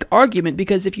really weak argument,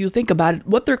 because if you think about it,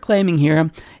 what they're claiming here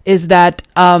is that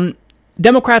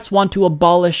Democrats want to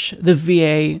abolish the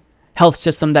VA health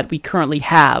system that we currently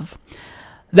have.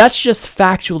 That's just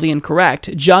factually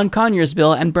incorrect. John Conyers'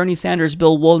 bill and Bernie Sanders'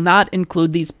 bill will not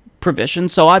include these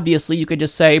provisions, so obviously you could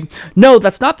just say, no,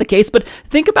 that's not the case. But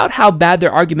think about how bad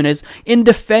their argument is in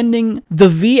defending the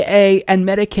VA and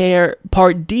Medicare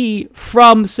Part D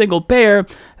from single payer.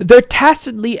 They're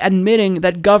tacitly admitting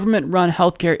that government-run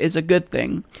healthcare is a good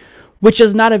thing, which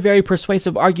is not a very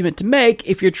persuasive argument to make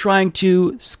if you're trying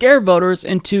to scare voters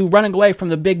into running away from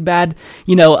the big bad,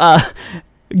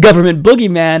 government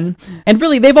boogeyman. And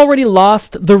really, they've already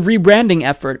lost the rebranding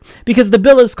effort because the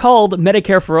bill is called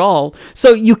Medicare for All.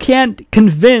 So you can't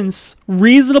convince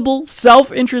reasonable,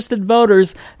 self-interested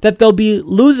voters that they'll be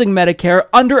losing Medicare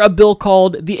under a bill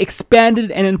called the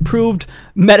Expanded and Improved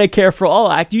Medicare for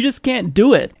All Act. You just can't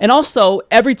do it. And also,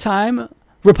 every time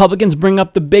Republicans bring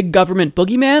up the big government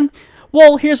boogeyman,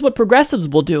 well, here's what progressives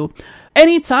will do.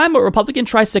 Anytime a Republican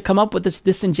tries to come up with this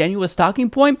disingenuous talking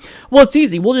point, well, it's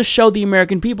easy. We'll just show the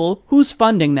American people who's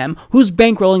funding them, who's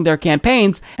bankrolling their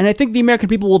campaigns, and I think the American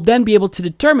people will then be able to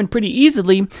determine pretty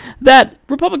easily that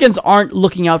Republicans aren't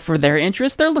looking out for their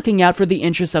interests, they're looking out for the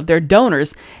interests of their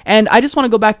donors. And I just want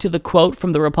to go back to the quote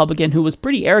from the Republican who was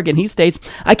pretty arrogant. He states,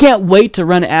 "I can't wait to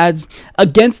run ads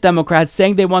against Democrats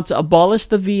saying they want to abolish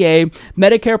the VA,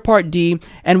 Medicare Part D,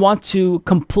 and want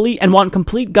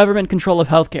complete government control of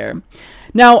healthcare."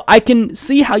 Now, I can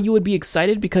see how you would be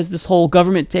excited because this whole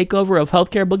government takeover of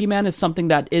healthcare boogeyman is something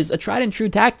that is a tried and true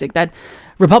tactic that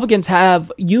Republicans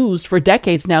have used for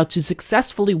decades now to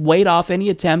successfully ward off any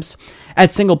attempts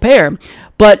at single payer.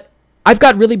 But I've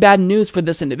got really bad news for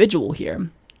this individual here.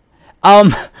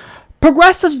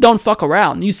 Progressives don't fuck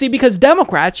around. You see, because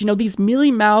Democrats, these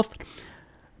mealy-mouthed,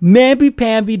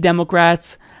 mamby-pamby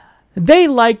Democrats, they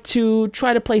like to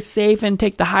try to play safe and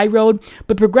take the high road,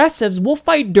 but progressives will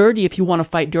fight dirty if you want to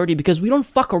fight dirty because we don't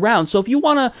fuck around. So if you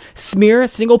want to smear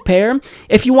single payer,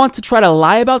 if you want to try to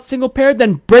lie about single payer,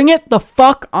 then bring it the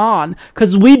fuck on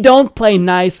because we don't play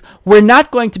nice. We're not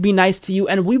going to be nice to you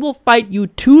and we will fight you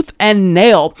tooth and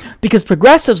nail because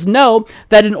progressives know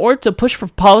that in order to push for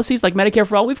policies like Medicare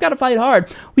for All, we've got to fight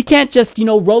hard. We can't just,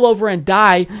 roll over and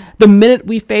die the minute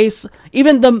we face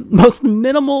even the most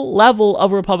minimal level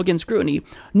of Republican scrutiny.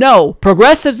 No,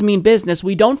 progressives mean business.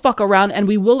 We don't fuck around and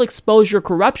we will expose your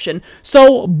corruption.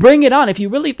 So bring it on. If you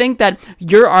really think that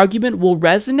your argument will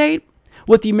resonate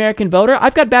with the American voter,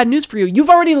 I've got bad news for you.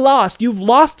 You've already lost. You've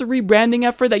lost the rebranding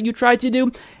effort that you tried to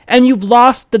do and you've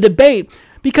lost the debate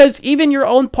because even your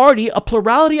own party, a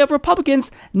plurality of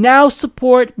Republicans, now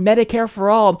support Medicare for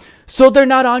All. So they're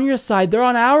not on your side. They're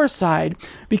on our side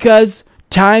because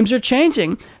times are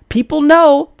changing. People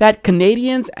know that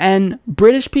Canadians and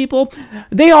British people,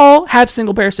 they all have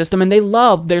single-payer system and they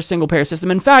love their single-payer system.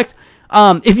 In fact,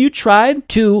 if you tried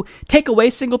to take away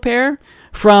single-payer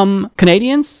from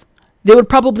Canadians, they would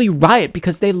probably riot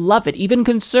because they love it. Even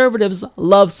conservatives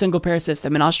love single-payer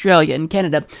system in Australia and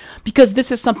Canada because this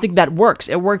is something that works.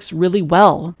 It works really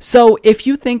well. So if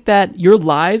you think that your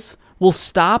lies will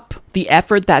stop the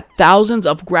effort that thousands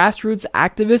of grassroots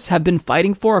activists have been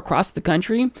fighting for across the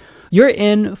country, you're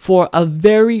in for a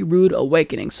very rude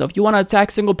awakening. So if you want to attack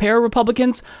single-payer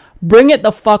Republicans, bring it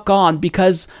the fuck on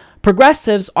because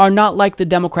progressives are not like the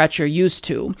Democrats you're used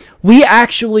to. We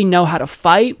actually know how to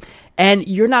fight, and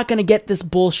you're not going to get this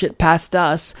bullshit past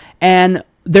us. And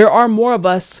there are more of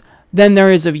us than there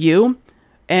is of you.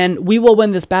 And we will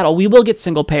win this battle. We will get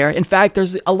single payer. In fact,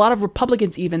 there's a lot of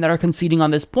Republicans even that are conceding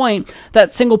on this point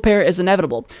that single payer is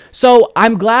inevitable. So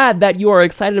I'm glad that you are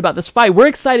excited about this fight. We're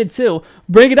excited too.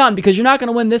 Bring it on because you're not going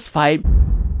to win this fight.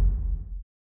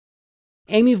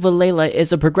 Amy Vilela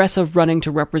is a progressive running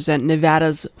to represent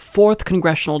Nevada's 4th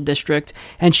congressional district,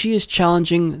 and she is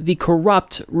challenging the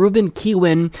corrupt Ruben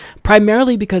Kihuen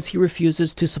primarily because he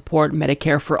refuses to support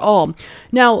Medicare for All.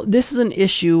 Now, this is an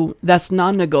issue that's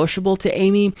non-negotiable to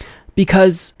Amy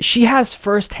because she has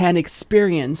firsthand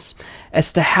experience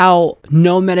as to how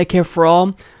no Medicare for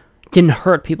All can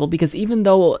hurt people, because even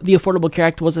though the Affordable Care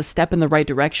Act was a step in the right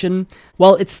direction,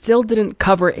 well, it still didn't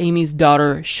cover Amy's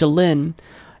daughter, Shalyn.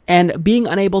 And being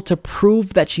unable to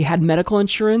prove that she had medical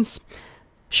insurance,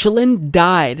 Shalyn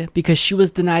died because she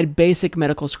was denied basic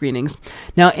medical screenings.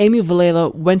 Now, Amy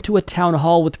Vilela went to a town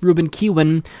hall with Ruben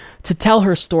Kihuen to tell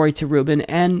her story to Ruben,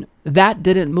 and that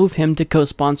didn't move him to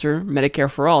co-sponsor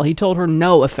Medicare for All. He told her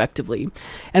no effectively.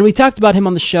 And we talked about him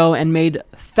on the show and made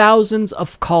thousands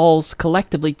of calls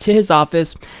collectively to his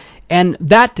office, and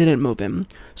that didn't move him.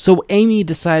 So Amy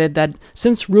decided that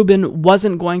since Ruben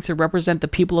wasn't going to represent the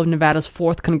people of Nevada's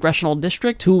 4th congressional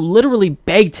district, who literally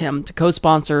begged him to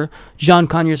co-sponsor John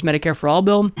Conyers' Medicare for All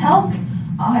bill, help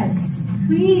us,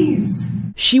 please,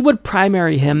 she would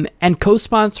primary him and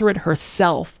co-sponsor it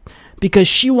herself because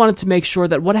she wanted to make sure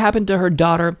that what happened to her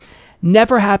daughter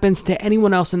never happens to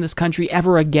anyone else in this country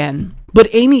ever again.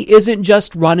 But Amy isn't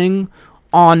just running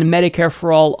on Medicare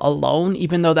for All alone,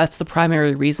 even though that's the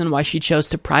primary reason why she chose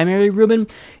to primary Ruben.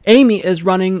 Amy is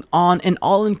running on an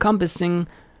all-encompassing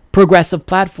progressive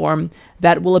platform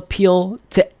that will appeal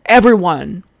to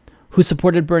everyone who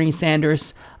supported Bernie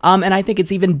Sanders, and I think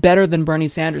it's even better than Bernie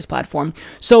Sanders' platform.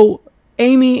 So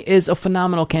Amy is a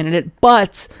phenomenal candidate,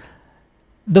 but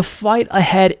the fight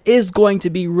ahead is going to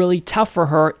be really tough for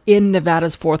her in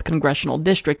Nevada's 4th Congressional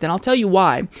District, and I'll tell you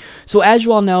why. So as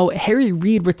you all know, Harry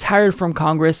Reid retired from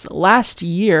Congress last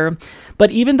year,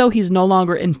 but even though he's no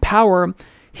longer in power,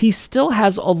 he still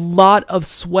has a lot of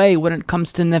sway when it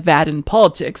comes to Nevadan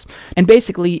politics. And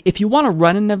basically, if you want to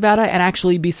run in Nevada and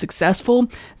actually be successful,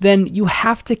 then you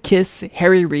have to kiss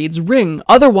Harry Reid's ring.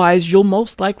 Otherwise, you'll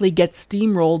most likely get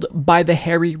steamrolled by the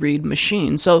Harry Reid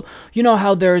machine. So, you know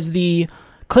how there's the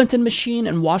Clinton machine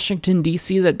in Washington,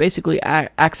 D.C. that basically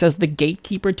acts as the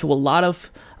gatekeeper to a lot of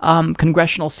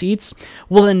congressional seats?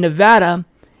 Well, in Nevada,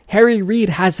 Harry Reid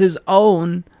has his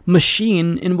own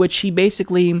machine in which he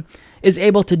basically is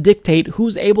able to dictate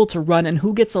who's able to run and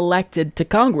who gets elected to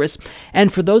Congress.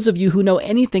 And for those of you who know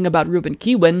anything about Ruben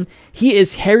Kihuen, he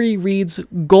is Harry Reid's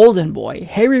golden boy.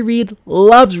 Harry Reid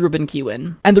loves Ruben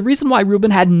Kihuen. And the reason why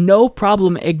Ruben had no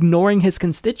problem ignoring his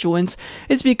constituents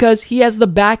is because he has the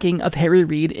backing of Harry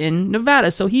Reid in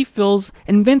Nevada. So he feels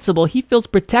invincible. He feels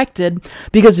protected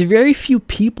because very few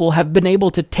people have been able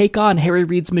to take on Harry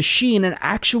Reid's machine and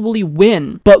actually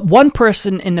win. But one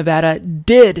person in Nevada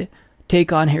did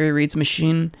take on Harry Reid's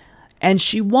machine, and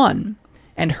she won.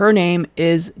 And her name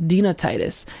is Dina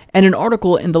Titus. And an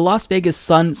article in the Las Vegas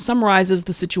Sun summarizes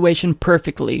the situation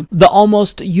perfectly. The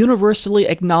almost universally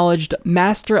acknowledged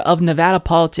master of Nevada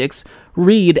politics,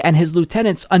 Reid and his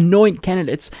lieutenants anoint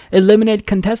candidates, eliminate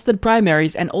contested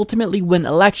primaries, and ultimately win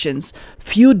elections.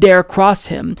 Few dare cross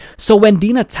him. So when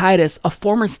Dina Titus, a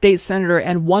former state senator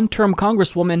and one-term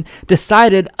congresswoman,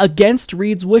 decided against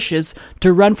Reid's wishes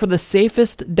to run for the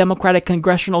safest Democratic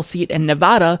congressional seat in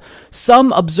Nevada,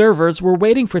 some observers were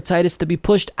waiting for Titus to be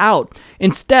pushed out.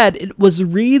 Instead, it was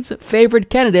Reid's favorite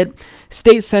candidate,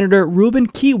 State Senator Ruben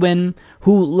Kihuen,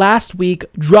 who last week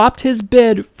dropped his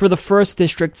bid for the 1st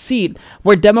District seat,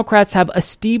 where Democrats have a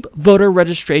steep voter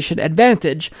registration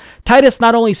advantage. Titus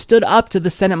not only stood up to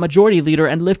the Senate Majority Leader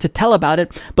and lived to tell about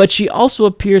it, but she also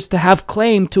appears to have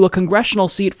claim to a congressional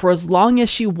seat for as long as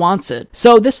she wants it.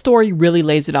 So this story really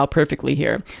lays it out perfectly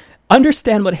here.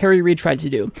 Understand what Harry Reid tried to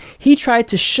do. He tried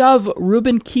to shove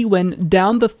Ruben Kihuen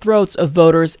down the throats of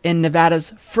voters in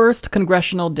Nevada's 1st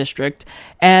Congressional District,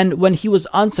 and when he was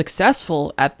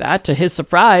unsuccessful at that, to his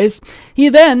surprise, he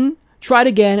then tried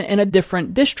again in a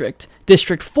different district,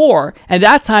 District 4, and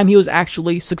that time he was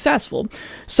actually successful.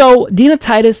 So Dina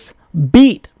Titus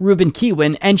beat Ruben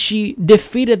Kihuen, and she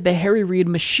defeated the Harry Reid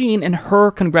machine in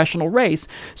her congressional race.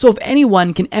 So if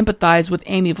anyone can empathize with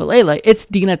Amy Vilela, it's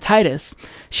Dina Titus.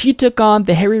 She took on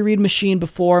the Harry Reid machine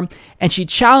before, and she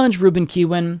challenged Ruben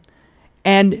Kihuen,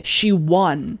 and she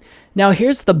won. Now,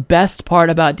 here's the best part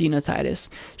about Dina Titus.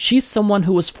 She's someone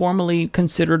who was formerly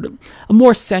considered a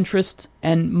more centrist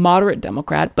and moderate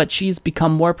Democrat, but she's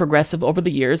become more progressive over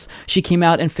the years. She came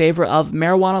out in favor of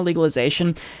marijuana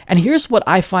legalization, and here's what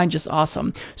I find just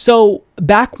awesome. So,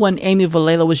 back when Amy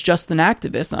Vilela was just an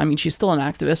activist, I mean, she's still an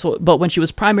activist, but when she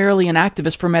was primarily an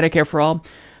activist for Medicare for All,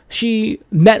 she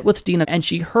met with Dina and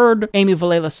she heard Amy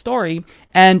Vilela's story,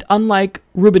 and unlike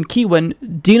Ruben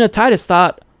Kihuen, Dina Titus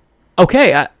thought,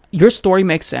 okay, your story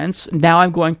makes sense. Now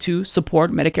I'm going to support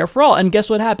Medicare for All. And guess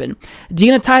what happened?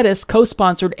 Dina Titus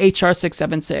co-sponsored HR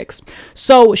 676.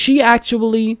 So she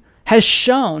actually has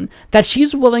shown that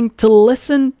she's willing to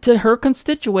listen to her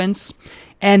constituents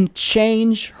and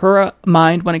change her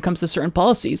mind when it comes to certain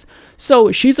policies.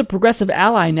 So she's a progressive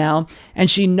ally now,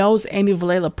 and she knows Amy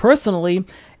Vilela personally.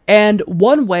 And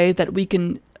one way that we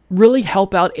can really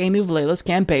help out Amy Vilela's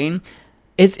campaign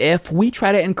is if we try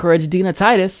to encourage Dina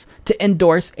Titus to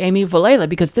endorse Amy Vilela,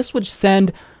 because this would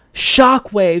send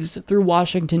shockwaves through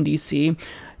Washington, D.C.,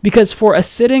 because for a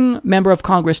sitting member of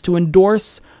Congress to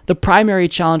endorse the primary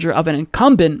challenger of an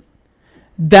incumbent,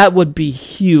 that would be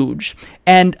huge.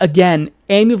 And again,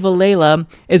 Amy Vilela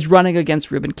is running against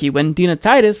Ruben Kihuen. Dina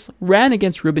Titus ran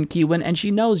against Ruben Kihuen, and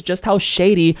she knows just how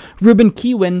shady Ruben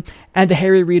Kihuen and the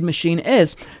Harry Reid machine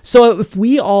is. So if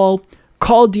we all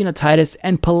call Dina Titus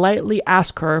and politely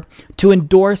ask her to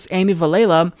endorse Amy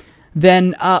Vilela,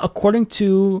 then according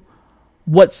to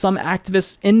what some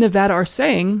activists in Nevada are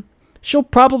saying, she'll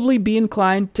probably be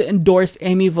inclined to endorse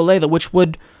Amy Vilela, which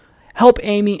would help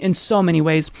Amy in so many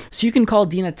ways. So you can call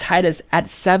Dina Titus at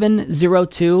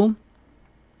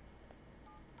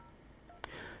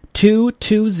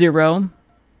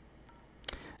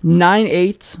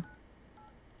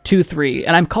 702-220-9823.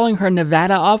 And I'm calling her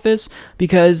Nevada office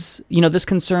because, you know, this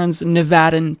concerns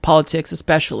Nevadan politics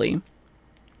especially.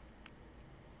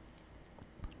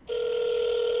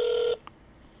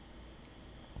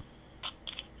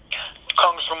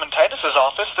 Congresswoman Titus's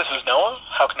office, this is Noah.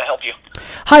 How can I help you?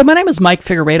 Hi, my name is Mike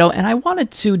Figueredo, and I wanted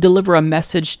to deliver a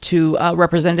message to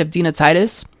Representative Dina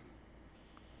Titus.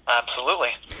 Absolutely.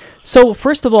 So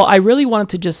first of all, I really wanted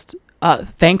to just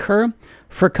thank her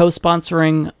for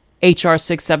co-sponsoring HR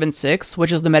 676,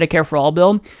 which is the Medicare for All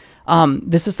bill.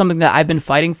 This is something that I've been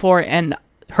fighting for, and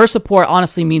her support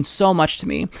honestly means so much to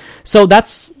me. So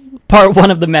that's part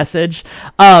one of the message.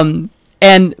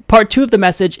 And part two of the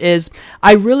message is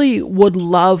I really would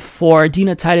love for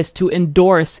Dina Titus to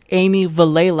endorse Amy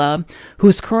Vilela,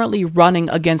 who's currently running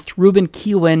against Ruben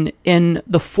Kihuen in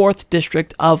the 4th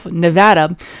District of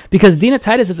Nevada, because Dina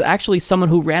Titus is actually someone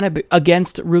who ran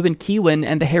against Ruben Kihuen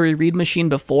and the Harry Reid machine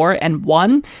before and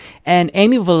won. And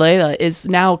Amy Vilela is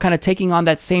now kind of taking on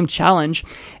that same challenge.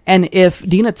 And if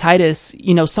Dina Titus,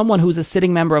 someone who's a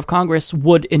sitting member of Congress,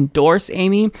 would endorse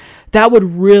Amy, that would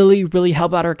really, really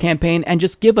help out our campaign and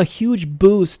just give a huge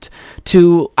boost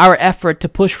to our effort to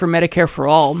push for Medicare for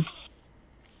All.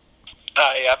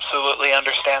 I absolutely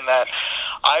understand that.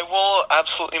 I will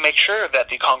absolutely make sure that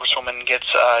the Congresswoman gets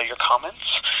your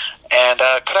comments. And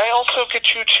could I also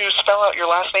get you to spell out your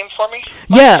last name for me?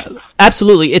 Yeah,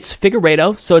 absolutely. It's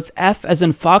Figueredo, so it's F as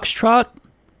in Foxtrot,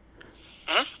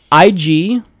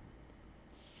 I-G,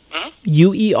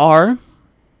 U-E-R,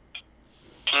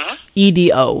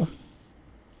 E-D-O.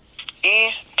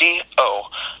 E-D-O.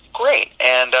 Great.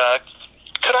 And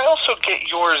could I also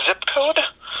get your zip code?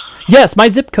 Yes, my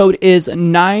zip code is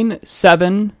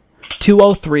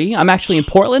 97203. I'm actually in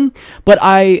Portland, but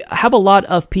I have a lot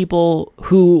of people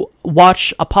who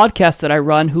watch a podcast that I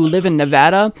run who live in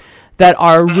Nevada that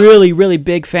are really, really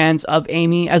big fans of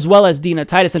Amy, as well as Dina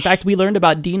Titus. In fact, we learned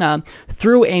about Dina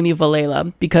through Amy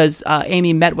Vilela because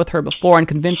Amy met with her before and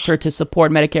convinced her to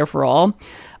support Medicare for All.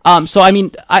 So, I mean,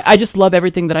 I just love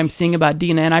everything that I'm seeing about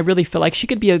Dina, and I really feel like she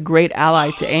could be a great ally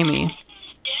to Amy.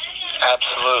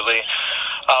 Absolutely.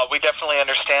 We definitely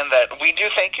understand that. We do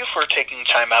thank you for taking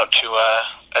time out to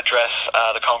address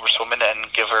the Congresswoman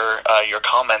and give her your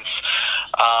comments.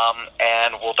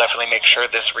 And we'll definitely make sure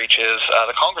this reaches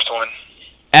the Congresswoman.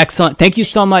 Excellent. Thank you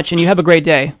so much, and you have a great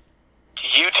day.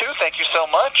 You too. Thank you so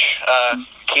much.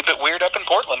 Keep it weird up in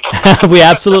Portland. We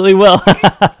absolutely will.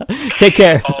 Take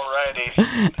care.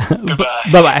 Alrighty. Goodbye.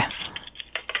 Bye-bye.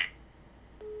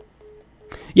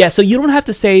 Yeah, so you don't have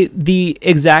to say the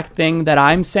exact thing that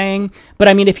I'm saying, but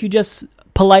I mean, if you just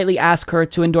politely ask her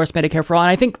to endorse Medicare for All, and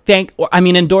I think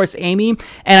endorse Amy,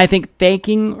 and I think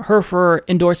thanking her for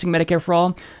endorsing Medicare for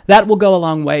All, that will go a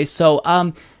long way. So,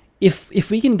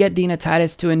 if we can get Dina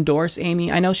Titus to endorse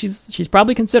Amy, I know she's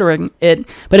probably considering it,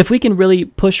 but if we can really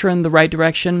push her in the right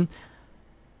direction,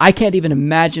 I can't even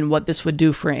imagine what this would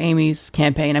do for Amy's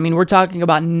campaign. I mean, we're talking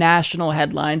about national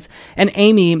headlines, and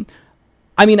Amy,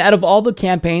 I mean, out of all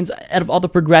the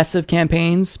progressive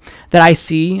campaigns that I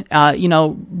see,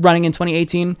 running in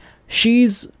 2018,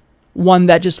 she's one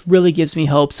that just really gives me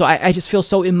hope. So I just feel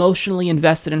so emotionally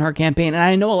invested in her campaign, and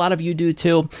I know a lot of you do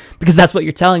too, because that's what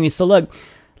you're telling me. So look,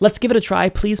 let's give it a try.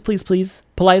 Please, please, please,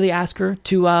 politely ask her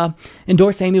to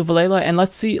endorse Amy Vilela, and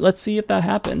let's see if that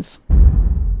happens.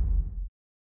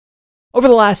 Over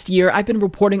the last year, I've been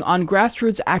reporting on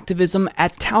grassroots activism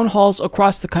at town halls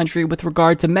across the country with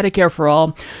regard to Medicare for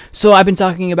All. So I've been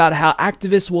talking about how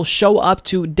activists will show up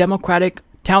to Democratic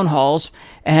town halls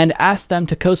and ask them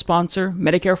to co-sponsor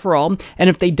Medicare for All. And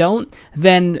if they don't,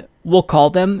 then we'll call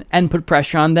them and put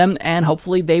pressure on them, and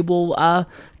hopefully they will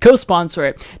co-sponsor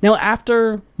it. Now,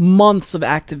 after months of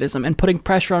activism and putting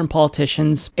pressure on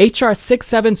politicians, HR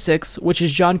 676, which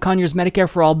is John Conyers' Medicare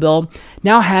for All bill,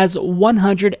 now has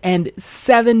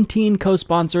 117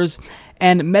 co-sponsors,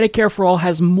 and Medicare for All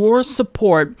has more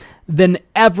support than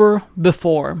ever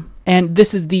before. And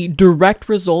this is the direct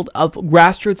result of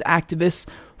grassroots activists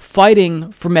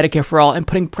fighting for Medicare for All and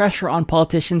putting pressure on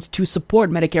politicians to support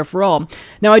Medicare for All.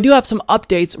 Now, I do have some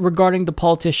updates regarding the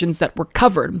politicians that were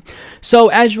covered. So,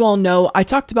 as you all know, I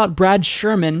talked about Brad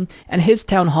Sherman and his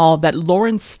town hall that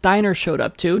Lauren Steiner showed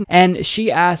up to, and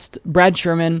she asked Brad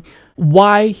Sherman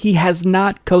why he has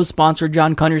not co-sponsored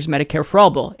John Conyers' Medicare for All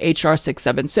bill, HR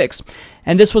 676.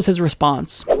 And this was his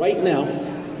response. Right now,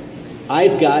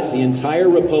 I've got the entire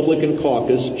Republican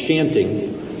caucus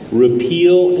chanting,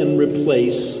 repeal and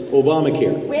replace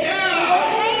Obamacare.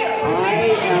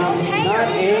 I am not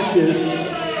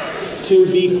anxious to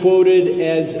be quoted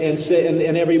and say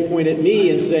and every point at me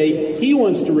and say he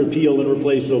wants to repeal and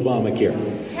replace Obamacare.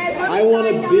 I want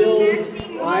to build.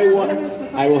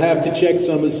 I will have to check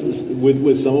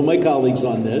with some of my colleagues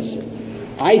on this.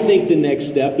 I think the next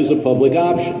step is a public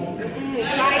option.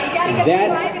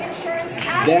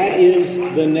 That is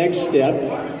the next step.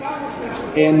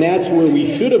 And that's where we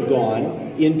should have gone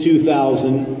in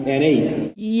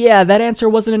 2008. Yeah, that answer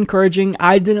wasn't encouraging.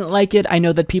 I didn't like it. I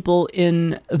know that people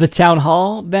in the town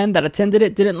hall then that attended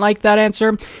it didn't like that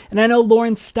answer. And I know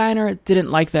Lauren Steiner didn't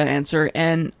like that answer.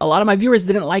 And a lot of my viewers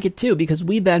didn't like it too, because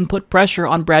we then put pressure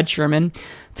on Brad Sherman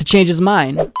to change his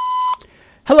mind.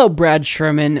 Hello, Brad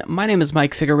Sherman. My name is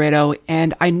Mike Figueredo,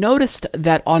 and I noticed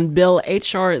that on Bill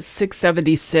H.R.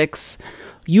 676,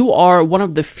 you are one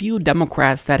of the few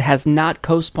Democrats that has not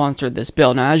co-sponsored this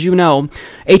bill. Now, as you know,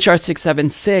 H.R.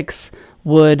 676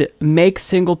 would make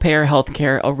single-payer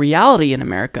healthcare a reality in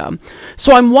America.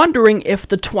 So I'm wondering if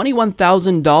the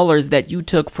 $21,000 that you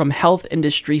took from health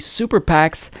industry super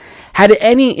PACs had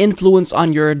any influence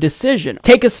on your decision.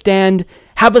 Take a stand,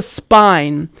 have a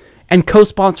spine, and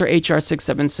co-sponsor H.R.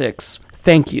 676.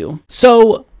 Thank you.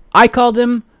 So I called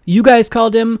him. You guys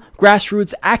called him.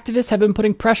 Grassroots activists have been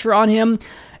putting pressure on him.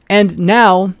 And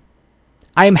now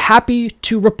I am happy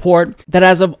to report that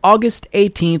as of August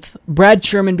 18th, Brad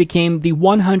Sherman became the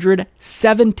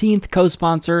 117th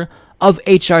co-sponsor of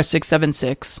H.R.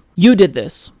 676. You did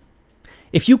this.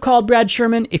 If you called Brad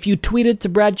Sherman, if you tweeted to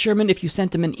Brad Sherman, if you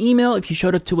sent him an email, if you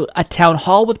showed up to a town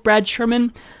hall with Brad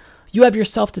Sherman, you have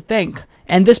yourself to thank.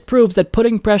 And this proves that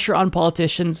putting pressure on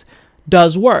politicians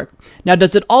does work. Now,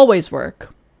 does it always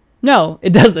work? No,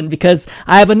 it doesn't, because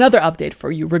I have another update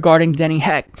for you regarding Denny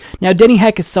Heck. Now, Denny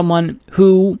Heck is someone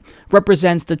who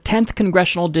represents the 10th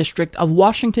Congressional District of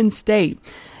Washington State,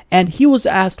 and he was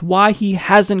asked why he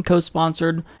hasn't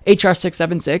co-sponsored H.R.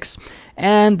 676,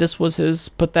 and this was his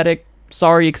pathetic,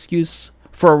 sorry excuse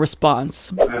for a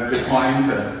response. I've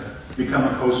declined to become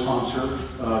a co-sponsor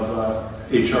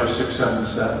of H.R.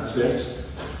 676,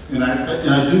 and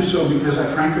I do so because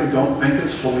I frankly don't think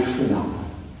it's fully formed.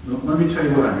 Let me tell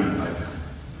you what I mean by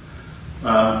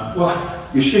that. Well,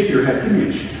 you shake your head, give me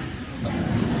a chance.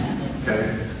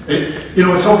 Okay?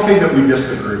 It's okay that we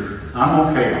disagree. I'm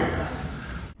okay on that.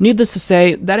 Needless to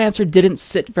say, that answer didn't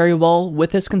sit very well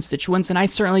with his constituents, and I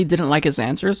certainly didn't like his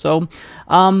answer. So,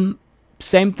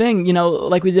 same thing,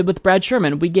 like we did with Brad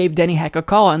Sherman. We gave Denny Heck a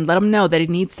call and let him know that he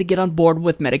needs to get on board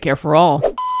with Medicare for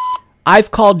All.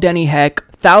 I've called Denny Heck.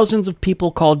 Thousands of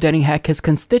people called Denny Heck. His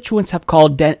constituents have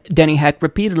called Denny Heck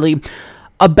repeatedly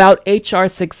about H.R.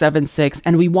 676,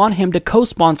 and we want him to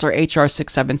co-sponsor H.R.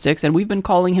 676, and we've been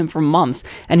calling him for months,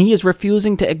 and he is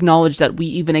refusing to acknowledge that we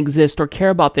even exist or care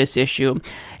about this issue.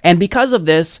 And because of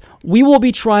this, we will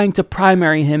be trying to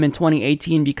primary him in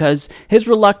 2018, because his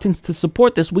reluctance to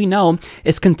support this, we know,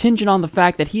 is contingent on the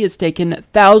fact that he has taken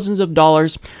thousands of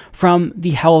dollars from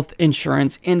the health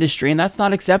insurance industry, and that's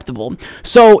not acceptable.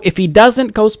 So if he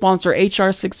doesn't co-sponsor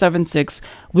H.R. 676,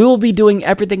 we will be doing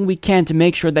everything we can to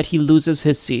make sure that he loses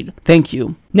his seat. Thank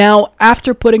you. Now,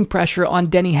 after putting pressure on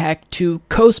Denny Heck to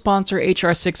co-sponsor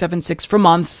H.R. 676 for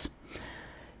months,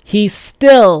 he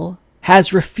still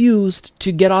has refused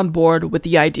to get on board with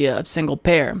the idea of single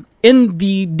payer in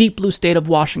the deep blue state of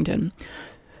Washington.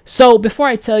 So before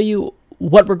I tell you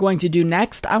what we're going to do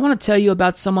next, I want to tell you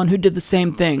about someone who did the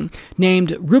same thing,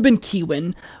 named Ruben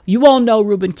Kihuen. You all know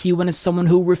Ruben Kihuen is someone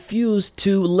who refused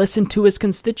to listen to his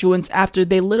constituents after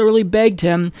they literally begged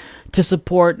him to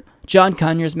support John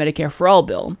Conyers' Medicare for All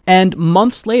bill. And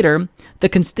months later, the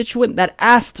constituent that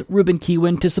asked Ruben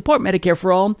Kihuen to support Medicare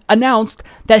for All announced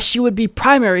that she would be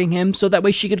primarying him so that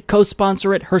way she could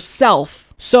co-sponsor it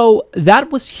herself. So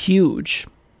that was huge.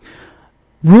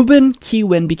 Ruben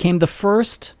Kihuen became the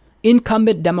first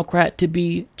incumbent Democrat to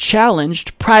be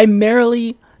challenged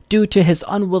primarily due to his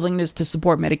unwillingness to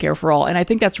support Medicare for All. And I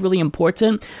think that's really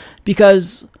important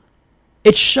because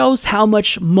it shows how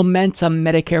much momentum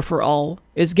Medicare for All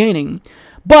is gaining.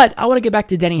 But I want to get back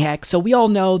to Denny Heck. So we all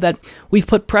know that we've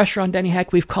put pressure on Denny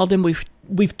Heck. We've called him, we've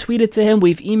tweeted to him,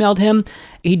 we've emailed him.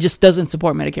 He just doesn't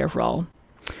support Medicare for All.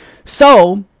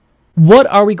 So what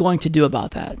are we going to do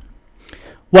about that?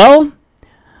 Well,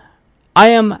 I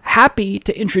am happy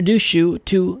to introduce you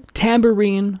to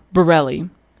Tamborine Borelli.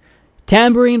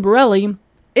 Tamborine Borelli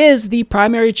is the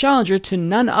primary challenger to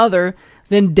none other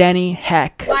than Denny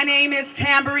Heck. My name is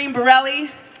Tamborine Borelli,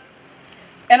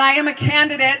 and I am a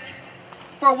candidate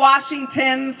for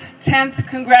Washington's 10th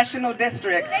Congressional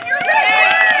District.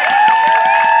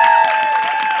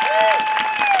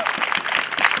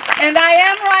 And I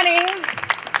am running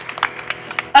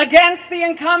against the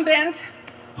incumbent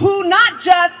who not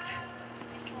just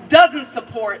doesn't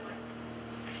support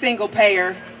single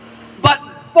payer, but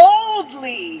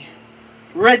boldly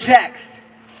rejects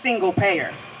single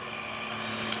payer.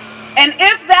 And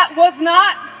if that was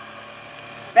not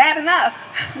bad enough,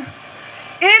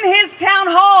 in his town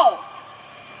halls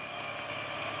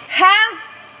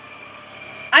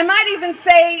I might even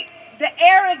say the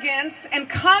arrogance and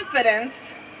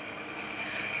confidence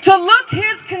to look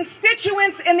his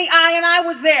constituents in the eye, and I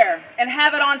was there and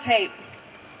have it on tape,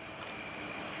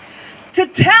 to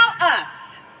tell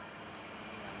us,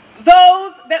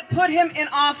 those that put him in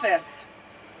office,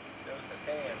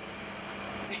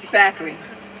 exactly,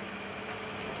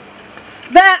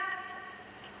 that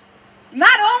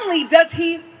not only does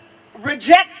he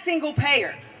reject single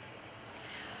payer,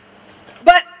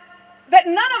 but that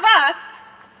none of us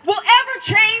will ever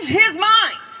change his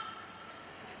mind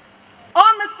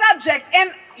on the subject,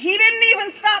 and he didn't even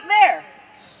stop there,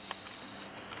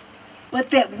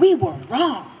 but that we were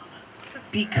wrong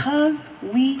because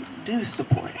we do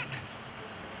support it.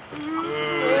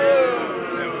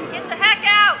 Get the heck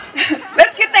out!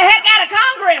 Let's get the heck out of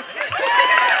Congress!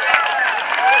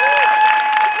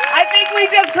 I think we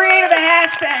just created a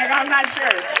hashtag, I'm not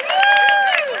sure.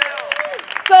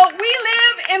 So we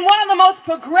live in one of the most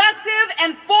progressive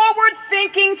and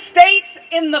forward-thinking states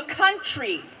in the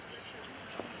country.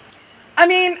 I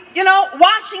mean, you know,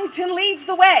 Washington leads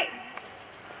the way.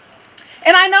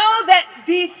 And I know that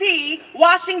D.C.,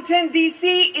 Washington,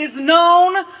 D.C., is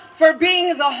known for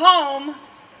being the home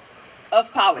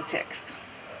of politics.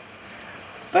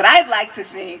 But I'd like to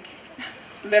think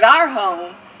that our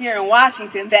home here in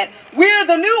Washington, that we're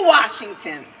the new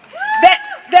Washington, that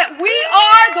we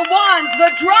are the ones,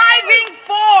 the driving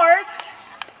force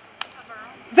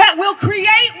that will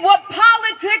create what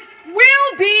politics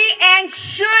will be and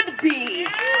should be.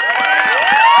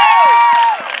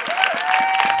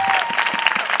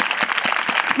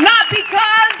 Not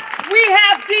because we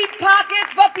have deep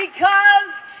pockets, but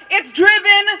because it's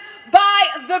driven by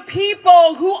the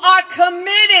people who are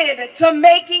committed to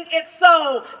making it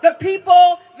so. The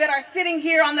people that are sitting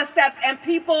here on the steps and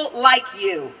people like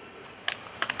you.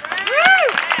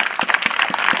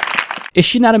 Is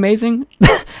she not amazing?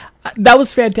 That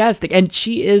was fantastic. And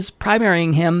she is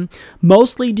primarying him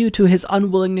mostly due to his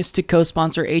unwillingness to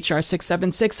co-sponsor HR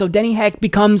 676. So Denny Heck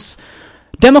becomes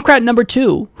Democrat number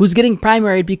 2 who's getting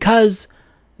primaried because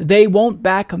they won't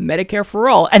back Medicare for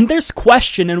All. And there's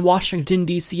question in Washington,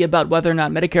 D.C. about whether or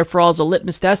not Medicare for All is a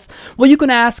litmus test. Well, you can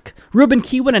ask Ruben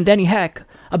Kihuen and Denny Heck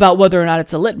about whether or not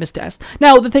it's a litmus test.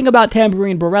 Now, the thing about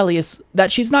Tamborine Borelli is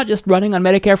that she's not just running on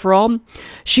Medicare for All,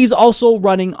 she's also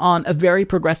running on a very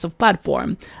progressive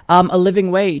platform, a living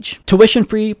wage,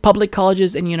 tuition-free public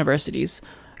colleges and universities,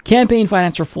 campaign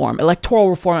finance reform, electoral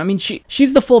reform. I mean,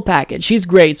 she's the full package. She's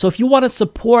great. So if you want to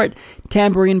support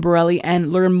Tamborine Borelli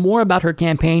and learn more about her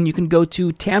campaign, you can go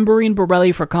to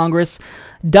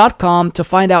TamborineBorelliForCongress.com to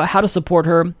find out how to support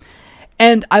her.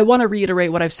 And I want to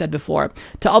reiterate what I've said before.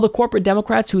 To all the corporate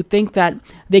Democrats who think that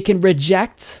they can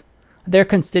reject their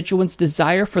constituents'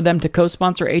 desire for them to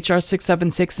co-sponsor HR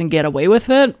 676 and get away with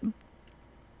it,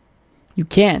 you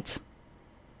can't.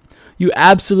 You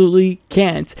absolutely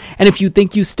can't. And if you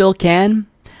think you still can,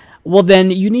 well, then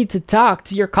you need to talk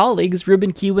to your colleagues,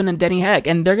 Ruben Kihuen and Denny Heck,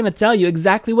 and they're going to tell you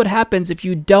exactly what happens if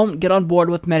you don't get on board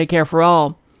with Medicare for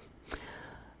All.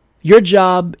 Your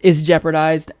job is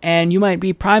jeopardized, and you might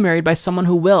be primaried by someone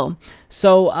who will.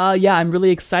 So, I'm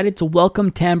really excited to welcome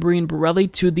Tamborine Borelli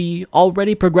to the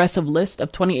already progressive list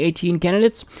of 2018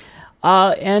 candidates,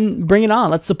 and bring it on.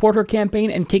 Let's support her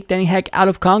campaign and kick Denny Heck out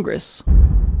of Congress.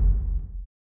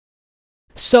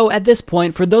 So at this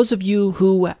point, for those of you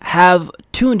who have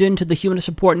tuned into the Humanist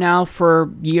Report now for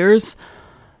years,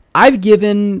 I've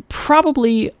given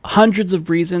probably hundreds of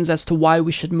reasons as to why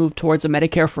we should move towards a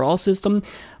Medicare for All system,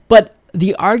 but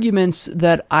the arguments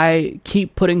that I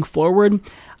keep putting forward,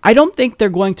 I don't think they're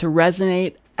going to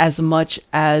resonate as much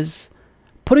as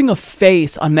putting a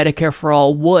face on Medicare for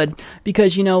All would,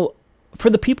 because, you know, for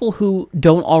the people who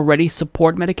don't already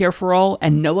support Medicare for All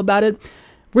and know about it,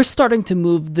 we're starting to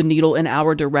move the needle in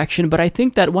our direction, but I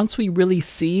think that once we really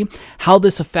see how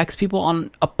this affects people on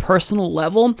a personal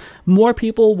level, more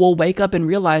people will wake up and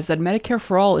realize that Medicare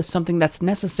for All is something that's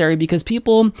necessary, because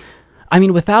people, I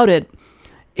mean, without it,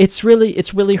 it's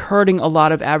really hurting a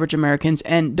lot of average Americans.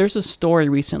 And there's a story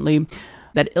recently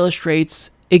that illustrates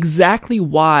exactly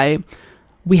why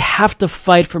we have to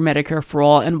fight for Medicare for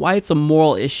All and why it's a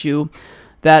moral issue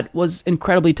that was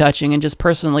incredibly touching. And just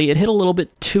personally, it hit a little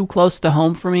bit too close to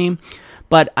home for me,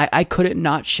 but I couldn't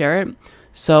not share it.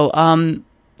 So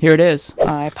here it is.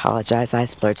 I apologize. I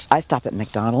splurged. I stopped at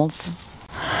McDonald's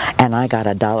and I got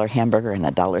 $1 hamburger and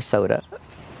 $1 soda.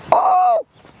 Oh!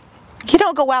 You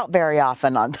don't go out very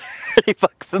often on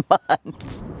 $30 a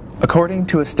month. According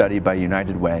to a study by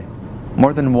United Way,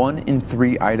 more than 1 in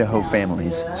 3 Idaho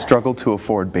families struggle to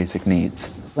afford basic needs.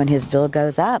 When his bill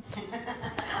goes up,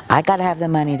 I got to have the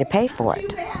money to pay for it.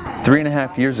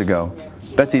 3.5 years ago,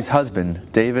 Betsy's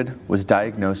husband, David, was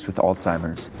diagnosed with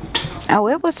Alzheimer's. Oh,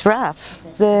 it was rough.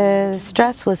 The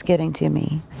stress was getting to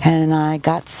me, and I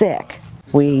got sick.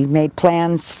 We made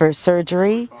plans for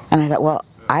surgery, and I thought, well,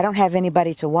 I don't have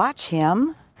anybody to watch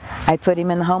him. I put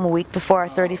him in the home a week before our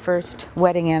 31st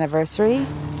wedding anniversary.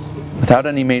 Without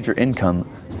any major income,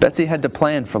 Betsy had to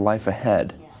plan for life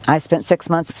ahead. I spent 6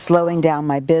 months slowing down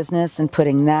my business and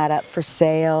putting that up for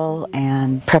sale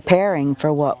and preparing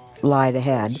for what lied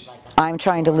ahead. I'm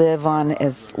trying to live on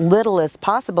as little as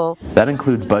possible. That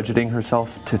includes budgeting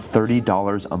herself to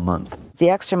 $30 a month. The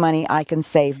extra money I can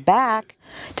save back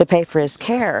to pay for his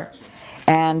care.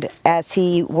 And as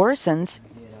he worsens,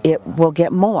 it will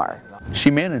get more.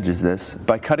 She manages this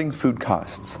by cutting food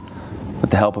costs. With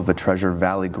the help of a Treasure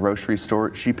Valley grocery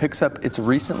store, she picks up its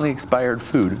recently expired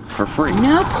food for free.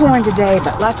 No corn today,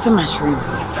 but lots of mushrooms.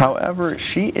 However,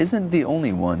 she isn't the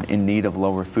only one in need of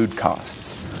lower food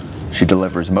costs. She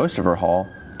delivers most of her haul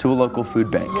to a local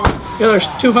food bank. Yeah, there's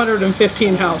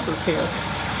 215 houses here,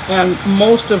 and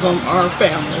most of them are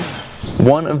families.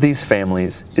 One of these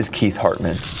families is Keith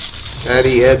Hartman.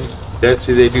 Patty, Ed,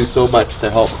 Betsy, they do so much to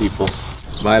help people.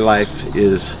 My life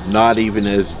is not even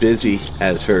as busy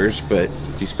as hers, but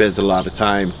she spends a lot of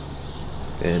time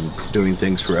in doing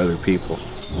things for other people.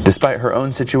 Despite her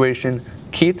own situation,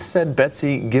 Keith said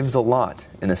Betsy gives a lot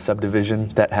in a subdivision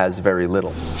that has very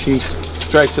little. She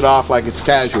strikes it off like it's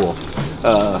casual,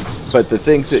 but the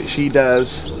things that she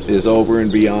does is over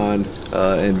and beyond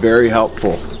and very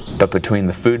helpful. But between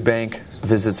the food bank,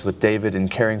 visits with David, and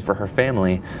caring for her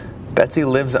family, Betsy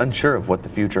lives unsure of what the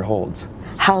future holds.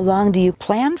 How long do you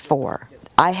plan for?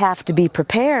 I have to be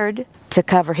prepared to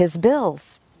cover his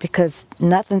bills because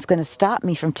nothing's going to stop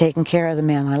me from taking care of the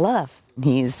man I love.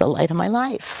 He's the light of my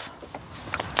life,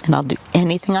 and I'll do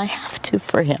anything I have to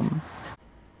for him.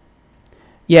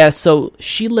 Yeah, so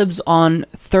she lives on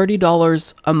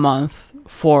 $30 a month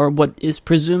for what is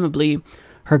presumably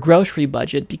her grocery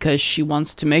budget because she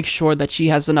wants to make sure that she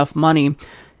has enough money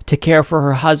to care for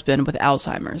her husband with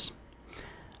Alzheimer's.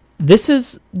 This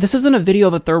isn't a video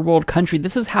of a third world country.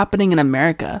 This is happening in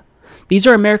America. These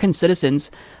are American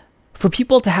citizens. For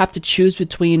people to have to choose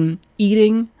between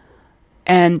eating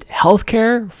and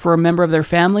healthcare for a member of their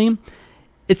family,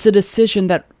 it's a decision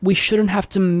that we shouldn't have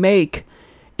to make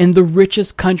in the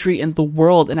richest country in the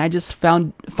world. And I just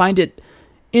find it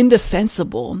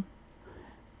indefensible.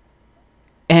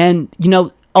 And,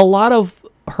 a lot of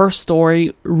her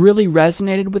story really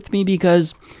resonated with me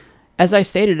because, as I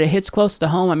stated, it hits close to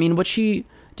home. I mean, what she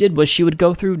did was she would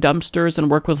go through dumpsters and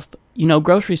work with,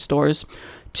 grocery stores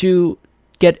to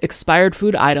get expired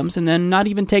food items and then not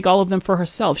even take all of them for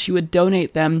herself. She would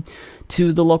donate them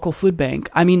to the local food bank.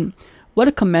 I mean, what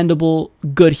a commendable,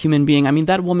 good human being. I mean,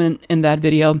 that woman in that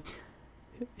video,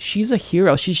 she's a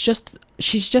hero. She's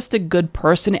just a good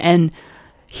person, and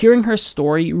hearing her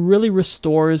story really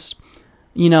restores,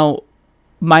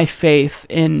 my faith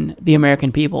in the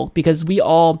American people, because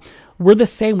we're the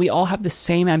same. We all have the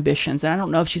same ambitions. And I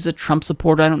don't know if she's a Trump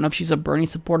supporter. I don't know if she's a Bernie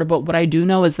supporter. But what I do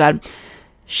know is that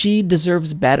she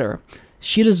deserves better.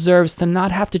 She deserves to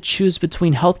not have to choose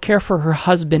between healthcare for her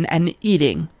husband and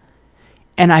eating.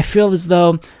 And I feel as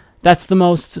though that's the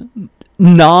most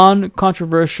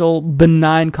non-controversial,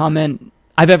 benign comment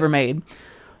I've ever made.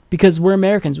 Because we're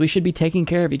Americans. We should be taking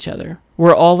care of each other.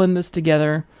 We're all in this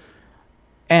together.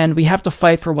 And we have to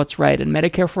fight for what's right. And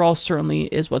Medicare for All certainly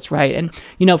is what's right. And,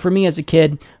 for me as a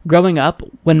kid, growing up,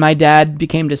 when my dad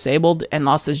became disabled and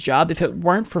lost his job, if it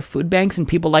weren't for food banks and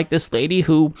people like this lady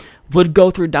who would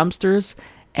go through dumpsters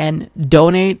and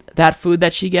donate that food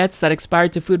that she gets that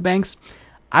expired to food banks,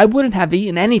 I wouldn't have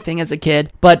eaten anything as a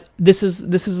kid. But this is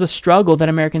a struggle that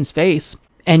Americans face.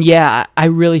 And yeah, I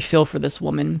really feel for this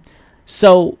woman.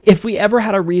 So if we ever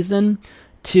had a reason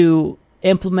to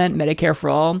implement Medicare for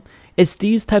All, it's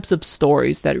these types of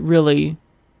stories that really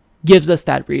gives us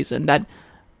that reason, that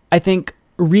I think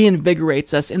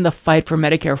reinvigorates us in the fight for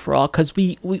Medicare for All, because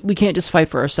we can't just fight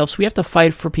for ourselves. We have to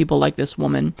fight for people like this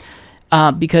woman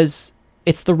because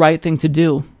it's the right thing to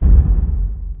do.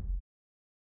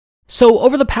 So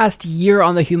over the past year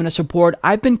on the Humanist Report,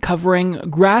 I've been covering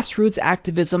grassroots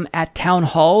activism at town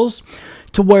halls,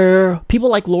 to where people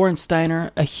like Lauren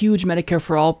Steiner, a huge Medicare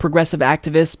for All progressive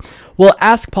activist, will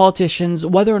ask politicians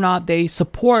whether or not they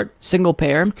support single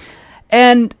payer.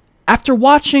 And after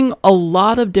watching a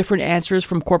lot of different answers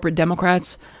from corporate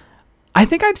Democrats, I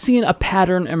think I've seen a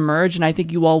pattern emerge, and I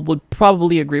think you all would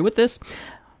probably agree with this.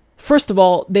 First of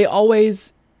all, they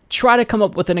always try to come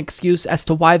up with an excuse as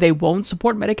to why they won't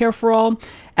support Medicare for All,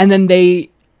 and then they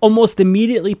almost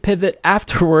immediately pivot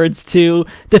afterwards to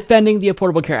defending the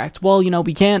Affordable Care Act. Well,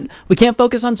 we can't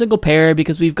focus on single payer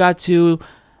because we've got to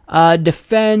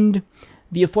defend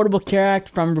the Affordable Care Act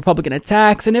from Republican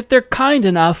attacks. And if they're kind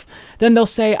enough, then they'll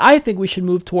say, I think we should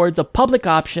move towards a public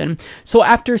option. So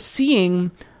after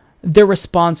seeing their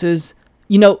responses,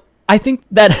 I think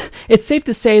that it's safe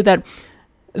to say that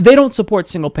they don't support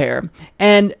single payer.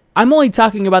 And I'm only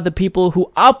talking about the people who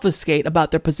obfuscate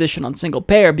about their position on single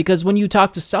payer, because when you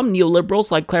talk to some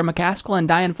neoliberals like Claire McCaskill and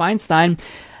Dianne Feinstein,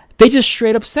 they just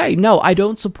straight up say, no, I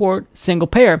don't support single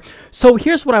payer. So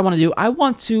here's what I want to do. I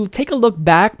want to take a look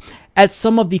back at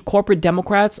some of the corporate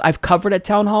Democrats I've covered at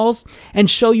town halls and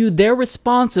show you their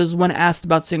responses when asked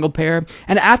about single payer.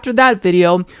 And after that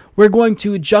video, we're going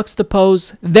to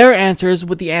juxtapose their answers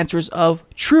with the answers of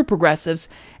true progressives.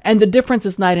 And the difference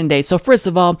is night and day. So first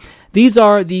of all, these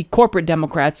are the corporate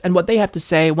Democrats and what they have to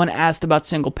say when asked about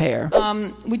single payer.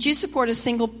 Would you support a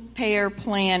single payer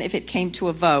plan if it came to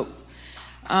a vote?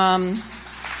 I'm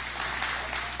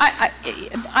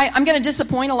going to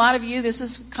disappoint a lot of you. This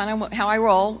is kind of how I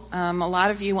roll. A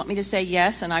lot of you want me to say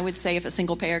yes, and I would say if a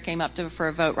single payer came up for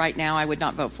a vote right now, I would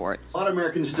not vote for it. A lot of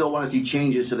Americans still want to see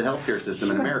changes to the healthcare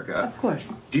system in America. Of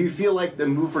course. Do you feel like the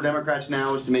move for Democrats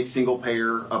now is to make single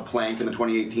payer a plank in the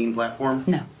 2018 platform?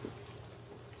 No,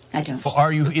 I don't. Well,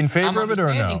 are you in favor of it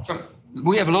or no?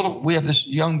 We have this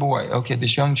young boy,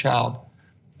 this young child.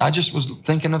 I just was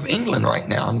thinking of England right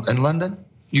now, in London,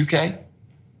 UK.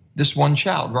 This one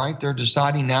child, right? They're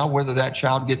deciding now whether that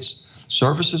child gets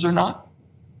services or not.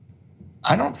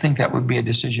 I don't think that would be a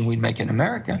decision we'd make in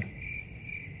America.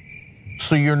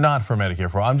 So you're not for Medicare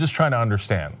for all? I'm just trying to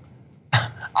understand.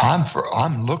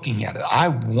 I'm looking at it. I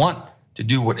want to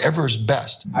do whatever is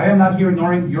best. I am not here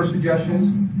ignoring your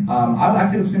suggestions. I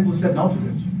could have simply said no to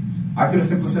this. I could have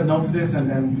simply said no to this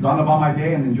and gone about my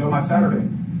day and enjoyed my Saturday.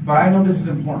 But I know this is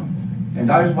important, and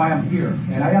that is why I'm here,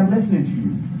 and I am listening to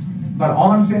you. But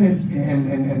all I'm saying is,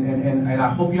 and I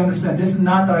hope you understand, this is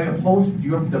not that I oppose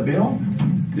the bill.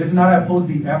 This is not that I oppose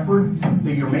the effort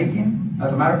that you're making.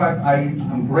 As a matter of fact,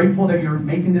 I'm grateful that you're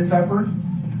making this effort.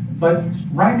 But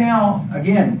right now,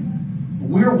 again,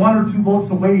 we're 1 or 2 votes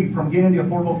away from getting the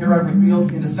Affordable Care Act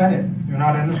repealed in the Senate. You're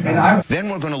not in the Senate. Then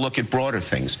we're going to look at broader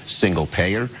things. Single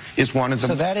payer is one of them.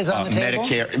 So that is on the table?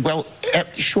 Medicare. Well,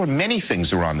 sure, many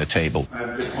things are on the table.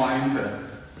 I've declined to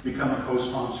become a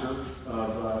co-sponsor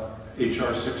of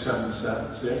HR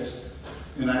 6776,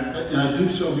 and I do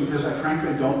so because I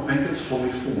frankly don't think it's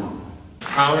fully formed.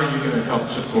 How are you going to help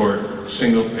support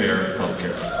single-payer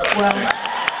healthcare? Well,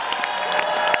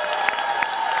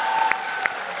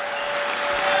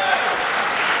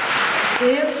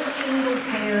 if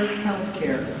single-payer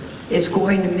healthcare is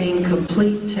going to mean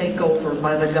complete takeover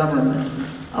by the government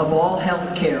of all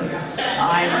healthcare,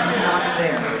 I'm not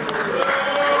there.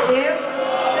 If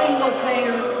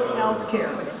single-payer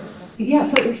healthcare. Yeah,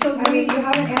 so I mean, you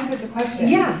haven't answered the question.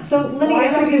 Yeah, so let me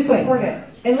answer it this way.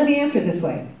 And let me answer it this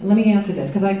way. And let me answer this,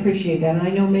 because I appreciate that. And I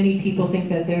know many people think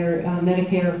that their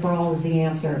Medicare for all is the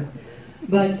answer.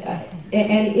 But,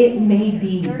 and it may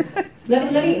be.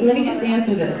 Let me just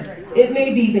answer this. It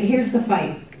may be, but here's the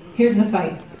fight. Here's the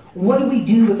fight. What do we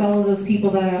do with all of those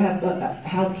people that have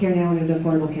health care now under the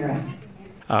Affordable Care Act?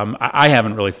 I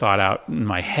haven't really thought out in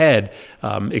my head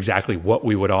exactly what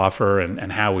we would offer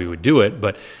and how we would do it,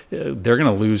 but they're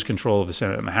going to lose control of the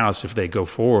Senate and the House if they go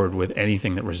forward with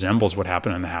anything that resembles what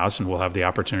happened in the House, and we'll have the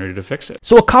opportunity to fix it.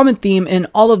 So a common theme in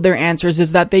all of their answers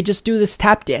is that they just do this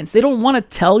tap dance. They don't want to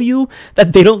tell you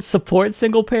that they don't support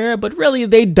single payer, but really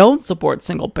they don't support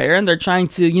single payer, and they're trying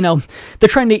to, they're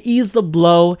trying to ease the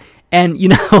blow and,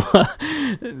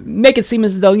 make it seem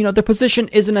as though, their position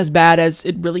isn't as bad as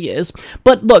it really is.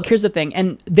 But look, here's the thing.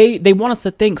 And they want us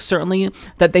to think, certainly,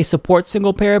 that they support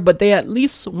single payer, but they at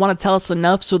least want to tell us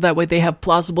enough so that way they have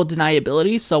plausible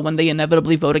deniability. So when they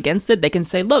inevitably vote against it, they can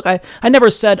say, look, I never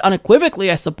said unequivocally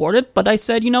I support it, but I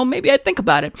said, maybe I think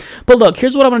about it. But look,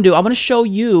 here's what I'm going to do. I'm going to show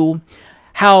you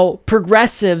how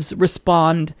progressives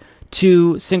respond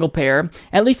to single payer,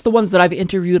 at least the ones that I've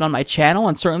interviewed on my channel,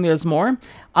 and certainly there's more.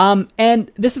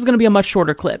 And this is going to be a much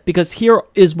shorter clip because here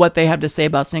is what they have to say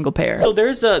about single payer. So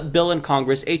there's a bill in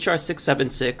Congress, HR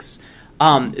 676.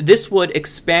 This would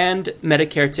expand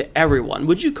Medicare to everyone.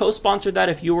 Would you co-sponsor that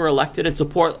if you were elected and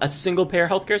support a single payer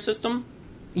healthcare system?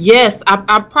 Yes,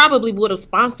 I probably would have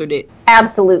sponsored it.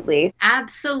 Absolutely.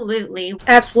 Absolutely.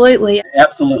 Absolutely.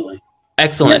 Absolutely.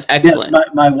 Excellent. Yes, Excellent. Yes,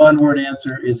 my one word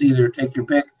answer is either take your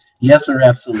pick. Yes or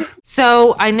absolutely.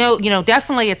 So I know,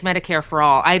 definitely it's Medicare for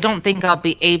all. I don't think I'll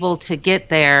be able to get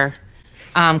there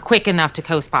quick enough to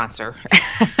co-sponsor.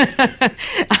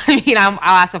 I mean, I'll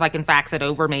ask if I can fax it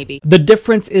over maybe. The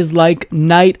difference is like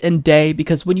night and day,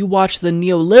 because when you watch the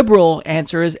neoliberal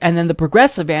answers and then the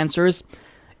progressive answers,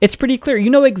 it's pretty clear.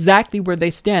 You know exactly where they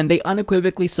stand. They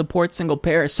unequivocally support single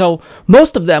payer. So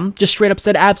most of them just straight up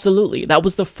said absolutely. That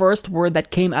was the first word that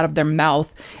came out of their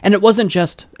mouth. And it wasn't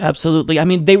just absolutely. I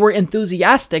mean, they were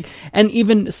enthusiastic. And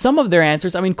even some of their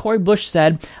answers, I mean, Cori Bush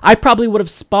said, I probably would have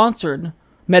sponsored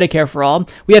Medicare for All.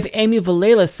 We have Amy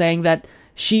Vilela saying that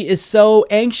she is so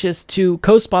anxious to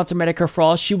co-sponsor Medicare for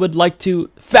All, she would like to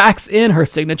fax in her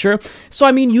signature. So,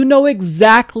 I mean, you know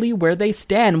exactly where they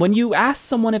stand. When you ask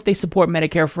someone if they support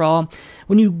Medicare for All,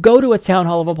 when you go to a town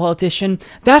hall of a politician,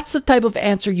 that's the type of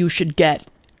answer you should get.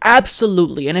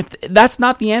 Absolutely. And if that's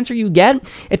not the answer you get,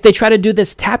 if they try to do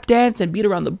this tap dance and beat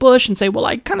around the bush and say, well,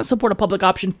 I kind of support a public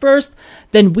option first,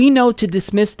 then we know to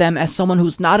dismiss them as someone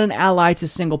who's not an ally to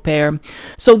single payer.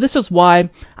 So this is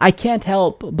why I can't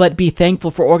help but be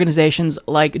thankful for organizations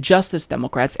like Justice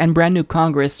Democrats and Brand New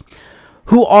Congress,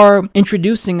 who are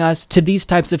introducing us to these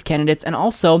types of candidates. And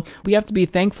also, we have to be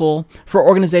thankful for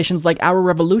organizations like Our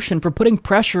Revolution for putting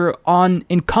pressure on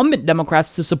incumbent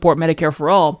Democrats to support Medicare for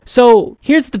All. So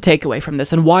here's the takeaway from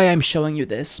this and why I'm showing you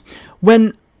this.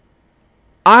 When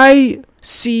I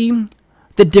see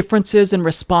the differences in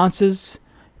responses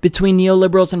between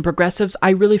neoliberals and progressives,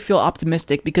 I really feel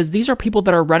optimistic because these are people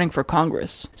that are running for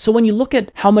Congress. So when you look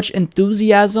at how much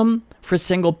enthusiasm for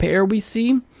single payer we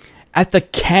see, at the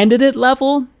candidate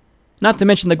level, not to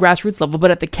mention the grassroots level, but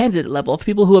at the candidate level of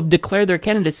people who have declared their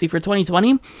candidacy for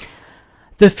 2020,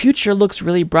 the future looks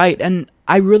really bright. And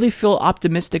I really feel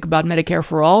optimistic about Medicare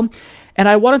for All. And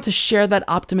I wanted to share that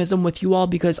optimism with you all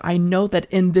because I know that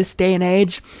in this day and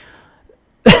age,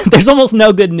 there's almost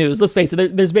no good news. Let's face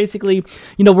it. There's basically,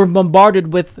 we're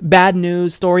bombarded with bad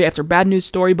news story after bad news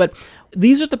story. But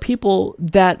these are the people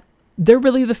that they're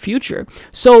really the future.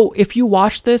 So if you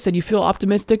watch this and you feel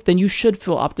optimistic, then you should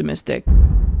feel optimistic.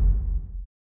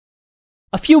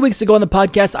 A few weeks ago on the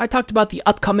podcast, I talked about the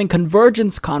upcoming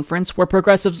Convergence Conference, where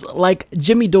progressives like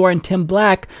Jimmy Dore and Tim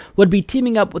Black would be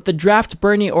teaming up with the Draft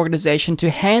Bernie organization to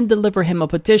hand-deliver him a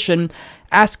petition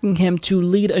asking him to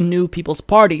lead a new People's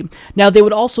Party. Now, they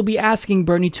would also be asking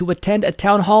Bernie to attend a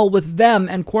town hall with them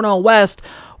and Cornel West,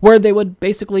 where they would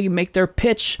basically make their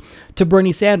pitch to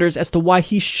Bernie Sanders as to why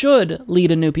he should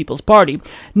lead a new People's Party.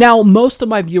 Now, most of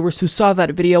my viewers who saw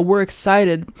that video were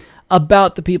excited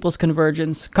about the People's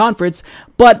Convergence Conference,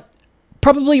 but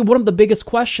probably one of the biggest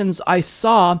questions I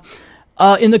saw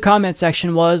in the comment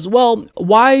section was, well,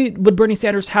 why would Bernie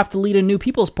Sanders have to lead a new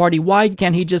People's Party? Why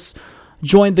can't he just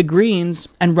join the Greens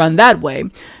and run that way?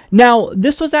 Now,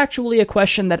 this was actually a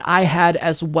question that I had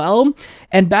as well,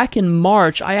 and back in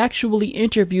March, I actually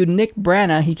interviewed Nick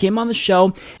Brana. He came on the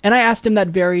show, and I asked him that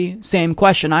very same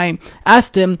question. I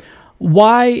asked him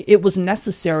why it was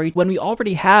necessary when we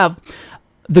already have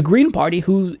the Green Party,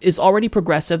 who is already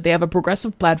progressive. They have a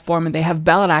progressive platform and they have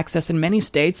ballot access in many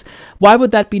states. Why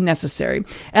would that be necessary?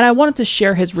 And I wanted to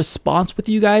share his response with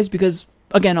you guys because,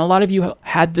 again, a lot of you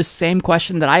had the same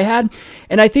question that I had.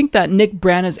 And I think that Nick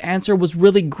Brana's answer was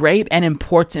really great and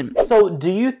important. So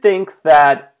do you think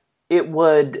that it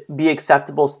would be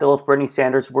acceptable still if Bernie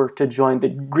Sanders were to join the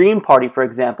Green Party, for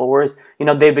example, whereas,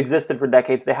 they've existed for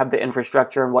decades, they have the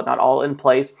infrastructure and whatnot all in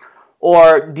place?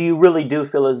 Or do you really do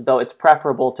feel as though it's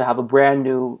preferable to have a brand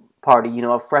new party,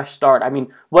 a fresh start? I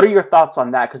mean, what are your thoughts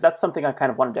on that? Because that's something I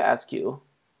kind of wanted to ask you.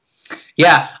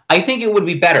 Yeah, I think it would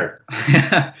be better.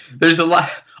 There's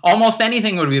almost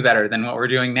anything would be better than what we're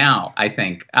doing now, I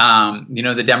think.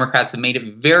 The Democrats have made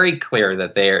it very clear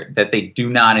that they do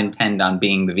not intend on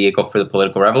being the vehicle for the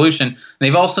political revolution. And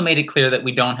they've also made it clear that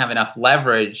we don't have enough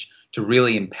leverage to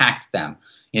really impact them,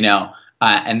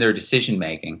 and their decision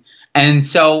making. And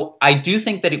so I do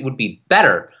think that it would be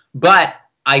better, but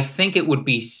I think it would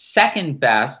be second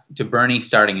best to Bernie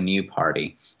starting a new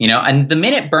party. And the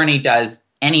minute Bernie does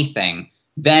anything,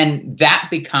 then that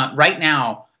becomes, right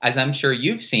now, as I'm sure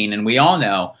you've seen and we all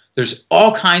know, there's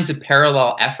all kinds of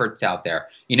parallel efforts out there.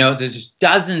 There's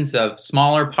dozens of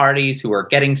smaller parties who are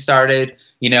getting started.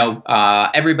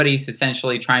 Everybody's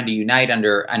essentially trying to unite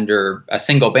under a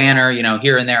single banner,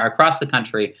 here and there across the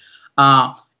country.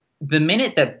 The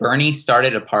minute that Bernie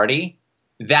started a party,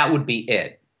 that would be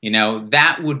it.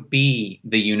 That would be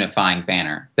the unifying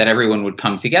banner that everyone would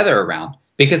come together around.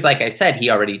 Because like I said,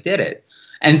 he already did it.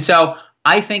 And so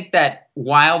I think that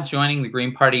while joining the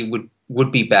Green Party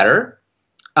would be better,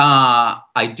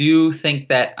 I do think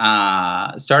that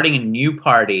starting a new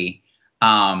party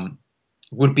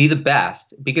would be the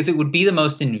best because it would be the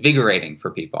most invigorating for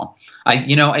people.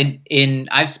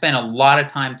 I've spent a lot of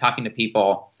time talking to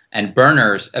people and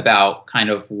Berners about kind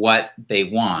of what they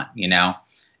want, you know?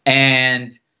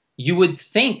 And you would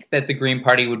think that the Green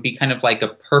Party would be kind of like a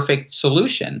perfect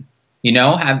solution, you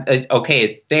know? Okay,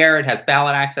 it's there, it has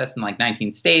ballot access in like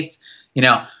 19 states, you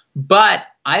know? But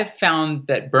I've found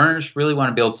that Berners really want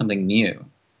to build something new,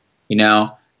 you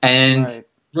know? And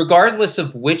regardless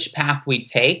of which path we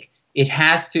take,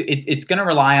 it's going to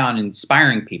rely on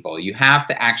inspiring people. You have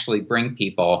to actually bring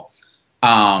people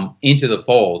into the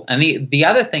fold. And the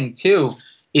other thing, too,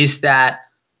 is that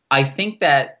I think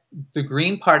that the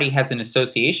Green Party has an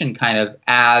association kind of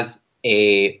as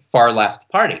a far left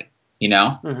party, you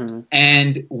know? Mm-hmm.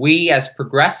 And we as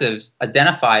progressives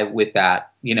identify with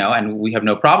that, you know, and we have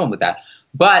no problem with that.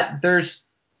 But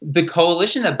the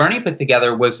coalition that Bernie put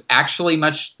together was actually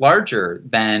much larger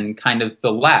than kind of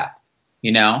the left,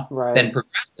 you know, than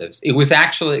progressives. It was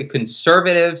actually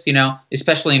conservatives, you know,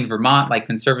 especially in Vermont, like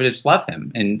conservatives love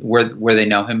him and where they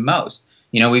know him most.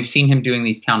 You know, we've seen him doing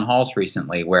these town halls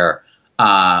recently where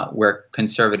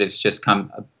conservatives just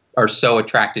are so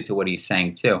attracted to what he's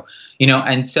saying too, you know,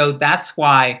 and so that's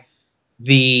why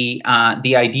the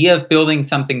idea of building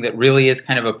something that really is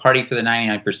kind of a party for the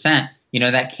 99%, you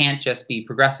know, that can't just be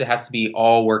progressive. It has to be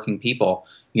all working people,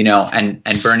 you know, and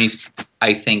Bernie's,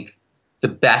 I think, the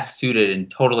best suited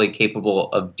and totally capable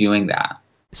of doing that.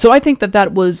 So I think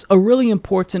that was a really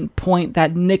important point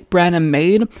that Nick Branham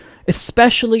made,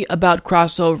 especially about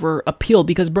crossover appeal,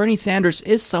 because Bernie Sanders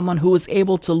is someone who was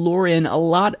able to lure in a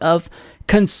lot of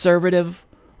conservative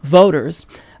voters.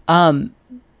 And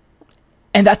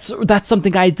that's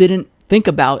something I didn't think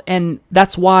about. And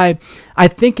that's why I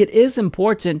think it is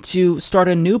important to start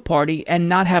a new party and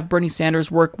not have Bernie Sanders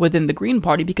work within the Green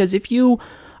Party, because if you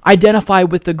identify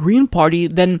with the Green Party,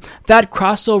 then that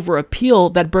crossover appeal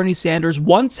that Bernie Sanders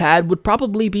once had would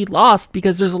probably be lost,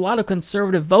 because there's a lot of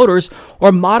conservative voters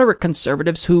or moderate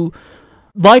conservatives who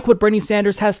like what Bernie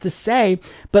Sanders has to say,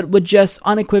 but would just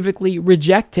unequivocally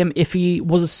reject him if he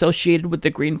was associated with the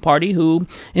Green Party, who,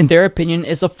 in their opinion,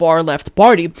 is a far-left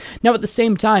party. Now, at the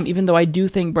same time, even though I do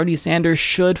think Bernie Sanders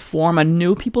should form a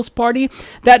new People's Party,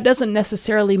 that doesn't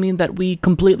necessarily mean that we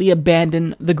completely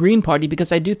abandon the Green Party,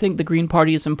 because I do think the Green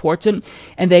Party is important,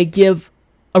 and they give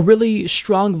a really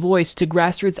strong voice to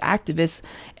grassroots activists,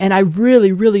 and I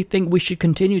really, really think we should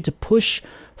continue to push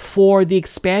for the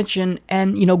expansion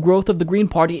and, you know, growth of the Green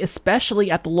Party, especially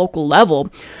at the local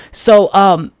level. So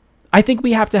I think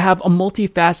we have to have a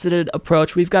multifaceted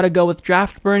approach. We've got to go with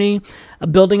Draft Bernie, a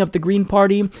building of the Green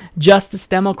Party, Justice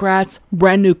Democrats,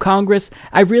 brand new Congress.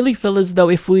 I really feel as though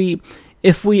if we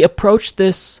approach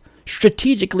this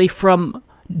strategically from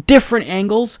different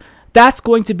angles, that's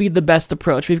going to be the best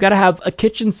approach. We've got to have a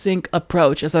kitchen sink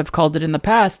approach, as I've called it in the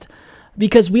past,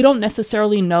 because we don't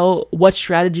necessarily know what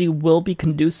strategy will be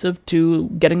conducive to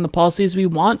getting the policies we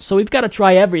want. So we've got to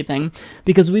try everything,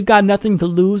 because we've got nothing to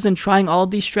lose in trying all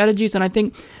of these strategies. And I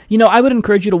think, you know, I would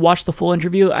encourage you to watch the full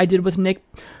interview I did with Nick,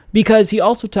 because he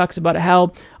also talks about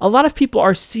how a lot of people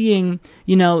are seeing,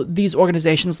 you know, these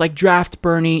organizations like Draft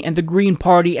Bernie and the Green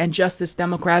Party and Justice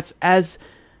Democrats as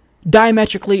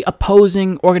diametrically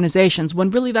opposing organizations, when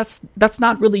really that's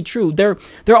not really true. They're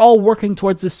all working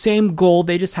towards the same goal.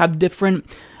 They just have different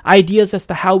ideas as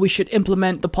to how we should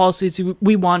implement the policies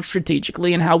we want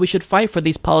strategically and how we should fight for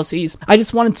these policies. I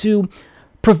just wanted to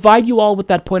provide you all with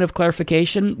that point of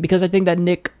clarification, because I think that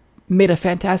Nick made a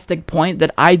fantastic point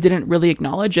that I didn't really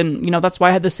acknowledge, and, you know, that's why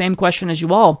I had the same question as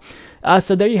you all.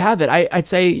 So there you have it. I'd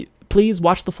say please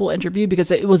watch the full interview, because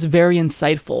it was very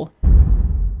insightful.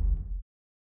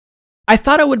 I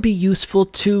thought it would be useful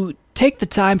to take the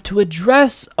time to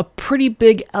address a pretty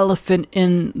big elephant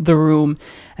in the room,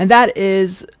 and that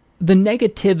is the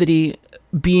negativity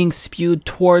being spewed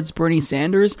towards Bernie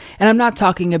Sanders. And I'm not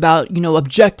talking about, you know,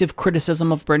 objective criticism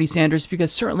of Bernie Sanders,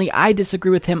 because certainly I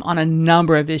disagree with him on a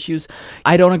number of issues.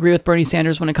 I don't agree with Bernie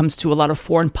Sanders when it comes to a lot of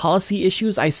foreign policy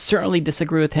issues. I certainly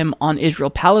disagree with him on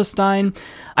Israel-Palestine.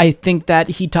 I think that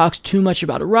he talks too much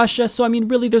about Russia. So, I mean,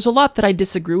 really, there's a lot that I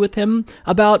disagree with him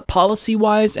about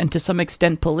policy-wise and to some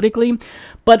extent politically.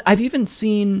 But I've even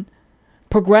seen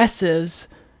progressives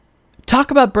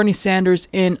talk about Bernie Sanders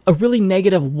in a really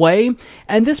negative way,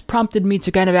 and this prompted me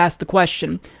to kind of ask the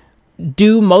question,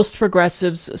 do most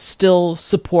progressives still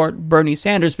support Bernie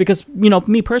Sanders? Because, you know,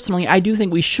 me personally, I do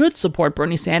think we should support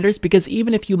Bernie Sanders, because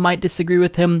even if you might disagree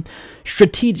with him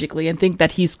strategically and think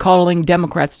that he's coddling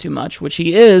Democrats too much, which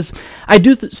he is, I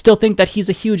do still think that he's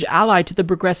a huge ally to the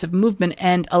progressive movement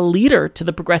and a leader to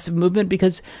the progressive movement,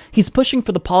 because he's pushing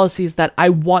for the policies that I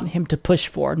want him to push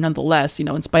for, nonetheless, you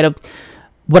know, in spite of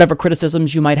whatever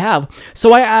criticisms you might have.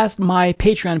 So I asked my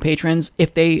Patreon patrons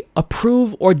if they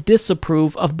approve or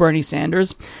disapprove of Bernie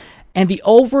Sanders, And the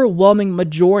overwhelming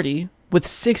majority, with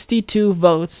 62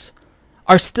 votes,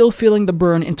 are still feeling the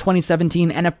burn in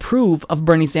 2017 and approve of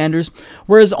Bernie Sanders,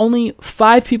 whereas only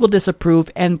 5 people disapprove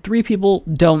and 3 people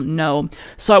don't know.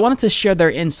 So I wanted to share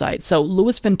their insight. So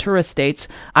Luis Ventura states,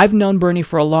 I've known Bernie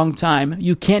for a long time.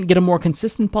 You can't get a more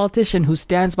consistent politician who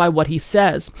stands by what he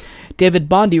says. David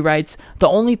Bondi writes, the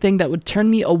only thing that would turn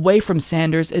me away from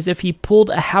Sanders is if he pulled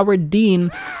a Howard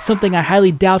Dean, something I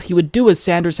highly doubt he would do, as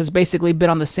Sanders has basically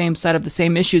been on the same side of the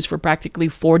same issues for practically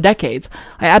 4 decades.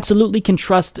 I absolutely can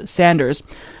trust Sanders.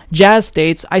 Jazz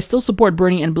states, I still support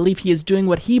Bernie and believe he is doing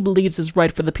what he believes is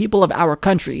right for the people of our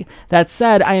country. That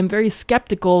said, I am very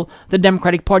skeptical the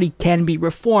Democratic Party can be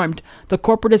reformed. The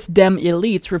corporatist Dem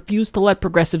elites refuse to let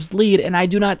progressives lead, and I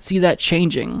do not see that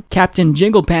changing. Captain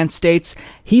Jinglepants states,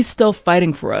 he's still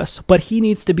fighting for us, but he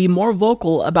needs to be more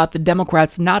vocal about the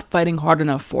Democrats not fighting hard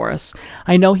enough for us.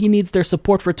 I know he needs their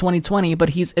support for 2020, but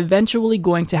he's eventually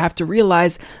going to have to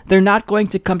realize they're not going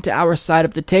to come to our side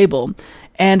of the table.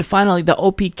 And finally, the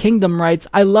OP Kingdom writes,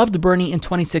 I loved Bernie in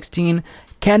 2016,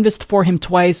 canvassed for him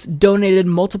twice, donated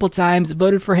multiple times,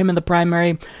 voted for him in the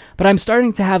primary, but I'm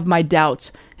starting to have my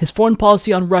doubts. His foreign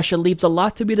policy on Russia leaves a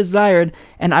lot to be desired,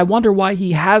 and I wonder why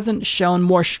he hasn't shown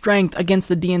more strength against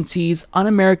the DNC's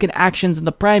un-American actions in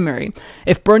the primary.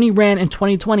 If Bernie ran in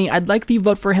 2020, I'd likely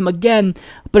vote for him again,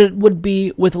 but it would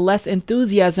be with less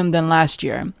enthusiasm than last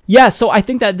year. Yeah, so I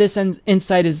think that this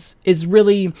insight is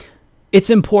really... It's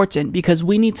important because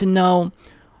we need to know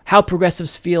how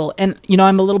progressives feel. And,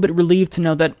 I'm a little bit relieved to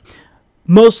know that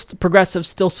most progressives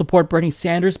still support Bernie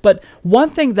Sanders. But one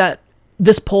thing that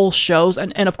this poll shows,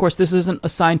 and of course this isn't a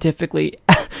scientifically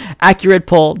accurate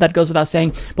poll, that goes without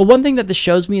saying, but one thing that this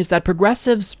shows me is that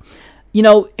progressives,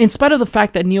 in spite of the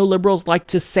fact that neoliberals like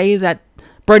to say that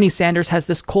Bernie Sanders has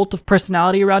this cult of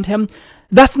personality around him,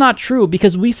 that's not true,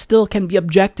 because we still can be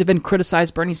objective and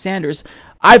criticize Bernie Sanders.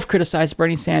 I've criticized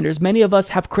Bernie Sanders. Many of us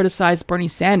have criticized Bernie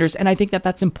Sanders, and I think that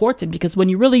that's important, because when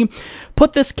you really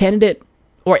put this candidate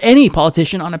or any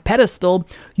politician on a pedestal,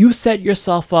 you set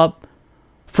yourself up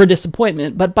for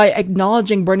disappointment. But by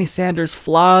acknowledging Bernie Sanders'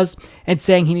 flaws and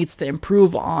saying he needs to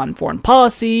improve on foreign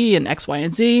policy and X, Y,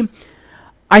 and Z,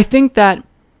 I think that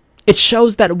it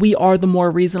shows that we are the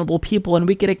more reasonable people, and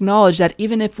we can acknowledge that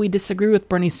even if we disagree with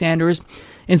Bernie Sanders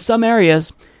in some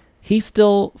areas, he's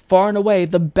still far and away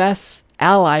the best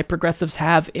ally progressives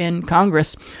have in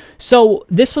Congress. So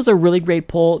this was a really great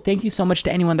poll. Thank you so much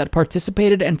to anyone that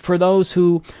participated, and for those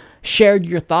who shared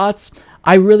your thoughts.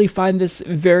 I really find this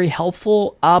very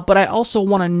helpful, but I also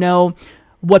want to know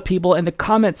what people in the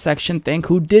comment section think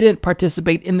who didn't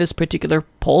participate in this particular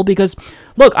poll, because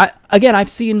look, I've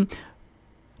seen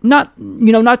not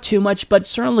too much, but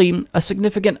certainly a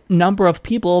significant number of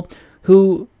people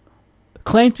who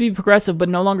claim to be progressive but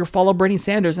no longer follow Bernie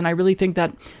Sanders. And I really think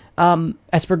that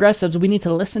as progressives, we need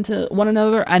to listen to one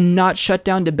another and not shut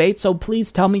down debate. So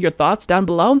please tell me your thoughts down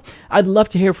below. I'd love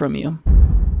to hear from you.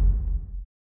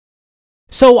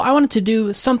 So I wanted to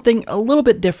do something a little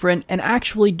bit different and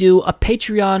actually do a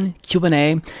Patreon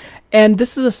Q&A. And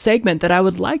this is a segment that I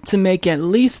would like to make at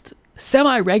least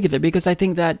semi-regular, because I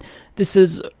think that this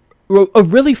is a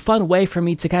really fun way for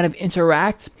me to kind of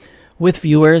interact with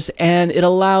viewers, and it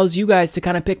allows you guys to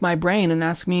kind of pick my brain and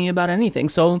ask me about anything.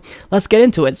 So let's get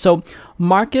into it. So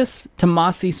Marcus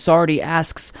Tomasi Sardi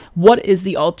asks, what is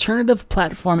the alternative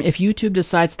platform if YouTube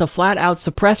decides to flat out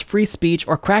suppress free speech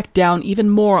or crack down even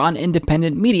more on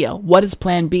independent media? What is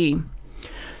plan B?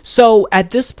 So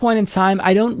at this point in time,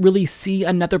 I don't really see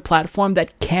another platform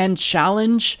that can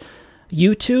challenge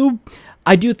YouTube.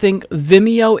 I do think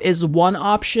Vimeo is one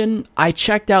option. I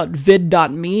checked out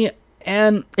vid.me,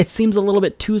 and it seems a little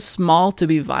bit too small to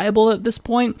be viable at this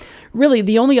point. Really,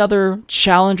 the only other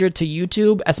challenger to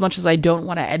YouTube, as much as I don't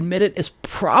want to admit it, is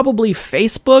probably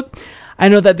Facebook. I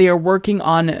know that they are working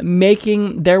on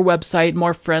making their website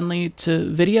more friendly to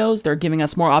videos. They're giving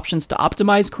us more options to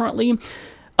optimize currently.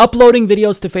 Uploading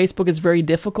videos to Facebook is very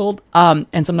difficult,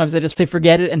 and sometimes I just say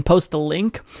forget it and post the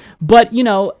link. But,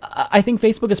 I think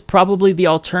Facebook is probably the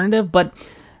alternative, but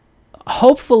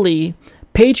hopefully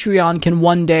Patreon can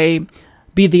one day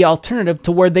be the alternative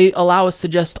to where they allow us to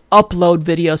just upload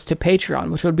videos to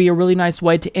Patreon, which would be a really nice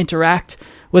way to interact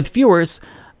with viewers.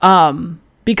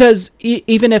 Because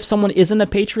even if someone isn't a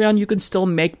Patreon, you can still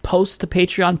make posts to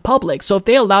Patreon public. So if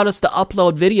they allowed us to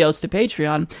upload videos to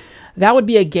Patreon, that would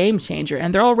be a game changer.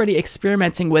 And they're already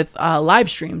experimenting with live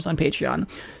streams on Patreon.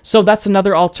 So that's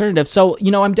another alternative. So,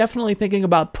 I'm definitely thinking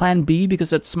about plan B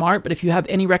because it's smart. But if you have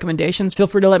any recommendations, feel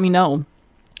free to let me know.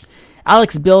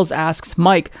 Alex Bills asks,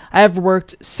 Mike, I have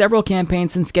worked several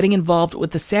campaigns since getting involved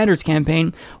with the Sanders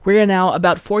campaign. We are now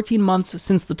about 14 months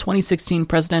since the 2016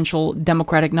 presidential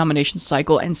Democratic nomination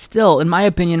cycle, and still, in my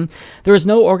opinion, there is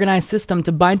no organized system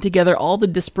to bind together all the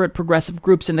disparate progressive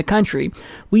groups in the country.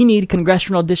 We need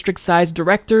congressional district-sized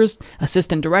directors,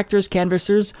 assistant directors,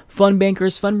 canvassers, fund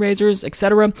bankers, fundraisers,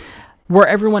 etc., where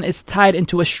everyone is tied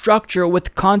into a structure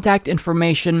with contact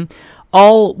information,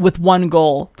 all with one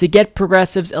goal, to get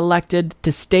progressives elected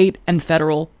to state and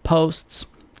federal posts.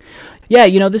 Yeah,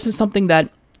 this is something that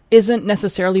isn't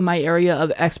necessarily my area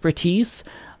of expertise,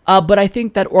 but I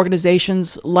think that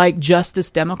organizations like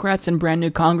Justice Democrats and Brand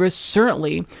New Congress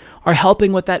certainly are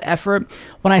helping with that effort.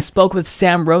 When I spoke with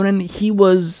Sam Ronan, he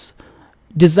was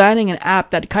designing an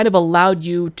app that kind of allowed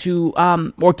you to,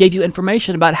 or gave you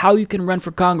information about how you can run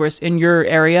for Congress in your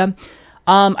area.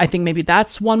 I think maybe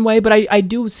that's one way, but I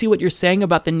do see what you're saying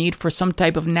about the need for some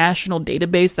type of national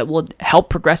database that will help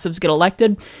progressives get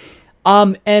elected.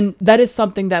 And that is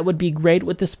something that would be great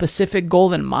with the specific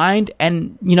goal in mind.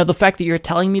 And, the fact that you're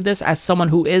telling me this as someone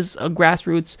who is a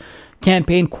grassroots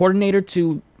campaign coordinator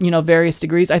to, various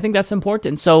degrees, I think that's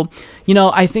important. So,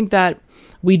 I think that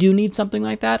we do need something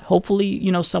like that. Hopefully,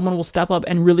 someone will step up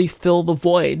and really fill the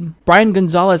void. Brian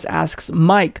Gonzalez asks,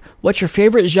 Mike, what's your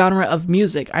favorite genre of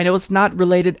music? I know it's not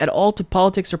related at all to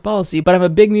politics or policy, but I'm a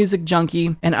big music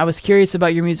junkie, and I was curious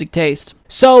about your music taste.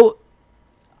 So,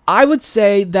 I would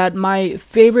say that my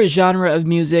favorite genre of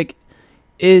music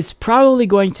is probably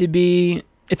going to be,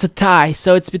 it's a tie.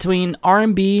 So, it's between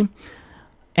R&B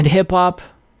and hip-hop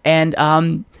and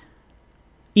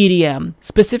EDM,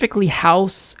 specifically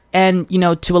house and,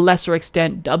 to a lesser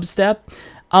extent, dubstep.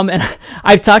 And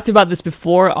I've talked about this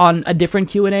before on a different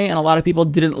Q&A, and a lot of people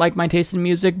didn't like my taste in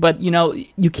music, but,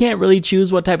 you can't really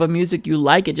choose what type of music you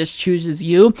like. It just chooses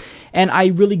you. And I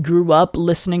really grew up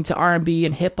listening to R&B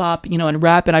and hip-hop, and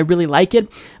rap, and I really like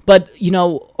it. But,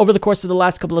 over the course of the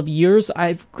last couple of years,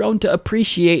 I've grown to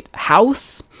appreciate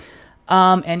house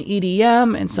and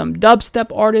EDM and some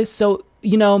dubstep artists. So,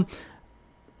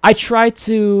 I try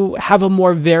to have a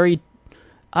more varied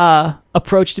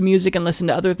approach to music and listen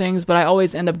to other things, but I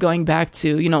always end up going back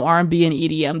to, R&B and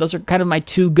EDM. Those are kind of my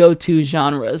two go-to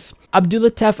genres.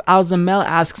 Abdulatef Al-Zamel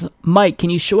asks, Mike,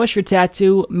 can you show us your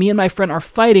tattoo? Me and my friend are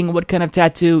fighting what kind of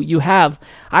tattoo you have.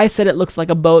 I said it looks like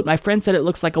a boat. My friend said it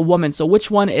looks like a woman. So which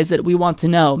one is it? We want to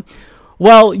know.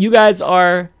 Well, you guys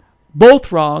are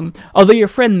both wrong, although your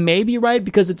friend may be right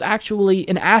because it's actually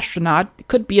an astronaut. It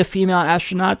could be a female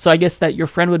astronaut, so I guess that your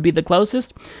friend would be the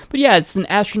closest. But yeah, it's an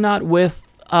astronaut with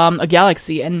a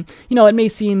galaxy, and it may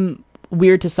seem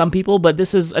weird to some people, but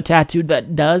this is a tattoo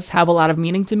that does have a lot of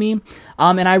meaning to me,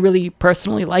 and I really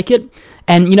personally like it.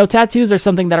 And tattoos are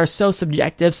something that are so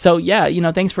subjective, so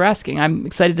yeah, thanks for asking. I'm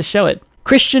excited to show it.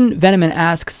 Christian Veneman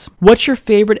asks, what's your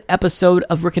favorite episode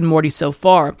of Rick and Morty so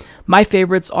far? My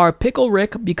favorites are Pickle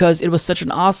Rick because it was such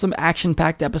an awesome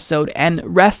action-packed episode, and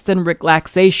Rest and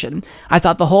Ricklaxation. I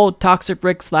thought the whole Toxic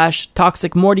Rick /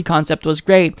 Toxic Morty concept was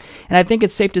great, and I think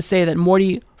it's safe to say that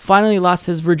Morty finally lost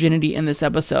his virginity in this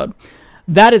episode.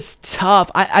 That is tough.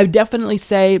 I definitely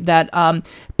say that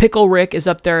Pickle Rick is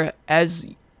up there as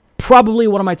probably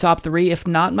one of my top 3, if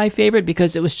not my favorite,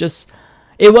 because it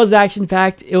was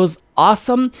action-packed. It was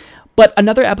awesome. But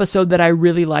another episode that I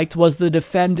really liked was the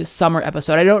Defend Summer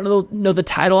episode. I don't know the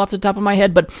title off the top of my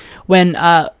head, but when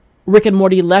Rick and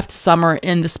Morty left Summer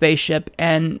in the spaceship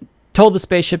and told the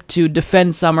spaceship to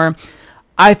defend Summer,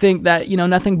 I think that,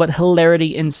 nothing but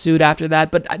hilarity ensued after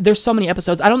that. But there's so many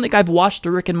episodes. I don't think I've watched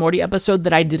a Rick and Morty episode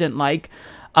that I didn't like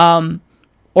or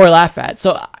laugh at.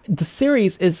 So the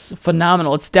series is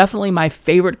phenomenal. It's definitely my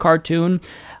favorite cartoon.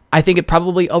 I think it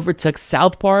probably overtook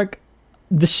South Park.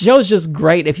 The show is just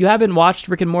great. If you haven't watched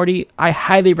Rick and Morty, I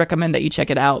highly recommend that you check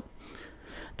it out.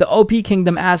 The OP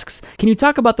Kingdom asks, can you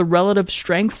talk about the relative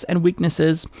strengths and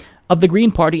weaknesses of the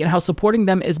Green Party and how supporting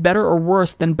them is better or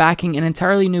worse than backing an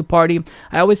entirely new party?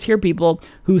 I always hear people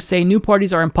who say new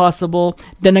parties are impossible,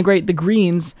 denigrate the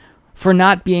Greens for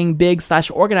not being big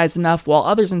 / organized enough, while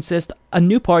others insist a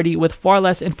new party with far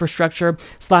less infrastructure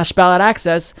 / ballot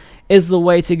access is the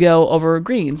way to go over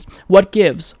Greens. What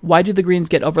gives? Why do the Greens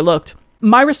get overlooked?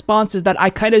 My response is that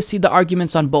I kind of see the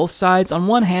arguments on both sides. On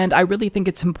one hand, I really think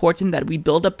it's important that we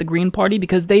build up the Green Party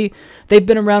because they've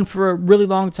been around for a really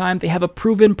long time. They have a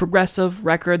proven progressive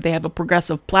record. They have a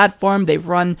progressive platform. They've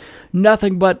run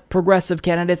nothing but progressive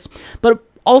candidates. But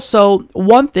also,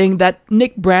 one thing that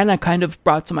Nick Branagh kind of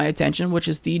brought to my attention, which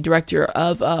is the director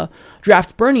of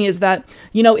Draft Bernie, is that,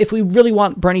 if we really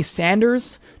want Bernie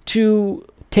Sanders to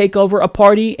take over a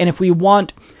party, and if we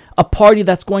want a party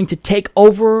that's going to take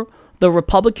over the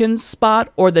Republicans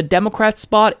spot or the Democrat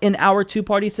spot in our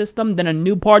two-party system, then a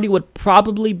new party would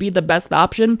probably be the best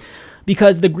option,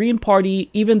 because the Green Party,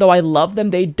 even though I love them,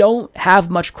 they don't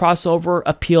have much crossover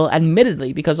appeal,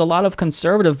 admittedly, because a lot of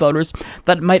conservative voters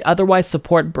that might otherwise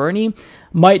support Bernie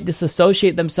might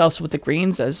disassociate themselves with the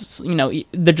Greens as,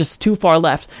 they're just too far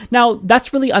left. Now,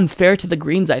 that's really unfair to the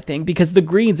Greens, I think, because the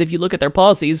Greens, if you look at their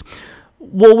policies,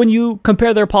 well, when you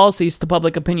compare their policies to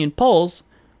public opinion polls,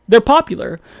 they're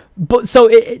popular. But so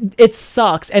it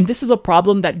sucks. And this is a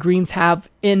problem that Greens have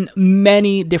in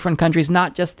many different countries,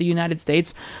 not just the United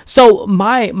States. So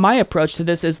my approach to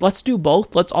this is, let's do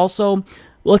both.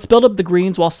 Let's build up the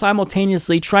Greens while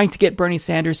simultaneously trying to get Bernie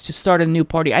Sanders to start a new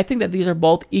party. I think that these are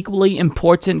both equally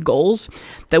important goals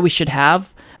that we should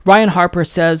have. Ryan Harper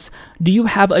says, do you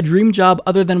have a dream job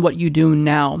other than what you do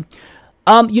now?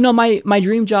 My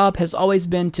dream job has always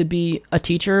been to be a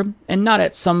teacher, and not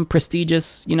at some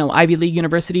prestigious, Ivy League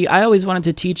university. I always wanted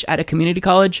to teach at a community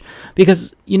college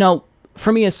because,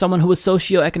 for me as someone who was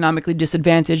socioeconomically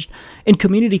disadvantaged, in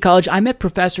community college, I met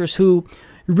professors who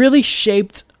really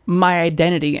shaped my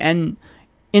identity and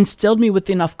instilled me with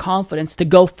enough confidence to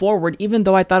go forward, even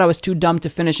though I thought I was too dumb to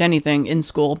finish anything in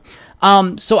school.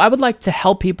 So I would like to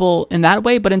help people in that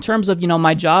way. But in terms of,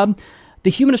 my job, the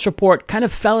Humanist Report kind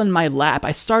of fell in my lap.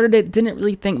 I started it, didn't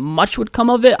really think much would come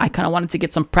of it. I kind of wanted to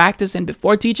get some practice in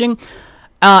before teaching.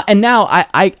 And now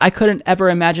I couldn't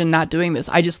ever imagine not doing this.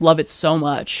 I just love it so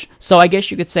much. So I guess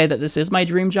you could say that this is my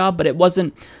dream job, but it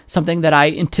wasn't something that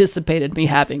I anticipated me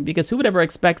having, because who would ever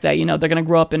expect that, they're going to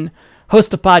grow up and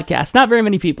host a podcast? Not very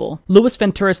many people. Louis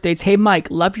Ventura states, hey, Mike,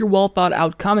 love your well thought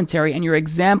out commentary and your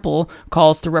example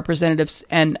calls to representatives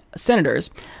and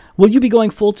senators. Will you be going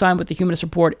full-time with the Humanist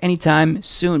Report anytime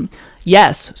soon?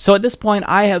 Yes. So at this point,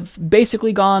 I have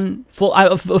basically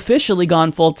I've officially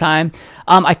gone full-time.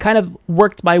 I kind of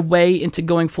worked my way into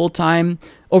going full-time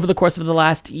over the course of the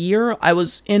last year. I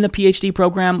was in a PhD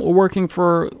program, working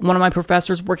for one of my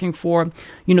professors, working for,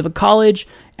 the college.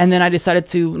 And then I decided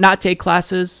to not take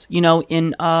classes,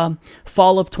 in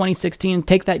fall of 2016,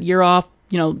 take that year off,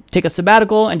 take a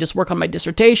sabbatical and just work on my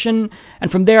dissertation. And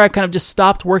from there, I kind of just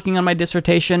stopped working on my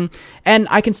dissertation. And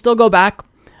I can still go back.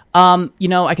 I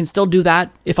can still do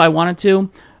that if I wanted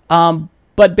to.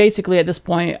 But basically, at this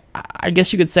point, I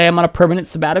guess you could say I'm on a permanent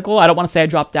sabbatical. I don't want to say I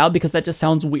dropped out because that just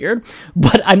sounds weird.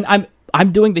 But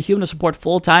I'm doing the Humanist Report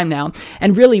full time now.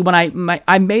 And really, when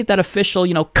I made that official,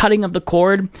 cutting of the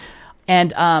cord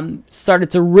and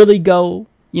started to really go,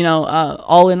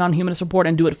 all in on Humanist Report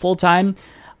and do it full time.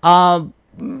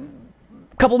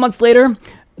 A couple months later,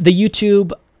 the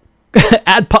YouTube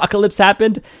adpocalypse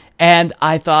happened, and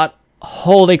I thought,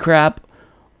 holy crap,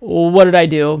 what did I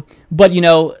do? But,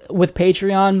 with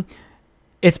Patreon,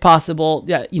 it's possible.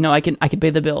 Yeah, I can pay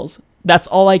the bills. That's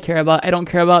all I care about. I don't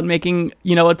care about making,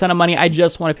 a ton of money. I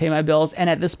just want to pay my bills. And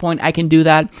at this point, I can do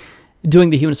that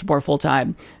doing the Humanist Report full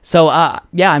time. So,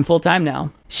 I'm full time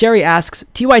now. Sherry asks,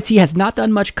 TYT has not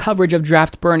done much coverage of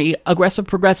Draft Bernie. Aggressive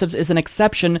Progressives is an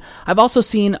exception. I've also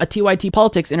seen a TYT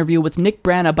Politics interview with Nick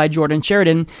Brana by Jordan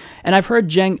Sheridan, and I've heard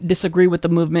Cenk disagree with the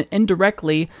movement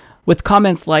indirectly with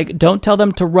comments like, don't tell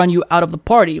them to run you out of the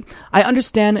party. I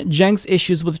understand Cenk's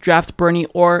issues with Draft Bernie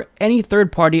or any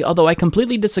third party, although I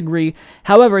completely disagree.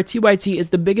 However, TYT is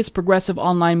the biggest progressive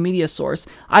online media source.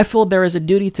 I feel there is a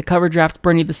duty to cover Draft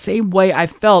Bernie the same way I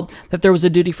felt that there was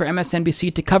a duty for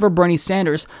MSNBC to cover Bernie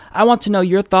Sanders. I want to know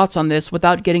your thoughts on this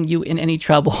without getting you in any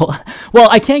trouble. Well,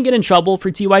 I can't get in trouble for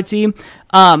TYT.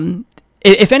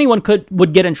 If anyone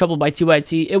would get in trouble by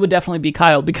TYT, it would definitely be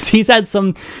Kyle, because he's had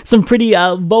some pretty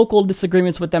vocal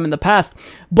disagreements with them in the past.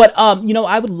 But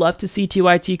I would love to see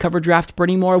TYT cover Draft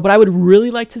Bernie more. What I would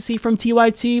really like to see from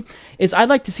TYT is I'd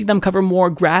like to see them cover more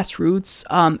grassroots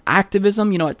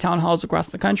activism, at town halls across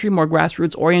the country, more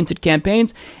grassroots oriented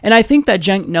campaigns. And I think that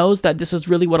Cenk knows that this is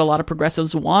really what a lot of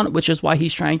progressives want, which is why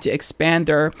he's trying to expand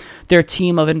their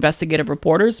team of investigative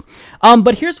reporters.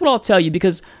 But here's what I'll tell you,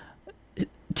 because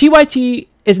TYT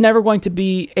is never going to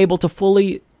be able to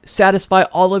fully satisfy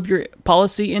all of your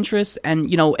policy interests and,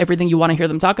 everything you want to hear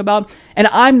them talk about. And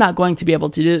I'm not going to be able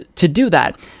to do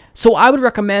that. So I would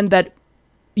recommend that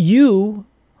you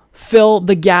fill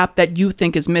the gap that you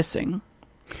think is missing.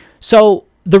 So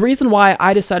the reason why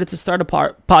I decided to start a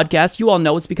podcast, you all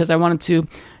know, is because I wanted to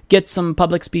get some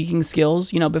public speaking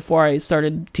skills, before I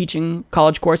started teaching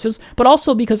college courses, but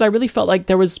also because I really felt like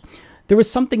there was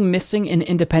something missing in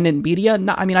independent media.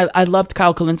 I loved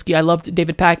Kyle Kulinski. I loved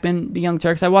David Pakman, the Young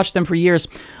Turks. I watched them for years.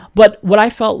 But what I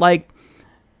felt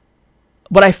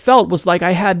was like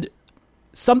I had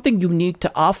something unique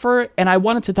to offer, and I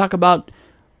wanted to talk about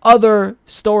other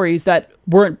stories that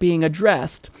weren't being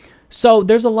addressed. So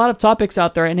there's a lot of topics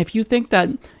out there, and if you think that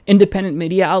independent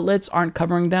media outlets aren't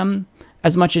covering them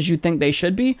as much as you think they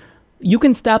should be, you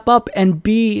can step up and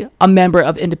be a member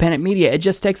of independent media. It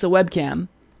just takes a webcam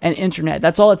and internet.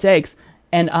 That's all it takes.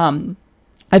 And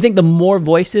I think the more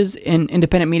voices in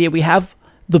independent media we have,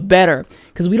 the better,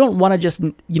 because we don't want to just,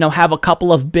 have a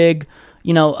couple of big,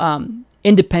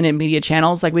 independent media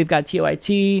channels. Like we've got TOIT,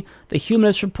 The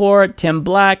Humanist Report, Tim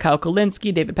Black, Kyle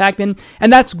Kulinski, David Pakman,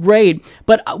 and that's great.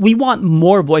 But we want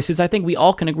more voices. I think we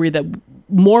all can agree that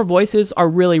more voices are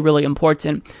really, really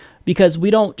important, because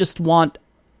we don't just want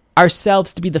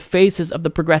ourselves to be the faces of the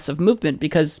progressive movement,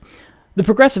 because the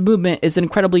progressive movement is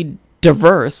incredibly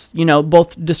diverse,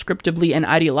 both descriptively and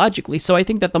ideologically. So I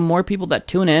think that the more people that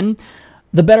tune in,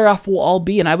 the better off we'll all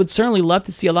be. And I would certainly love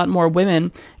to see a lot more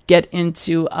women get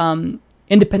into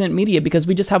independent media, because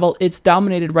we just have it's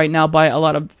dominated right now by a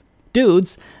lot of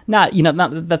dudes. Not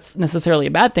that that's necessarily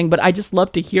a bad thing, but I just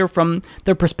love to hear from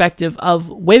their perspective of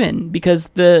women, because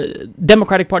the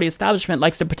Democratic Party establishment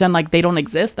likes to pretend like they don't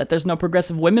exist, that there's no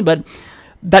progressive women, but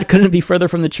that couldn't be further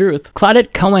from the truth.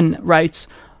 Claudette Cohen writes,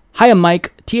 "Hiya,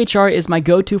 Mike. THR is my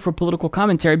go-to for political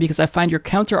commentary because I find your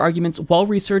counter-arguments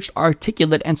well-researched,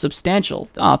 articulate, and substantial."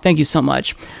 Oh, thank you so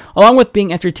much. "Along with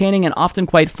being entertaining and often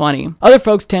quite funny. Other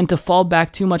folks tend to fall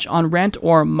back too much on rant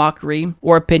or mockery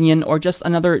or opinion or just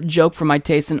another joke for my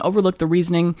taste and overlook the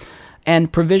reasoning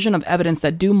and provision of evidence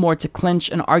that do more to clinch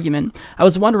an argument. I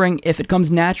was wondering if it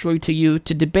comes naturally to you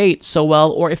to debate so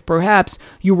well, or if perhaps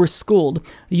you were schooled.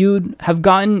 You'd have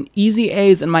gotten easy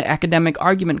A's in my academic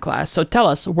argument class. So tell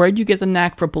us, where'd you get the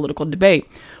knack for political debate?"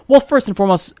 Well, first and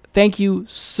foremost, thank you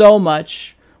so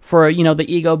much for, the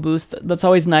ego boost. That's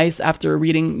always nice after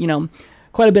reading,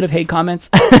 quite a bit of hate comments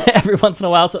every once in a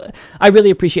while. So I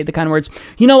really appreciate the kind words.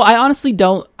 I honestly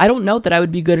don't know that I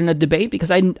would be good in a debate, because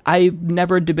I've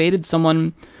never debated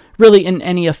someone really in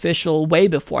any official way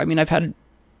before. I mean, I've had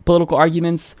political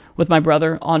arguments with my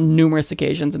brother on numerous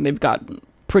occasions, and they've gotten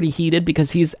pretty heated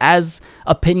because he's as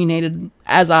opinionated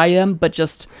as I am, but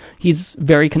just he's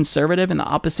very conservative in the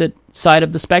opposite side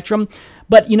of the spectrum.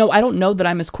 But, I don't know that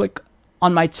I'm as quick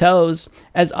on my toes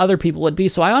as other people would be.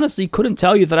 So I honestly couldn't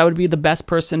tell you that I would be the best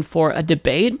person for a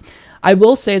debate. I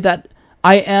will say that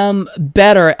I am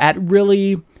better at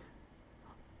really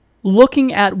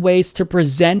looking at ways to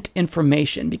present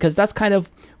information, because that's kind of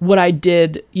what I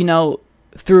did,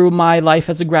 through my life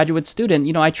as a graduate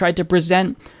student. I tried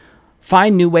to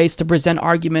find new ways to present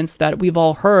arguments that we've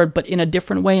all heard, but in a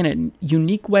different way, in a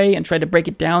unique way, and try to break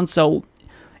it down so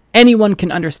anyone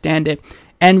can understand it.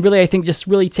 And really, I think just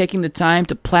really taking the time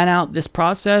to plan out this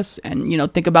process and,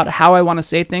 think about how I want to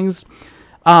say things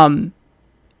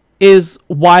is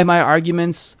why my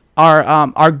arguments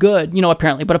are good,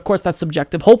 apparently. But of course, that's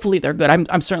subjective. Hopefully they're good.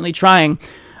 I'm certainly trying.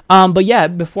 But yeah,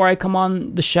 before I come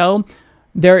on the show,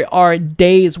 there are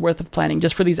days worth of planning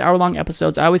just for these hour-long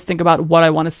episodes. I always think about what I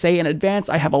want to say in advance.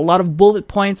 I have a lot of bullet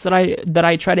points that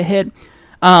I try to hit.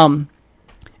 And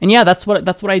yeah, that's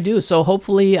what I do. So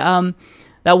hopefully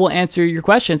that will answer your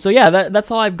question. So yeah,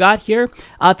 that's all I've got here.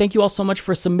 Thank you all so much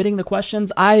for submitting the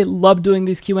questions. I love doing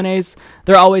these Q&As.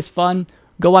 They're always fun.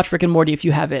 Go watch Rick and Morty if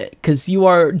you have it, because you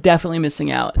are definitely missing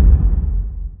out.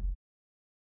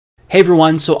 Hey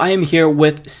everyone, so I am here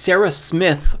with Sarah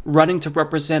Smith, running to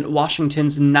represent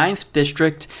Washington's 9th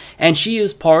District, and she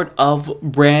is part of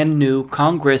Brand New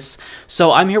Congress.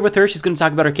 So I'm here with her. She's going to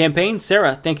talk about her campaign.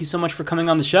 Sarah, thank you so much for coming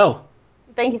on the show.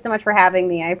 Thank you so much for having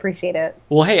me. I appreciate it.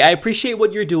 Well, hey, I appreciate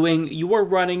what you're doing. You are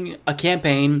running a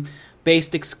campaign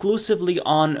based exclusively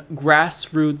on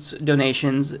grassroots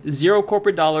donations, zero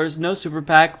corporate dollars, no super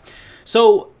PAC.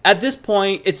 So at this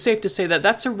point, it's safe to say that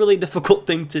that's a really difficult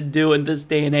thing to do in this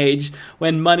day and age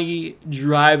when money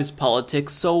drives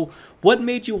politics. So what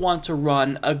made you want to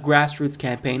run a grassroots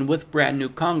campaign with Brand New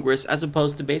Congress as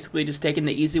opposed to basically just taking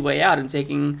the easy way out and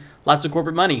taking lots of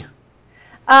corporate money?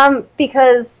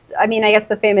 Because, I guess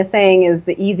the famous saying is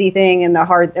the easy thing and the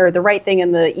hard, or the right thing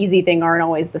and the easy thing aren't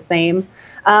always the same.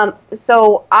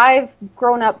 So I've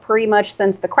grown up pretty much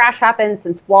since the crash happened,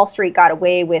 since Wall Street got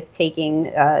away with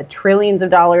taking trillions of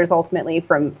dollars ultimately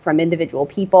from individual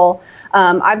people.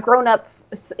 I've grown up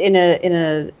in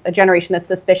a generation that's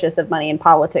suspicious of money in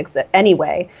politics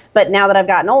anyway. But now that I've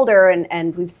gotten older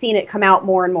and we've seen it come out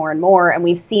more and more and more, and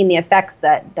we've seen the effects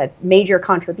that major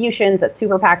contributions that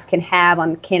super PACs can have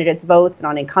on candidates' votes and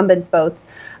on incumbents' votes,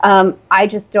 I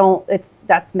just don't,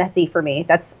 that's messy for me.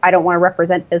 I don't want to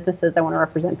represent businesses, I want to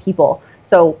represent people.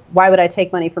 So why would I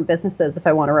take money from businesses if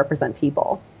I want to represent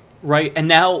people? Right, and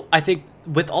now I think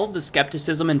with all the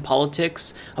skepticism in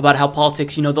politics about how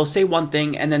politics, they'll say one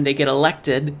thing and then they get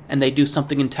elected and they do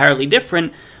something entirely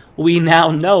different. we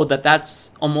now know that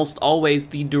that's almost always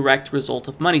the direct result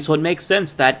of money. So it makes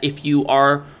sense that if you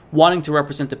are wanting to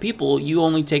represent the people, you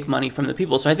only take money from the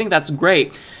people. So I think that's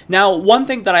great. Now, one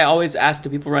thing that I always ask to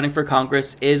people running for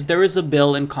Congress is there is a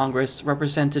bill in Congress,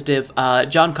 Representative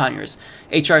John Conyers,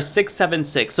 HR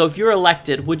 676. So if you're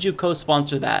elected, would you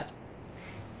co-sponsor that?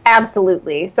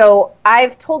 Absolutely. So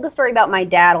I've told the story about my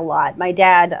dad a lot. My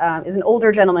dad is an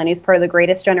older gentleman. He's part of the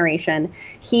greatest generation.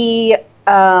 He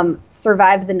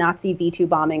survived the Nazi V2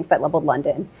 bombings that leveled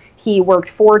London. He worked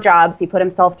 4 jobs. He put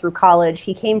himself through college.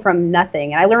 He came from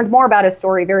nothing. And I learned more about his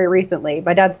story very recently.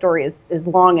 My dad's story is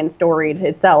long and storied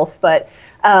itself. But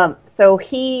so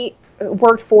he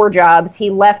worked 4 jobs. He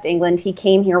left England. He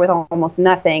came here with almost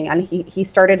nothing. And he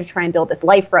started to try and build this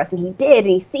life for us. And he did. And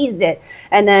he seized it.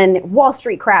 And then Wall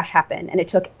Street crash happened. And it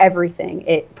took everything.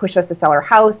 It pushed us to sell our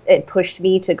house. It pushed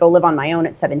me to go live on my own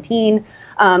at 17.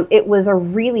 It was a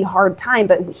really hard time,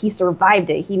 but he survived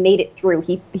it. He made it through.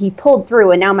 He pulled through,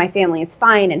 and now my family is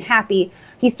fine and happy.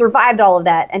 He survived all of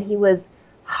that, and he was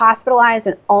hospitalized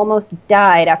and almost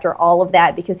died after all of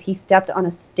that because he stepped on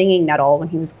a stinging nettle when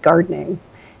he was gardening.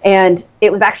 And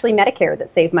it was actually Medicare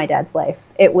that saved my dad's life.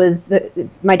 It was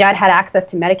my dad had access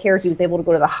to Medicare. He was able to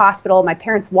go to the hospital. My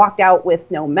parents walked out with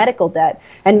no medical debt.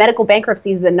 And medical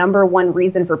bankruptcy is the #1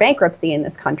 reason for bankruptcy in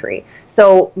this country.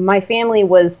 So my family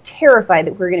was terrified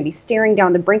that we were going to be staring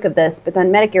down the brink of this. But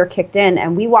then Medicare kicked in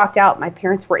and we walked out. My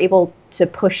parents were able to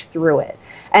push through it.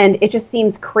 And it just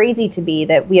seems crazy to me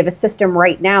that we have a system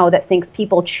right now that thinks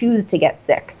people choose to get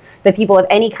sick, that people have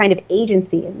any kind of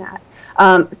agency in that.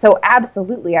 So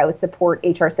absolutely, I would support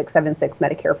HR 676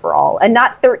 Medicare for All. And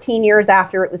not 13 years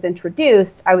after it was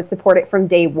introduced, I would support it from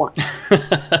day one.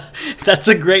 That's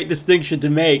a great distinction to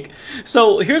make.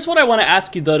 So here's what I want to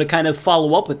ask you, though, to kind of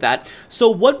follow up with that. So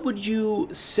what would you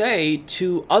say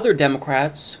to other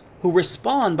Democrats who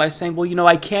respond by saying, well,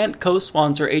 I can't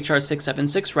co-sponsor HR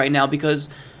 676 right now because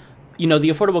the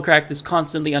Affordable Care Act is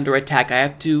constantly under attack. I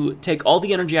have to take all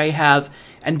the energy I have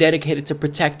and dedicate it to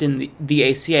protecting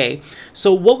the ACA.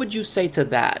 So what would you say to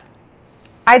that?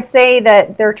 I'd say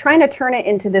that they're trying to turn it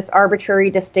into this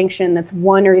arbitrary distinction that's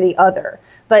one or the other.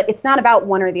 But it's not about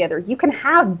one or the other. You can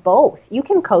have both. You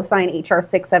can co-sign HR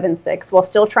 676 while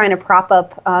still trying to prop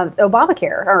up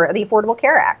Obamacare or the Affordable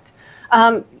Care Act.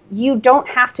 You don't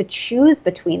have to choose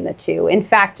between the two. In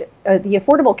fact, the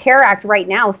Affordable Care Act right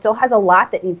now still has a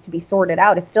lot that needs to be sorted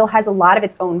out. It still has a lot of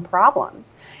its own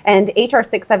problems. And HR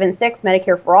 676,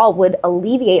 Medicare for All, would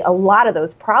alleviate a lot of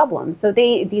those problems. So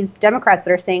these Democrats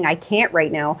that are saying I can't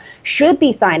right now should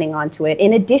be signing on to it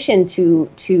in addition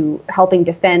to helping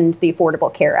defend the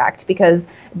Affordable Care Act, because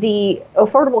the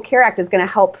Affordable Care Act is going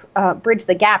to help bridge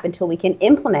the gap until we can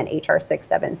implement HR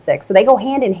 676. So they go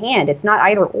hand in hand. It's not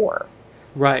either or.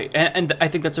 Right. And I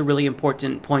think that's a really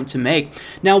important point to make.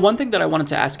 Now, one thing that I wanted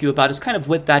to ask you about is kind of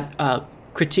with that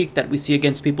critique that we see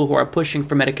against people who are pushing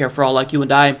for Medicare for All, like you and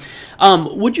I.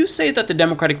 Would you say that the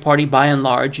Democratic Party, by and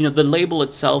large, the label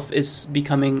itself is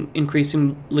becoming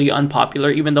increasingly unpopular,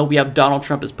 even though we have Donald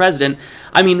Trump as president?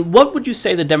 I mean, what would you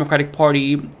say the Democratic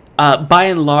Party, by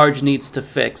and large, needs to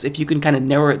fix, if you can kind of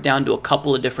narrow it down to a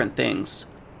couple of different things?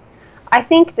 I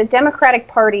think the Democratic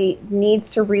Party needs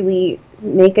to really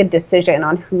make a decision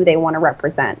on who they want to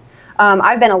represent.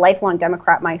 I've been a lifelong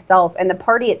Democrat myself, and the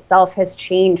party itself has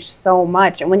changed so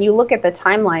much. And when you look at the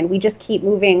timeline, we just keep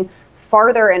moving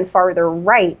farther and farther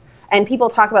right. And people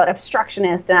talk about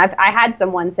obstructionists, and I had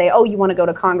someone say, oh, you want to go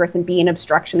to Congress and be an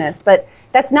obstructionist. But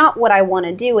that's not what I want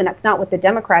to do, and that's not what the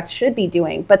Democrats should be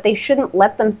doing. But they shouldn't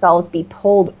let themselves be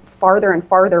pulled farther and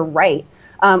farther right.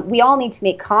 We all need to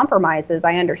make compromises.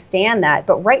 I understand that.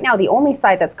 But right now, the only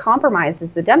side that's compromised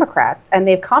is the Democrats, and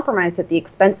they've compromised at the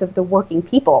expense of the working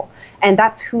people. And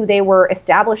that's who they were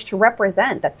established to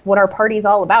represent. That's what our party's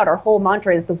all about. Our whole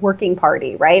mantra is the working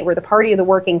party, right? We're the party of the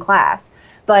working class.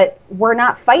 But we're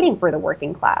not fighting for the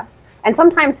working class. And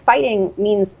sometimes fighting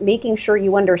means making sure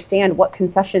you understand what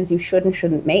concessions you should and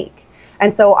shouldn't make.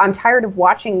 And so I'm tired of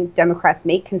watching Democrats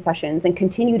make concessions and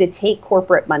continue to take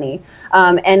corporate money,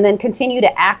 and then continue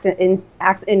to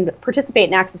participate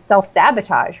in acts of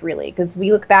self-sabotage, really, because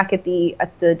we look back at the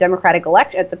Democratic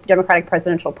election, at the Democratic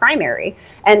presidential primary,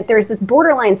 and there's this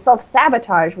borderline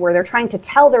self-sabotage where they're trying to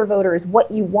tell their voters what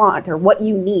you want or what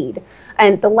you need.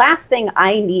 And the last thing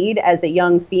I need as a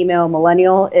young female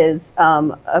millennial is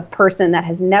a person that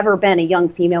has never been a young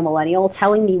female millennial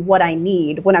telling me what I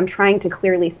need when I'm trying to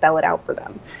clearly spell it out for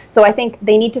them. So I think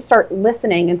they need to start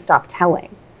listening and stop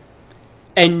telling.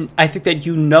 And I think that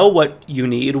you know what you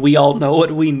need. We all know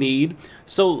what we need.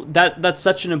 So that's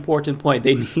such an important point.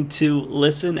 They need to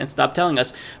listen and stop telling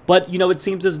us. But, it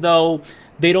seems as though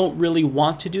they don't really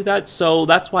want to do that. So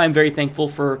that's why I'm very thankful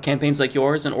for campaigns like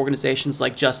yours and organizations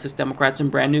like Justice Democrats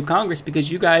and Brand New Congress,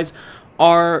 because you guys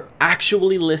are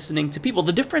actually listening to people.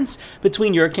 The difference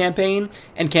between your campaign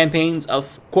and campaigns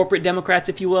of corporate Democrats,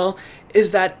 if you will,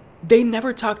 is that they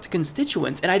never talk to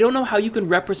constituents. And I don't know how you can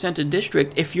represent a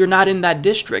district if you're not in that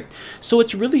district. So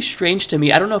it's really strange to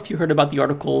me. I don't know if you heard about the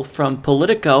article from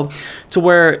Politico, to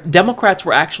where Democrats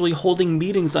were actually holding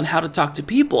meetings on how to talk to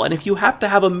people. And if you have to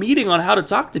have a meeting on how to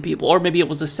talk to people, or maybe it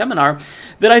was a seminar,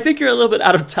 then I think you're a little bit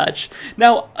out of touch.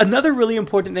 Now, another really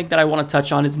important thing that I want to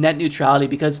touch on is net neutrality,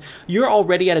 because you're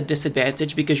already at a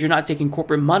disadvantage because you're not taking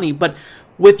corporate money. But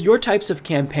with your types of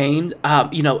campaign,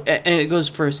 and it goes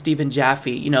for Stephen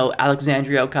Jaffe,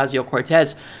 Alexandria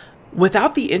Ocasio-Cortez,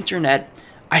 without the internet,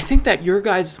 I think that your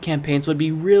guys' campaigns would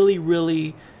be really,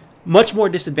 really much more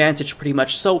disadvantaged pretty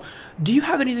much. So do you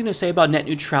have anything to say about net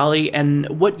neutrality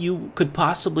and what you could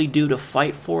possibly do to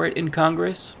fight for it in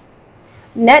Congress?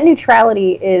 Net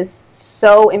neutrality is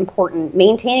so important.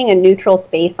 Maintaining a neutral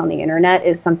space on the internet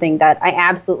is something that I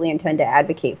absolutely intend to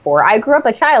advocate for. I grew up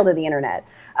a child of the internet.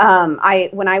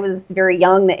 When I was very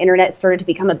young, the internet started to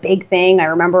become a big thing. I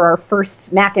remember our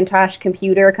first Macintosh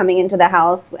computer coming into the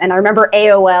house, and I remember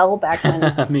AOL back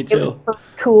when Me too. It was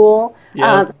first cool.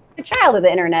 Yeah. So I'm a child of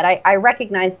the internet. I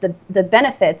recognize the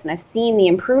benefits, and I've seen the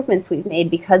improvements we've made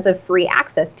because of free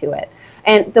access to it.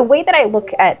 And the way that I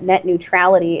look at net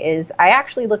neutrality is I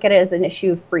actually look at it as an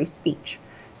issue of free speech.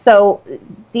 So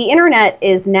the internet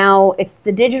is now, it's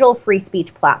the digital free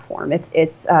speech platform.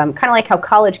 It's kind of like how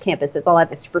college campuses all have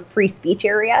this free speech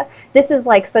area. This is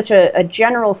like such a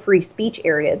general free speech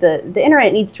area. The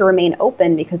internet needs to remain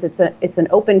open because it's an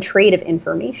open trade of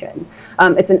information.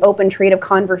 It's an open trade of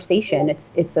conversation.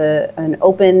 It's an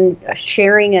open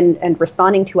sharing and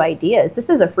responding to ideas. This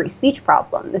is a free speech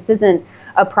problem. This isn't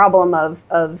a problem of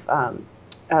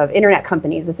internet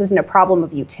companies. This isn't a problem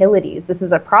of utilities. This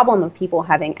is a problem of people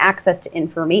having access to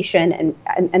information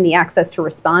and the access to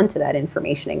respond to that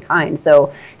information in kind.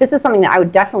 So this is something that I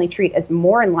would definitely treat as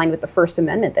more in line with the First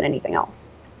Amendment than anything else.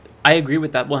 I agree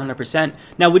with that 100%.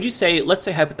 Now, would you say, let's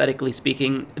say hypothetically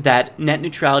speaking, that net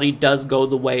neutrality does go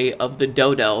the way of the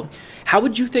dodo? How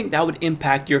would you think that would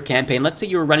impact your campaign? Let's say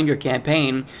you were running your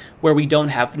campaign where we don't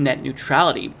have net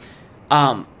neutrality.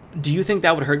 Do you think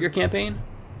that would hurt your campaign?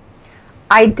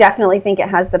 I definitely think it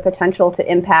has the potential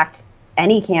to impact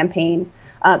any campaign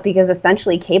because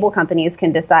essentially cable companies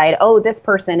can decide, oh, this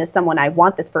person is someone I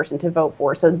want this person to vote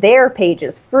for. So their page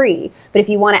is free. But if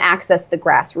you want to access the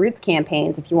grassroots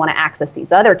campaigns, if you want to access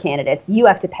these other candidates, you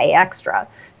have to pay extra.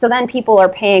 So then people are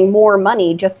paying more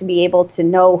money just to be able to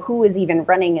know who is even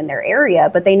running in their area.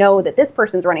 But they know that this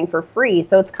person's running for free.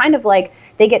 So it's kind of like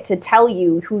they get to tell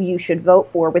you who you should vote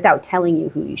for without telling you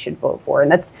who you should vote for.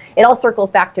 And it all circles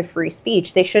back to free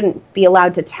speech. They shouldn't be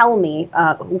allowed to tell me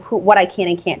what I can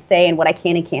and can't say and what I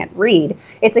can and can't read.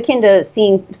 It's akin to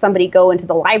seeing somebody go into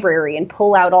the library and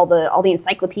pull out all the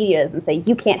encyclopedias and say,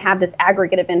 you can't have this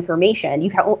aggregate of information.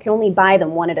 You can only buy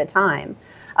them one at a time.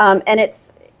 And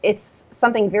it's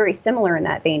something very similar in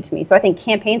that vein to me. So I think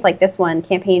campaigns like this one,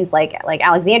 campaigns like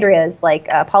Alexandria's, like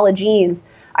Paula Jean's,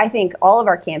 I think all of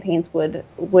our campaigns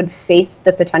would face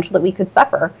the potential that we could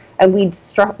suffer, and we'd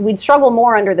struggle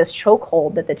more under this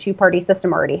chokehold that the two-party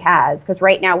system already has. Because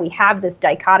right now we have this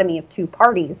dichotomy of two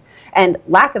parties, and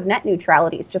lack of net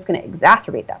neutrality is just going to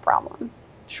exacerbate that problem.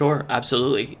 Sure,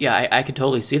 absolutely. Yeah, I could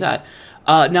totally see that.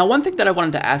 Now, one thing that I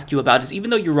wanted to ask you about is,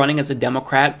 even though you're running as a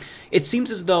Democrat, it seems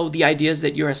as though the ideas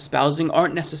that you're espousing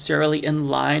aren't necessarily in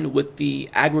line with the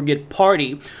aggregate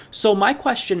party. So my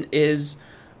question is,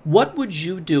 what would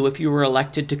you do if you were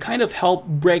elected to kind of help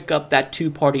break up that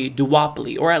two-party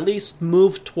duopoly, or at least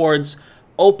move towards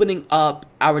opening up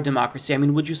our democracy? I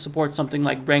mean, would you support something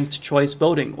like ranked choice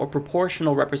voting or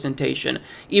proportional representation,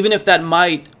 even if that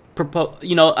might put up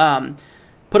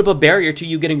a barrier to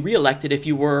you getting reelected if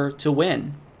you were to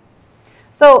win?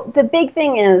 So the big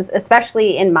thing is,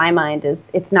 especially in my mind,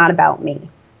 is it's not about me.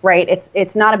 Right?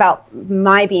 It's not about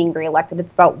my being reelected.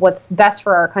 It's about what's best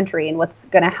for our country and what's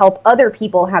going to help other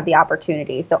people have the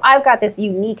opportunity. So I've got this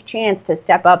unique chance to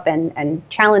step up and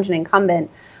challenge an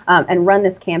incumbent and run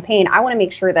this campaign. I want to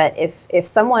make sure that if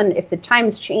the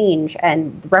times change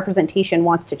and the representation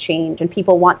wants to change and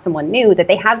people want someone new, that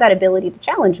they have that ability to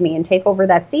challenge me and take over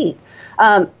that seat.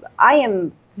 I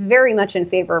am very much in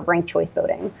favor of ranked choice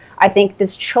voting. I think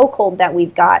this chokehold that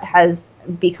we've got has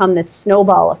become this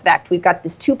snowball effect. We've got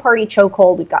this two-party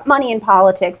chokehold. We've got money in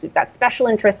politics. We've got special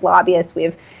interest lobbyists. We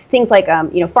have things like,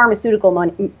 pharmaceutical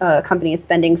companies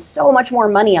spending so much more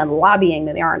money on lobbying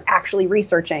than they are on actually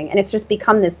researching. And it's just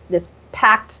become this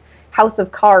packed house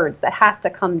of cards that has to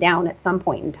come down at some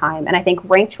point in time. And I think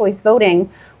ranked choice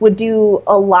voting would do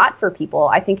a lot for people.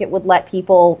 I think it would let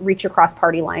people reach across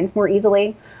party lines more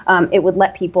easily. It would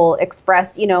let people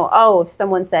express, if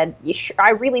someone said,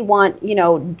 I really want,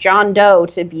 John Doe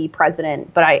to be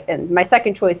president, and my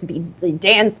second choice would be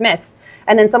Dan Smith.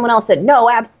 And then someone else said, no,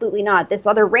 absolutely not. This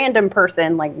other random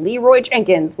person like Leroy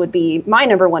Jenkins would be my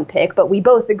number one pick. But we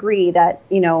both agree that,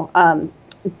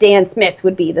 Dan Smith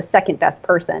would be the second best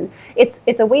person.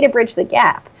 It's a way to bridge the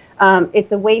gap.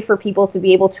 It's a way for people to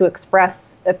be able to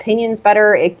express opinions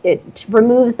better. It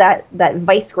removes that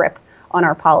vice grip on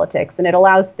our politics, and it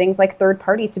allows things like third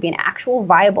parties to be an actual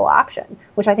viable option,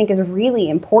 which I think is really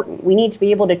important. We need to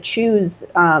be able to choose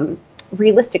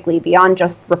realistically beyond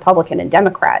just Republican and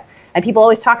Democrat. And people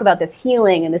always talk about this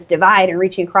healing and this divide and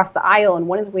reaching across the aisle. And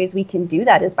one of the ways we can do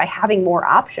that is by having more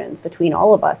options between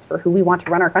all of us for who we want to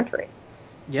run our country.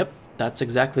 Yep, that's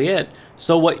exactly it.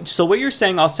 So what you're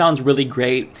saying all sounds really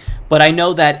great, but I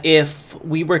know that if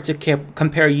we were to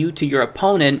compare you to your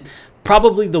opponent,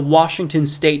 probably the Washington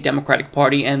State Democratic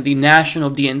Party and the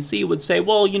national DNC would say,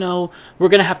 well, we're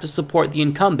going to have to support the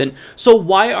incumbent. So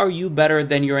why are you better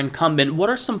than your incumbent? What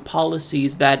are some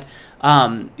policies that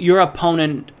your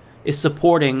opponent is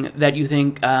supporting that you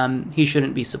think he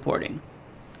shouldn't be supporting?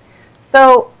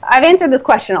 So I've answered this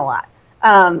question a lot.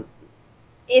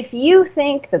 If you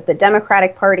think that the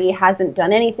Democratic Party hasn't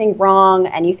done anything wrong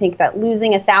and you think that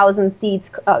losing 1,000 seats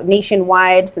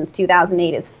nationwide since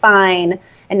 2008 is fine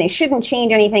and they shouldn't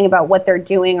change anything about what they're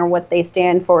doing or what they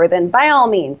stand for, then by all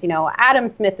means, Adam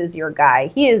Smith is your guy.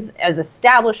 He is as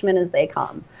establishment as they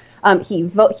come.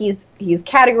 He's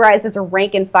categorized as a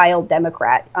rank and file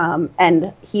Democrat,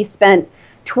 and he spent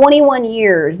 21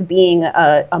 years being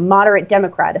a moderate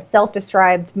Democrat, a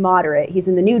self-described moderate. He's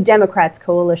in the New Democrats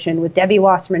coalition with Debbie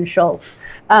Wasserman Schultz.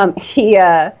 He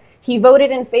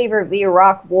voted in favor of the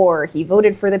Iraq War. He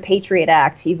voted for the Patriot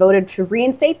Act. He voted to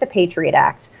reinstate the Patriot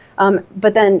Act.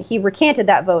 But then he recanted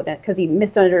that vote because he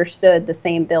misunderstood the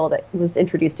same bill that was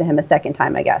introduced to him a second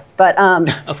time, I guess. But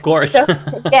of course, so,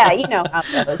 yeah, you know how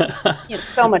it goes.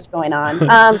 So much going on.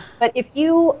 But if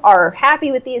you are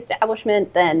happy with the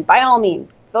establishment, then by all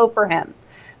means, vote for him.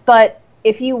 But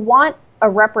if you want a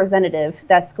representative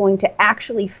that's going to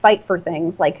actually fight for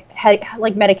things like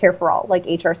Medicare for All, like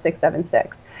HR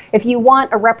 676. If you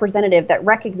want a representative that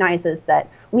recognizes that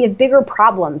we have bigger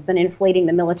problems than inflating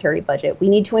the military budget, we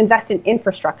need to invest in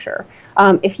infrastructure.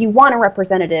 If you want a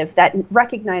representative that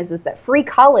recognizes that free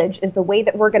college is the way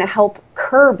that we're going to help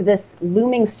curb this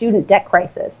looming student debt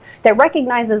crisis, that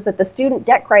recognizes that the student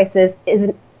debt crisis is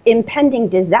an impending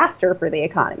disaster for the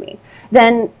economy,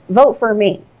 then vote for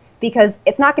me. Because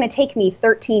it's not going to take me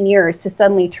 13 years to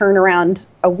suddenly turn around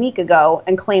a week ago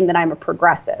and claim that I'm a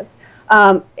progressive.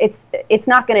 It's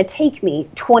not going to take me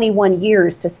 21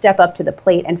 years to step up to the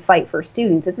plate and fight for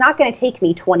students. It's not going to take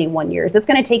me 21 years. It's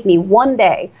going to take me one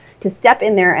day to step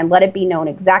in there and let it be known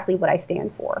exactly what I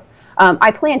stand for. I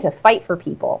plan to fight for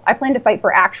people. I plan to fight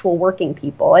for actual working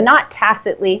people, and not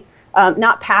tacitly,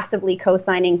 not passively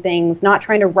co-signing things, not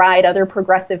trying to ride other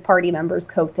progressive party members'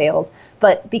 coattails,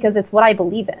 but because it's what I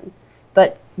believe in.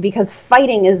 But because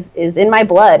fighting is in my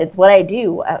blood, it's what I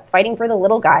do. Fighting for the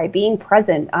little guy, being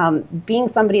present, being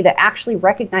somebody that actually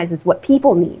recognizes what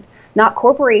people need, not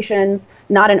corporations,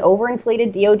 not an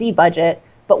overinflated DoD budget,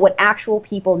 but what actual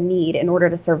people need in order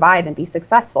to survive and be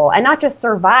successful. And not just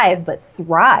survive, but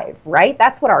thrive, right?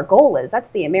 That's what our goal is. That's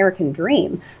the American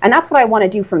dream. And that's what I want to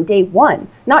do from day one,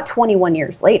 not 21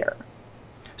 years later.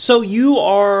 So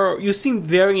you seem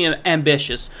very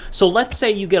ambitious. So let's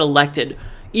say you get elected.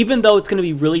 Even though it's going to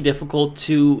be really difficult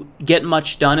to get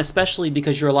much done, especially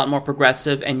because you're a lot more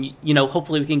progressive, and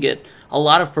hopefully we can get a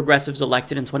lot of progressives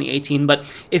elected in 2018. But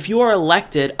if you are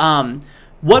elected,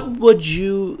 what would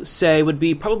you say would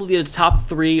be probably the top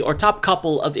 3 or top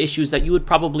couple of issues that you would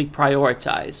probably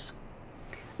prioritize?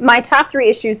 My top 3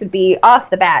 issues would be, off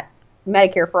the bat,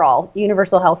 Medicare for All,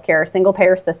 universal health care, single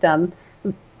payer system,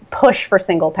 push for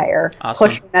single payer, awesome.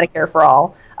 Push for Medicare for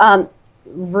all,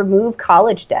 remove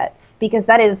college debt. Because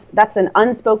that's an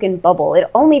unspoken bubble. It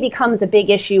only becomes a big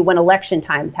issue when election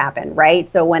times happen, right?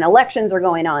 So when elections are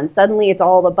going on, suddenly it's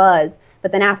all the buzz.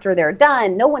 But then after they're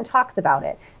done, no one talks about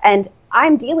it. And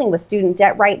I'm dealing with student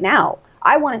debt right now.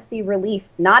 I want to see relief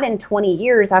not in 20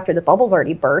 years after the bubble's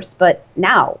already burst, but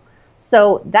now.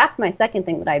 So that's my second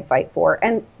thing that I'd fight for.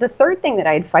 And the third thing that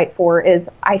I'd fight for is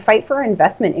I fight for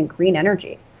investment in green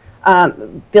energy.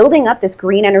 Building up this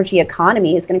green energy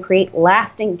economy is going to create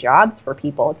lasting jobs for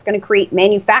people. It's going to create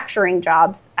manufacturing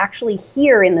jobs actually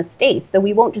here in the States. So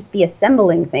we won't just be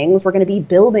assembling things, we're going to be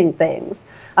building things.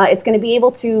 It's going to be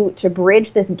able to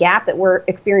bridge this gap that we're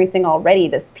experiencing already,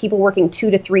 this people working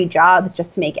 2 to 3 jobs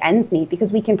just to make ends meet,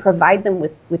 because we can provide them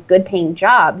with good paying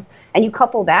jobs. And you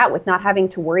couple that with not having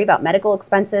to worry about medical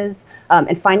expenses,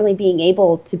 and finally being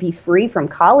able to be free from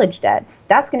college debt.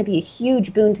 That's going to be a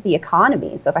huge boon to the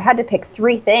economy. So if I had to pick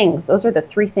 3 things, those are the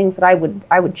 3 things that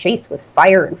I would chase with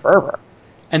fire and fervor.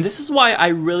 And this is why I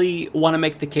really want to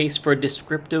make the case for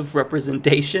descriptive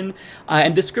representation.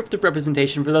 And descriptive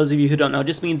representation, for those of you who don't know,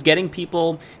 just means getting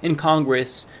people in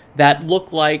Congress that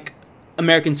look like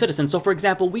American citizens. So, for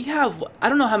example, we have, I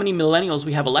don't know how many millennials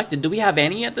we have elected. Do we have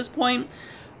any at this point?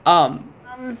 I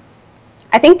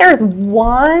think there's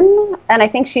one, and I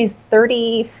think she's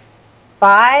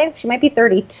 35. She might be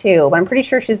 32, but I'm pretty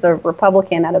sure she's a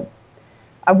Republican out of,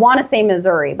 I want to say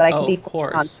Missouri, but I could be of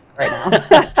course right now.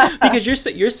 Because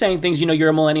you're saying things, you're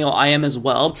a millennial, I am as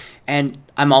well, and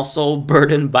I'm also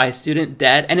burdened by student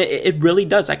debt, and it really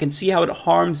does. I can see how it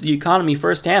harms the economy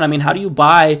firsthand. I mean, how do you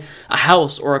buy a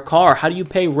house or a car? How do you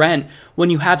pay rent when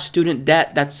you have student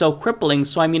debt that's so crippling?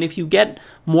 So, I mean, if you get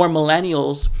more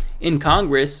millennials in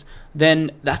Congress,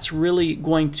 then that's really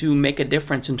going to make a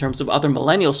difference in terms of other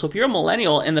millennials. So if you're a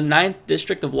millennial in the 9th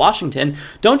District of Washington,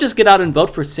 don't just get out and vote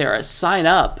for Sarah, sign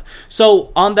up.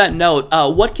 So on that note,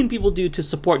 what can people do to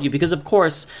support you? Because of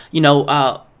course,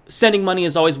 sending money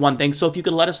is always one thing. So if you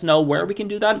could let us know where we can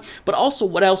do that, but also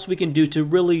what else we can do to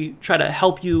really try to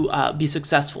help you be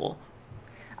successful.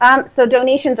 So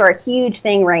donations are a huge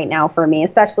thing right now for me,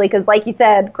 especially because, like you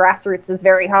said, grassroots is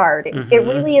very hard. It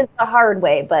really is the hard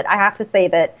way, but I have to say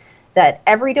that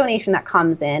every donation that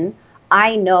comes in,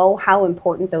 I know how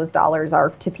important those dollars are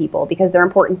to people because they're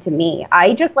important to me.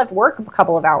 I just left work a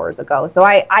couple of hours ago, so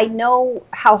I know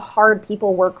how hard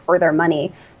people work for their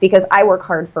money because I work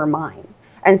hard for mine.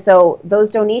 And so those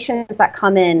donations that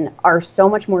come in are so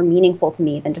much more meaningful to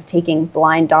me than just taking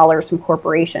blind dollars from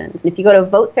corporations. And if you go to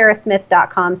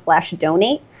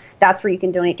votesarahsmith.com/donate, that's where you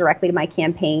can donate directly to my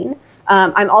campaign.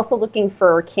 I'm also looking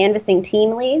for canvassing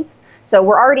team leads. So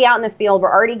we're already out in the field,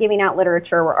 we're already giving out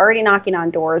literature, we're already knocking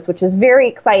on doors, which is very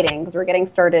exciting because we're getting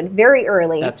started very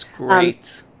early. That's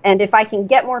great. And if I can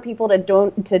get more people to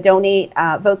donate,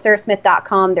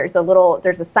 votesarahsmith.com,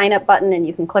 there's a sign up button and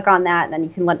you can click on that and then you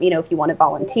can let me know if you want to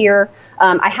volunteer.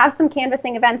 I have some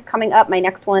canvassing events coming up. My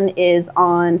next one is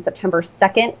on September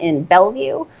 2nd in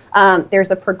Bellevue.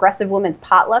 There's a progressive women's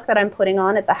potluck that I'm putting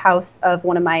on at the house of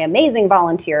one of my amazing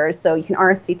volunteers. So you can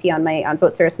RSVP on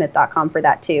votesarahsmith.com for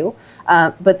that too.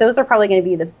 But those are probably going to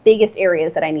be the biggest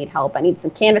areas that I need help. I need some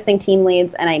canvassing team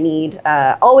leads and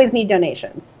I always need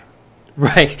donations.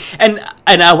 Right. And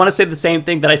I want to say the same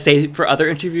thing that I say for other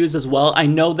interviews as well. I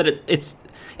know that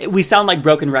we sound like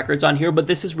broken records on here, but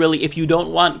this is really, if you don't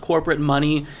want corporate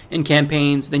money in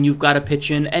campaigns, then you've got to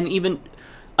pitch in. And even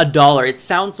 $1, it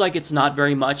sounds like it's not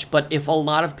very much, but if a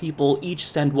lot of people each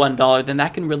send $1, then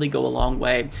that can really go a long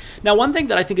way. Now, one thing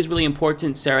that I think is really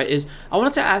important, Sarah, is I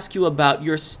wanted to ask you about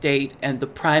your state and the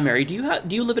primary. Do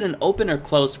you live in an open or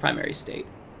closed primary state?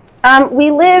 We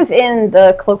live in,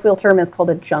 the colloquial term is called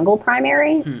a jungle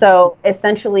primary. So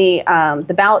essentially,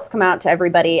 the ballots come out to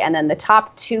everybody, and then the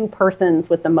top 2 persons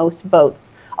with the most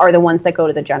votes are the ones that go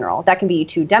to the general. That can be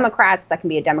 2 Democrats, that can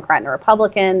be a Democrat and a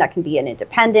Republican, that can be an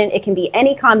independent. It can be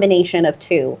any combination of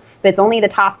 2, but it's only the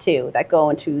top 2 that go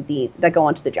into the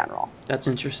general. That's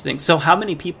interesting. So how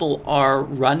many people are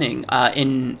running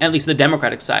in at least the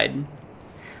Democratic side?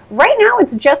 Right now,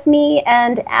 it's just me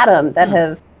and Adam that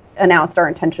have announced our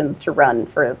intentions to run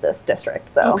for this district.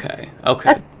 So okay.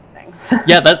 That's interesting.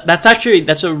 Yeah,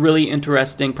 that's a really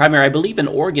interesting primary. I believe in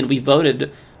Oregon we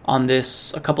voted on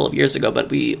this a couple of years ago, but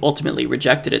we ultimately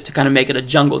rejected it to kind of make it a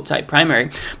jungle type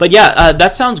primary. But yeah,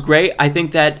 that sounds great. I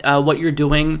think that what you're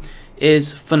doing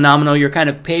is phenomenal. You're kind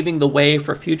of paving the way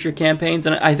for future campaigns,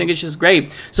 and I think it's just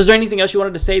great. So is there anything else you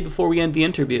wanted to say before we end the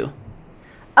interview?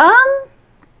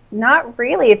 Not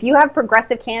really. If you have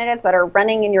progressive candidates that are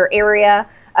running in your area,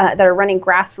 that are running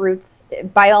grassroots,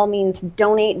 by all means,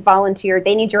 donate, volunteer.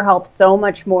 They need your help so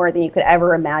much more than you could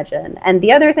ever imagine. And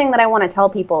the other thing that I want to tell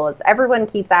people is everyone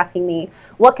keeps asking me,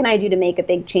 what can I do to make a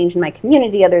big change in my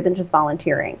community other than just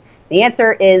volunteering? The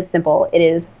answer is simple. It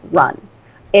is run.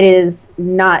 It is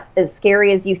not as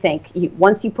scary as you think.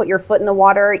 Once you put your foot in the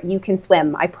water, you can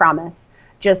swim, I promise.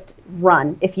 Just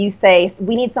run. If you say,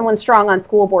 we need someone strong on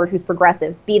school board who's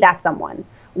progressive, be that someone.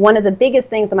 One of the biggest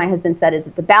things that my husband said is,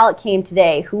 if the ballot came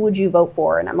today, who would you vote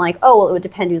for? And I'm like, oh, well, it would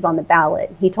depend who's on the ballot.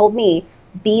 He told me,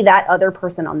 be that other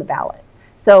person on the ballot.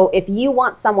 So if you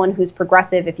want someone who's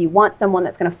progressive, if you want someone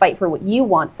that's going to fight for what you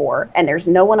want for, and there's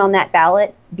no one on that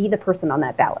ballot, be the person on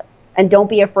that ballot. And don't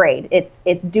be afraid.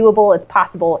 It's doable. It's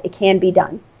possible. It can be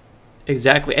done.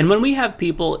 Exactly. And when we have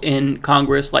people in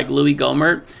Congress like Louie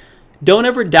Gohmert, don't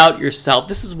ever doubt yourself.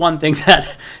 This is one thing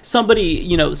that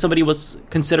somebody was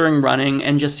considering running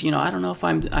and just, I don't know if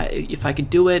I could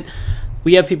do it.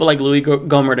 We have people like Louie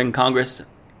Gohmert in Congress.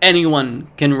 Anyone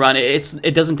can run it.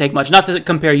 It doesn't take much. Not to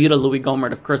compare you to Louie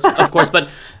Gohmert, of course, but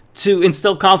to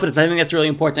instill confidence. I think that's really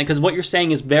important because what you're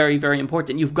saying is very, very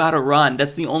important. You've got to run.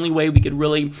 That's the only way we could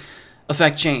really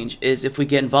affect change is if we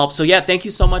get involved. So yeah, thank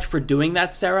you so much for doing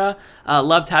that, Sarah.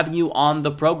 Loved having you on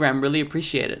the program. Really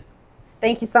appreciate it.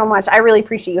 Thank you so much. I really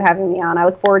appreciate you having me on. I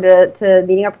look forward to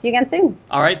meeting up with you again soon.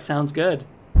 All right, sounds good.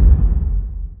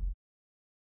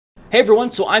 Hey everyone,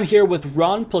 so I'm here with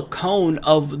Ron Placone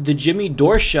of The Jimmy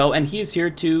Dore Show, and he's here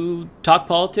to talk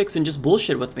politics and just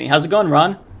bullshit with me. How's it going,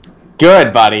 Ron?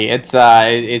 Good, buddy.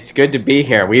 It's good to be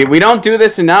here. We don't do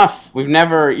this enough. We've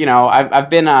never, I've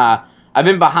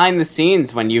been behind the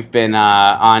scenes when you've been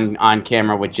on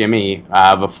camera with Jimmy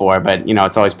before, but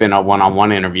it's always been a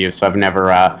one-on-one interview, so I've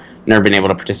never been able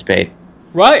to participate.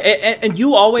 Right, and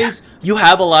you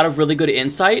have a lot of really good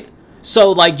insight.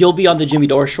 So, you'll be on the Jimmy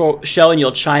Dore show and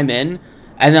you'll chime in,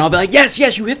 and then I'll be like, yes,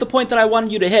 you hit the point that I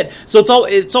wanted you to hit. So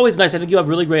it's always nice. I think you have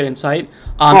really great insight.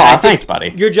 Thanks,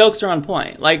 buddy. Your jokes are on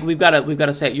point. We've got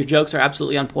to say it. Your jokes are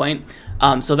absolutely on point.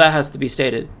 So that has to be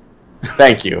stated.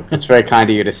 Thank you. It's very kind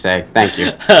of you to say. Thank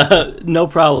you. No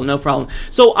problem.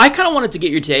 So I kind of wanted to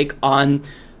get your take on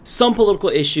some political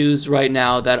issues right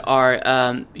now that are,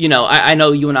 I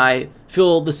know you and I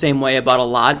feel the same way about a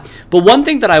lot. But one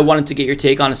thing that I wanted to get your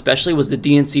take on especially was the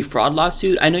DNC fraud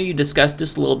lawsuit. I know you discussed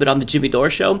this a little bit on the Jimmy Dore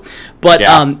show, but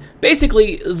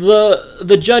basically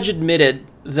the judge admitted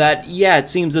that, it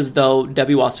seems as though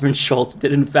Debbie Wasserman Schultz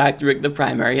did in fact rig the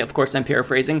primary. Of course, I'm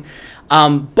paraphrasing.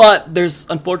 But there's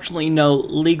unfortunately no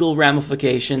legal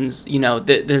ramifications.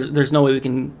 There's no way we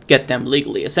can get them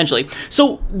legally, essentially.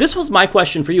 So this was my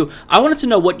question for you. I wanted to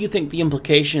know what you think the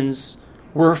implications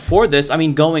were for this. I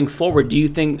mean, going forward, do you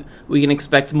think we can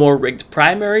expect more rigged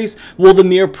primaries? Will the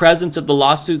mere presence of the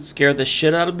lawsuit scare the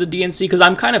shit out of the DNC? Because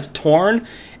I'm kind of torn,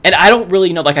 and I don't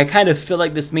really know. I kind of feel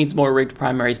like this means more rigged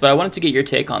primaries, but I wanted to get your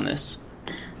take on this.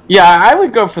 Yeah, I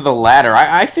would go for the latter.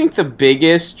 I think the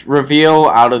biggest reveal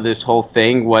out of this whole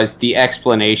thing was the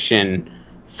explanation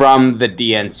from the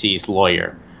DNC's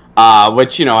lawyer.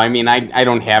 Which, I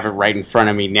don't have it right in front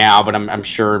of me now, but I'm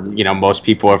sure, most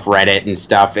people have read it and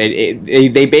stuff.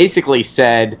 They basically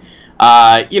said,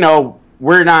 we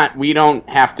don't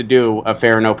have to do a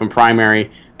fair and open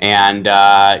primary, and,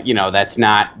 that's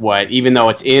not what, even though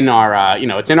it's in our,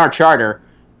 it's in our charter,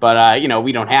 but,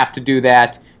 we don't have to do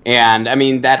that. And,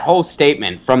 that whole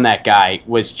statement from that guy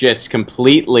was just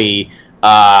completely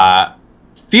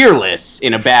fearless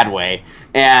in a bad way.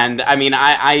 And I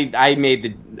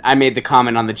made the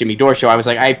comment on the Jimmy Dore show. I was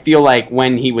like, I feel like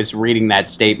when he was reading that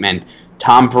statement,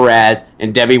 Tom Perez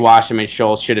and Debbie Wasserman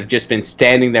Schultz should have just been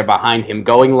standing there behind him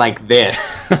going like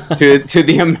this to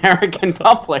the American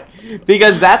public,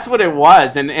 because that's what it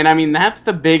was. And that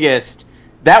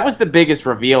was the biggest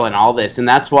reveal in all this. And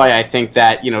that's why I think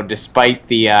that, despite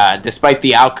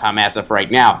the outcome as of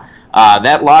right now,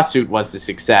 that lawsuit was a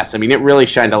success. It really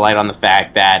shined a light on the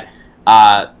fact that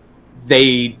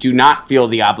they do not feel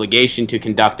the obligation to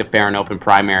conduct a fair and open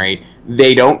primary.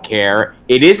 They don't care.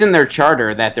 It is in their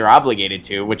charter that they're obligated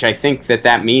to, which I think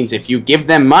that means if you give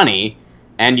them money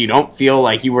and you don't feel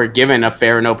like you were given a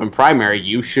fair and open primary,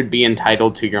 you should be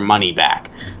entitled to your money back.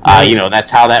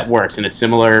 That's how that works in a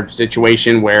similar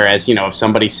situation, whereas, if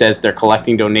somebody says they're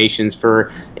collecting donations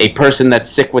for a person that's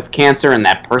sick with cancer and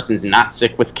that person's not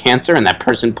sick with cancer and that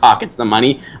person pockets the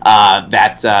money,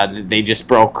 they just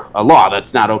broke a law.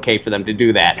 That's not okay for them to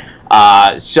do that.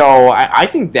 So I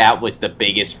think that was the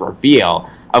biggest reveal.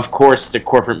 Of course, the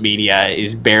corporate media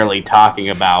is barely talking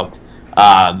about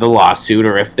the lawsuit,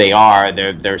 or if they are,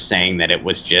 they're saying that it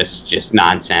was just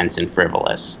nonsense and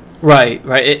frivolous. Right.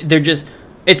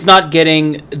 It's not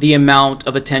getting the amount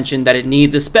of attention that it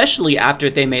needs, especially after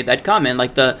they made that comment,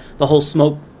 like the whole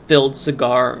smoke-filled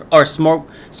cigar or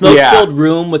smoke-filled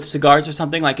room with cigars or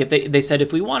something. Like if they said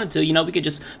if we wanted to, we could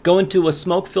just go into a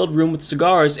smoke-filled room with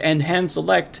cigars and hand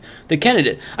select the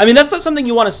candidate. That's not something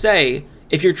you want to say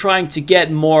if you're trying to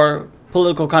get more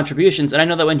political contributions. And I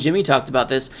know that when Jimmy talked about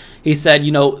this, he said,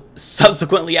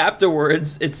 subsequently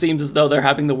afterwards, it seems as though they're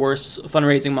having the worst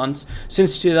fundraising months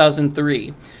since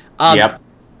 2003. Yep.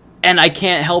 And I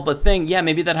can't help but think,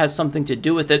 maybe that has something to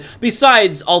do with it.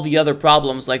 Besides all the other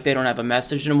problems, like they don't have a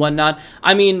message and whatnot.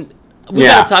 We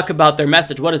gotta talk about their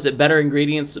message. What is it? Better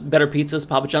ingredients, better pizzas,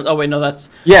 Papa John's. Oh wait, no, that's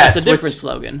a different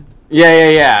slogan.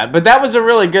 Yeah. But that was a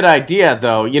really good idea,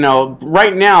 though. You know,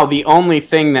 right now the only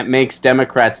thing that makes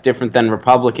Democrats different than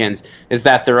Republicans is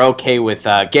that they're okay with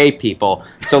gay people.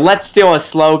 So let's steal a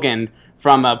slogan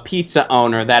from a pizza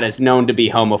owner that is known to be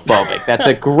homophobic. That's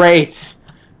a great.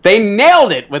 They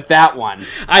nailed it with that one.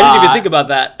 I didn't even think about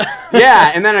that.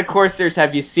 Yeah, and then of course there's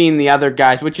Have You Seen the Other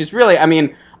Guys, which is really, I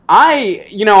mean, I'm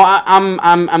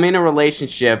in a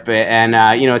relationship, and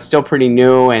it's still pretty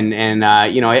new, and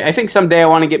I think someday I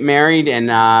want to get married,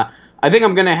 and I think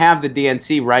I'm gonna have the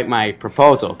DNC write my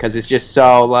proposal because it's just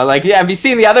so like, yeah. Have you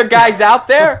seen the other guys out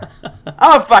there?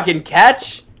 I'm a fucking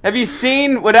catch. Have you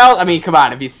seen what else? I mean, come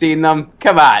on. Have you seen them?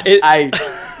 Come on.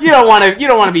 You don't want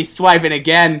to be swiping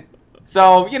again.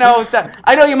 So,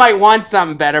 I know you might want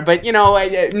something better, but,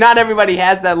 not everybody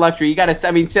has that luxury. You got to,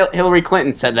 I mean, Hillary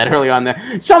Clinton said that early on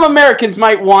there. Some Americans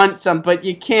might want some, but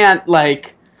you can't,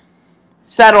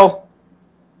 settle.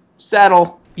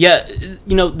 Yeah,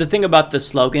 the thing about the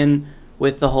slogan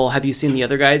with the whole Have You Seen the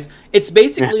Other Guys? It's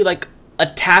basically like a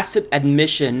tacit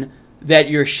admission that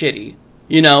you're shitty.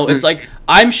 It's like,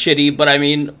 I'm shitty, but I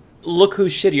mean, look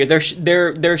who's shittier. They're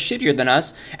shittier than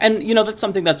us. And, that's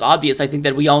something that's obvious. I think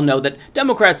that we all know that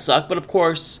Democrats suck, but of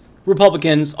course,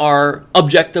 Republicans are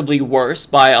objectively worse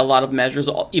by a lot of measures,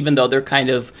 even though they're kind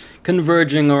of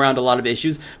converging around a lot of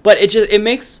issues. But it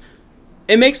makes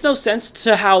no sense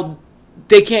to how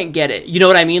they can't get it. You know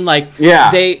what I mean? Like,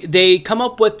 they come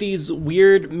up with these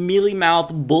weird,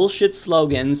 mealy-mouth bullshit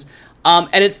slogans,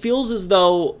 and it feels as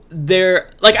though they're,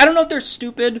 like, I don't know if they're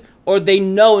stupid or they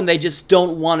know and they just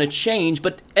don't want to change,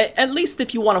 but at least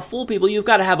if you want to fool people, you've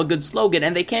got to have a good slogan,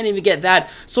 and they can't even get that.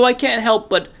 So I can't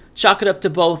help but chalk it up to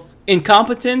both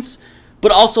incompetence,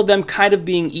 but also them kind of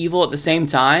being evil at the same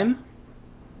time.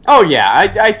 Oh, yeah,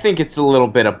 I think it's a little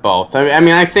bit of both. I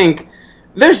mean, I think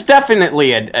there's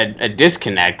definitely a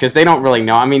disconnect because they don't really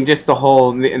know. I mean, just the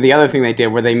other thing they did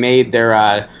where they made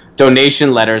their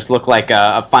donation letters look like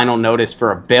a final notice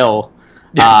for a bill.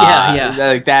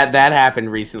 Like that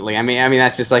happened recently. I mean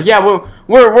that's just like, yeah,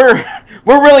 we're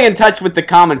really in touch with the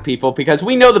common people because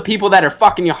we know the people that are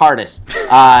fucking you hardest,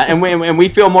 and we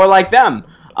feel more like them.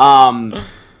 And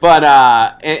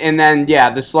then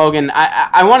the slogan.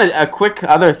 I wanted a quick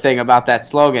other thing about that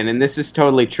slogan, and this is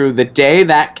totally true. The day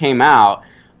that came out,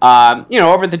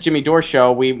 over at the Jimmy Dore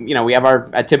Show, we have our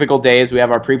typical days. We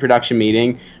have our pre-production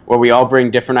meeting where we all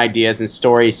bring different ideas and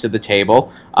stories to the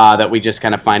table that we just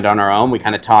kind of find on our own. We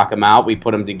kind of talk them out. We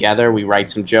put them together. We write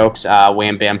some jokes.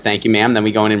 Wham, bam, thank you, ma'am. Then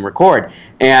we go in and record.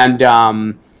 And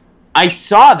I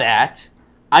saw that.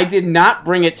 I did not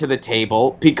bring it to the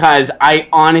table because I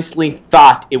honestly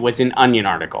thought it was an Onion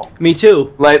article. Me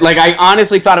too. Like I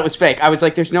honestly thought it was fake. I was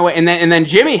like, "There's no way." And then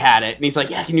Jimmy had it, and he's like,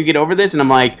 "Yeah, can you get over this?" And I'm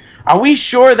like, "Are we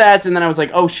sure that's?" And then I was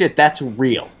like, "Oh shit, that's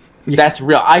real. Yeah. That's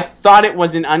real." I thought it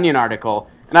was an Onion article,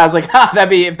 and I was like,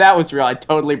 if that was real, I'd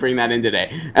totally bring that in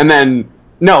today." And then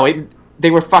no, they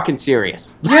were fucking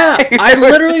serious. Yeah, I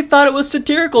literally thought it was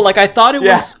satirical. Like I thought it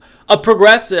was a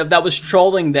progressive that was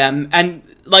trolling them and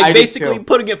basically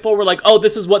putting it forward like, oh,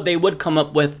 this is what they would come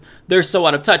up with. They're so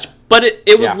out of touch. But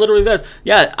it was literally this.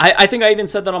 Yeah, I think I even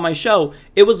said that on my show.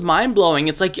 It was mind-blowing.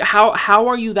 It's like, how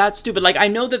are you that stupid? Like, I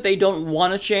know that they don't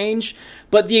want to change,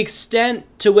 but the extent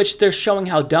to which they're showing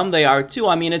how dumb they are, too.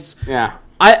 I mean, it's... Yeah.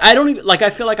 I don't even... Like, I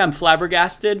feel like I'm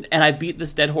flabbergasted, and I beat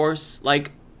this dead horse,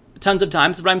 like, tons of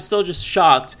times, but I'm still just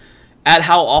shocked at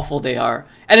how awful they are.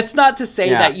 And it's not to say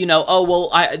that,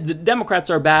 the Democrats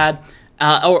are bad...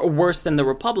 or worse than the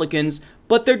Republicans,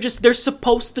 but they're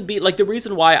supposed to be, like, the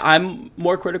reason why I'm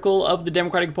more critical of the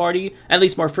Democratic Party, at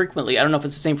least more frequently, I don't know if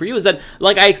it's the same for you, is that,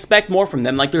 like, I expect more from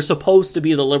them. Like, they're supposed to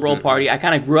be the liberal party. I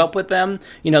kind of grew up with them.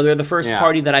 They're the first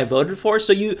party that I voted for,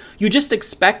 so you just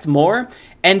expect more,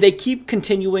 and they keep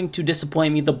continuing to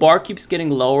disappoint me. The bar keeps getting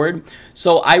lowered,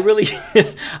 so I really,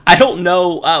 I don't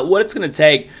know what it's going to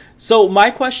take. So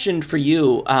my question for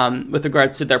you with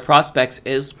regards to their prospects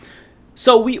is,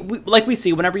 so we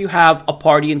see whenever you have a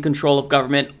party in control of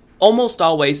government, almost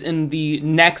always in the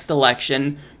next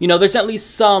election, there's at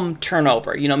least some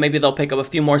turnover. Maybe they'll pick up a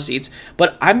few more seats.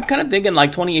 But I'm kind of thinking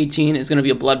like 2018 is going to be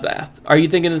a bloodbath. Are you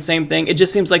thinking the same thing? It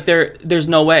just seems like there's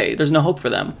no way. There's no hope for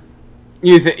them.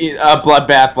 You a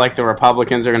bloodbath like the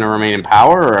Republicans are going to remain in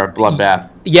power, or a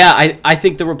bloodbath? Yeah, I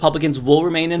think the Republicans will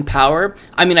remain in power.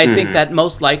 I mean, I think that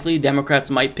most likely Democrats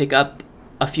might pick up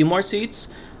a few more seats.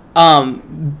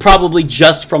 Probably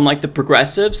just from like the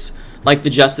progressives, like the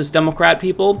Justice Democrat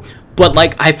people, but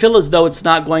like I feel as though it's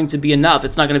not going to be enough.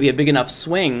 It's not going to be a big enough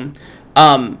swing.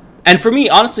 And for me,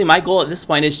 honestly, my goal at this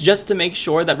point is just to make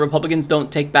sure that Republicans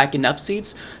don't take back enough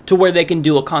seats to where they can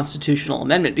do a constitutional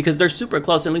amendment, because they're super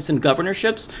close, at least in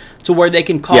governorships, to where they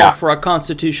can call for a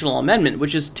constitutional amendment,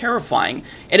 which is terrifying.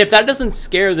 And if that doesn't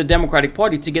scare the Democratic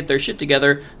Party to get their shit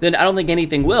together, then I don't think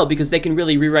anything will, because they can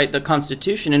really rewrite the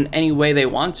Constitution in any way they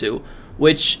want to,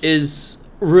 which is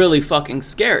really fucking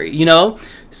scary, you know?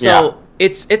 So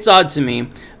it's odd to me.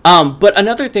 But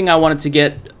another thing I wanted to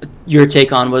get your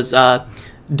take on was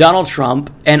Donald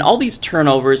Trump and all these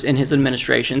turnovers in his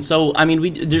administration. So, I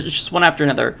mean, there's just one after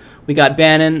another. We got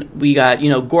Bannon, we got,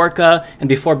 Gorka, and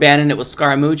before Bannon, it was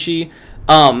Scaramucci.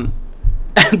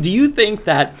 Do you think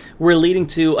that we're leading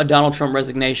to a Donald Trump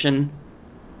resignation?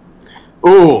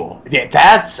 Ooh, yeah,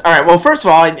 that's all right. Well, first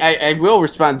of all, I will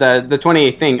respond the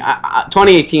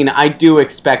 2018. I do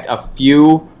expect a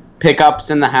few pickups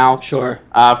in the House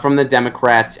from the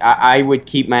Democrats. I would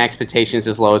keep my expectations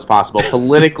as low as possible.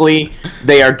 Politically,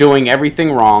 they are doing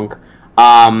everything wrong.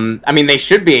 I mean, they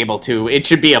should be able to. It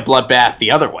should be a bloodbath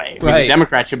the other way. I mean, the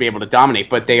Democrats should be able to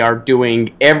dominate, but they are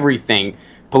doing everything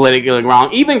politically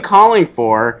wrong, even calling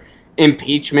for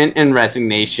impeachment and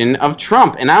resignation of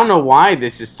Trump. And I don't know why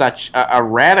this is such a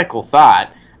radical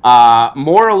thought.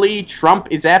 Morally, Trump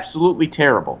is absolutely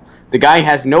terrible. The guy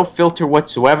has no filter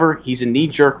whatsoever. He's a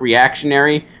knee-jerk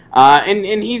reactionary,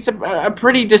 and he's a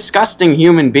pretty disgusting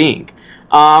human being.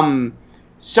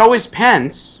 So is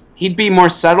Pence. He'd be more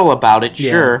subtle about it,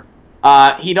 sure.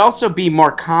 He'd also be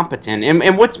more competent.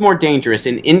 And what's more dangerous,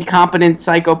 an incompetent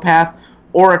psychopath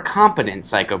or a competent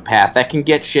psychopath that can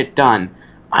get shit done?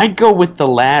 I'd go with the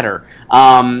latter.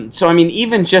 So, I mean,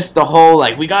 even just the whole,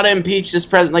 we got to impeach this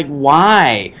president.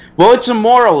 Why? Well, it's a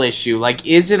moral issue.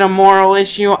 Is it a moral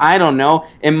issue? I don't know.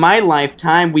 In my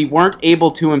lifetime, we weren't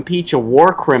able to impeach a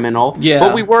war criminal,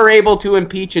 but we were able to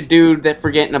impeach a dude for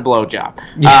getting a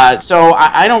blowjob. So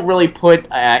I don't really put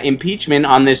impeachment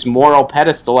on this moral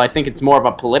pedestal. I think it's more of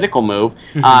a political move.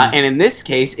 And in this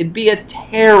case, it'd be a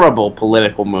terrible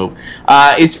political move.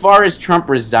 As far as Trump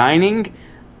resigning,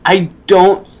 I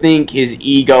don't think his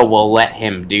ego will let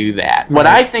him do that. What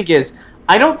I think is,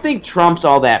 I don't think Trump's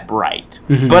all that bright,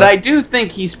 but I do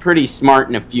think he's pretty smart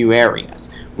in a few areas.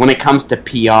 When it comes to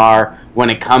PR, when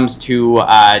it comes to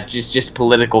just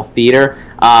political theater,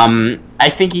 I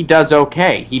think he does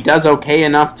okay. He does okay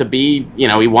enough to be,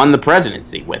 he won the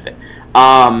presidency with it.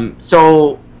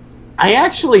 So I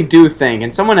actually do think,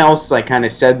 and someone else kind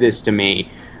of said this to me,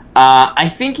 I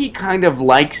think he kind of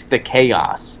likes the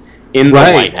chaos in the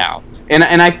White House.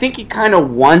 And I think he kind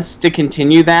of wants to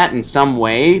continue that in some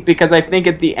way, because I think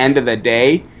at the end of the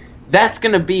day, that's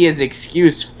going to be his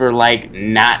excuse for,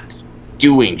 not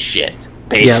doing shit,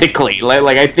 basically. Yep.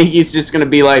 I think he's just going to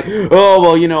be oh,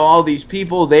 well, all these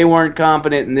people, they weren't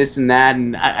competent and this and that.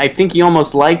 And I think he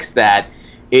almost likes that.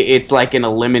 It's like an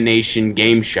elimination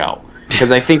game show.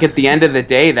 Because I think at the end of the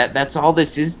day, that's all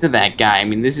this is to that guy. I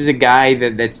mean, this is a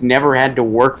guy that's never had to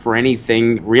work for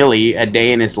anything, really, a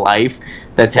day in his life,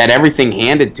 that's had everything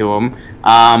handed to him.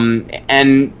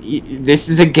 And this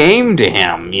is a game to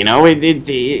him,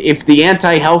 if the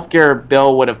anti-healthcare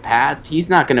bill would have passed, he's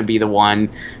not going to be the one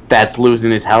that's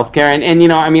losing his healthcare.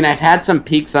 And I've had some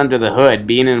peeks under the hood,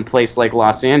 being in a place like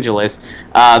Los Angeles,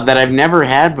 that I've never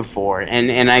had before.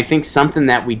 And I think something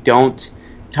that we don't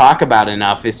talk about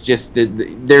enough is just that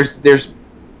there's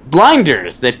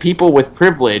blinders that people with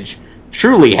privilege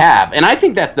truly have, and I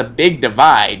think that's the big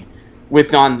divide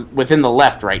within the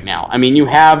left right now. I mean, you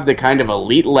have the kind of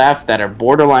elite left that are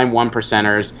borderline one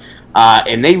percenters,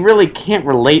 and they really can't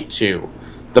relate to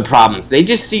the problems. They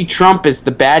just see Trump as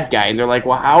the bad guy, and they're like,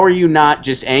 well, how are you not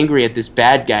just angry at this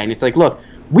bad guy? And it's like, look,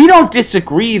 we don't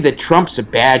disagree that Trump's a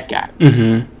bad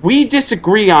guy. We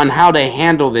disagree on how to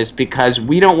handle this because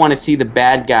we don't want to see the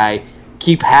bad guy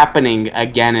keep happening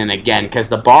again and again, because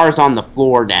the bar's on the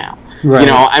floor now.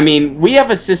 I mean, we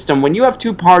have a system, when you have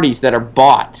two parties that are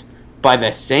bought by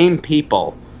the same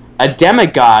people, a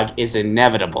demagogue is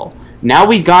inevitable. Now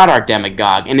we got our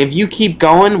demagogue, and if you keep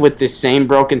going with this same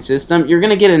broken system, you're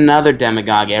going to get another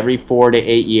demagogue every 4 to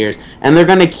 8 years, and they're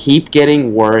going to keep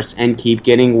getting worse and keep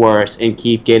getting worse and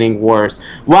keep getting worse.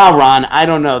 Wow, Ron, I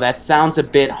don't know, that sounds a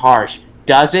bit harsh.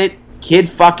 Does it? Kid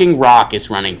fucking Rock is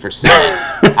running for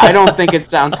Senate. I don't think it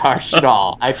sounds harsh at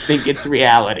all. I think it's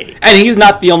reality. And he's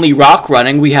not the only Rock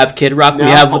running. We have Kid Rock. No.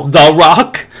 We have The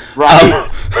Rock. Right.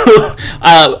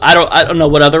 I don't know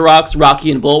what other Rocks. Rocky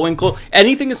and Bullwinkle.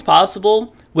 Anything is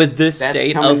possible with this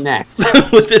state of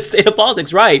with this state of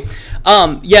politics, right?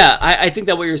 I think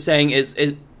that what you're saying is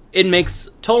it makes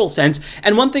total sense.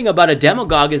 And one thing about a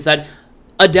demagogue is that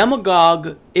a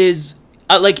demagogue is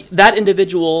that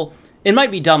individual it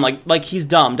might be dumb. Like he's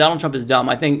dumb. Donald Trump is dumb.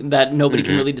 I think that nobody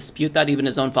can really dispute that, even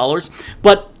his own followers.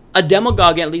 But a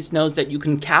demagogue at least knows that you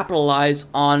can capitalize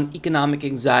on economic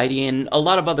anxiety and a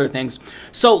lot of other things.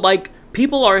 So, like,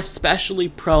 people are especially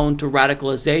prone to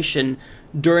radicalization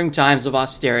during times of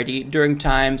austerity, during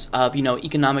times of,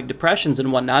 economic depressions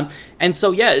and whatnot. And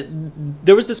so, yeah,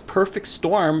 there was this perfect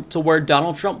storm to where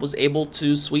Donald Trump was able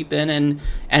to sweep in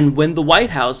and win the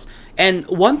White House. And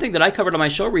one thing that I covered on my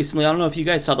show recently, I don't know if you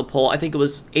guys saw the poll, I think it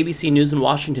was ABC News and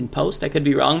Washington Post, I could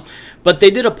be wrong, but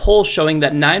they did a poll showing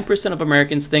that 9% of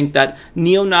Americans think that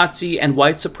neo-Nazi and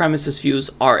white supremacist views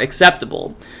are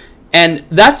acceptable. And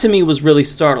that to me was really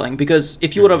startling, because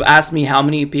if you would have asked me how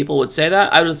many people would say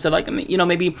that, I would have said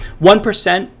maybe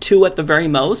 1%, 2 at the very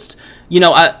most.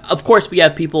 Of course we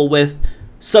have people with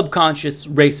subconscious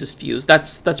racist views.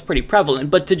 That's pretty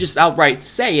prevalent. But to just outright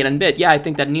say and admit, yeah, I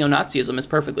think that neo-Nazism is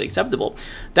perfectly acceptable,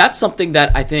 that's something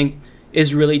that I think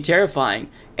is really terrifying.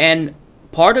 And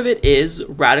part of it is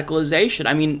radicalization.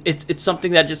 I mean, it's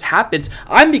something that just happens.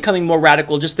 I'm becoming more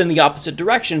radical just in the opposite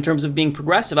direction in terms of being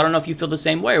progressive. I don't know if you feel the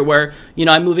same way, where,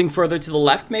 I'm moving further to the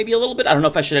left maybe a little bit. I don't know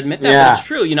if I should admit that, but it's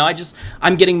true.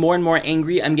 I'm getting more and more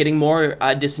angry. I'm getting more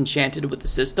disenchanted with the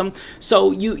system.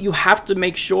 So you have to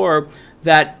make sure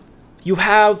that you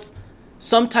have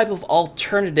some type of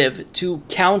alternative to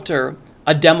counter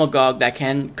a demagogue that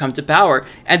can come to power.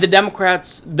 And the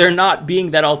Democrats, they're not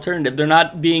being that alternative. They're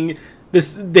not being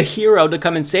the hero to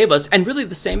come and save us. And really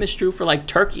the same is true for like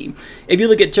Turkey. If you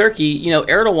look at Turkey,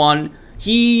 Erdogan,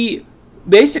 he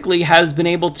basically has been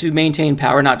able to maintain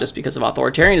power not just because of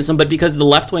authoritarianism, but because the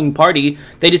left-wing party,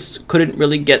 they just couldn't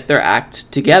really get their act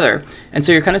together. And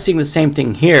so you're kind of seeing the same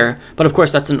thing here. But of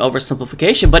course that's an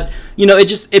oversimplification. But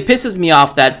it pisses me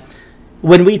off that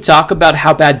when we talk about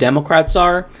how bad Democrats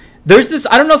are, there's this,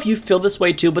 I don't know if you feel this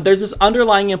way too, but there's this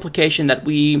underlying implication that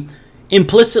we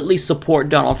implicitly support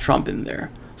Donald Trump in there.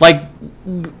 Like,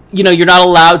 you're not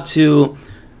allowed to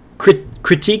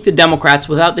critique the Democrats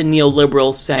without the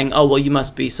neoliberals saying, oh, well, you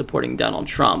must be supporting Donald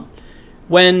Trump.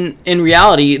 When in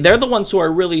reality, they're the ones who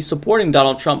are really supporting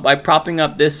Donald Trump by propping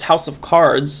up this house of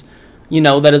cards,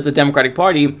 that is the Democratic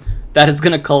Party, that is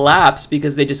going to collapse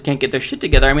because they just can't get their shit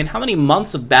together. I mean, how many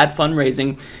months of bad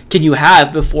fundraising can you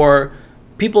have before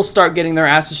people start getting their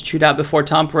asses chewed out, before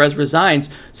Tom Perez resigns?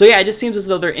 So yeah, it just seems as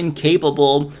though they're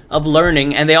incapable of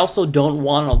learning, and they also don't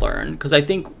want to learn, because I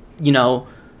think,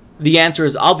 the answer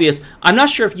is obvious. I'm not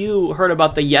sure if you heard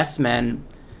about the Yes Men.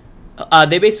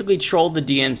 They basically trolled the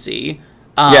DNC.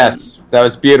 Yes, that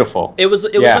was beautiful. It was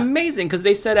amazing, because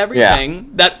they said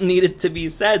everything that needed to be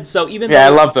said. So even though I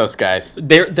love those guys.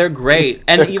 They're great,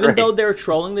 and even though they're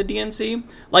trolling the DNC,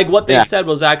 like what they said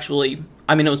was actually,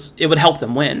 it would help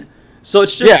them win. So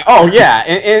it's just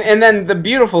and then the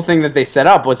beautiful thing that they set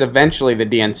up was eventually the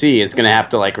DNC is going to have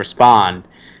to respond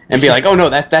and be like, oh no,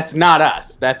 that's not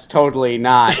us. That's totally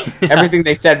not. Everything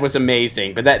they said was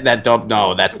amazing, but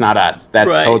that's not us.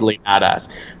 That's totally not us.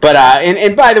 But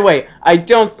and by the way, I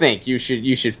don't think you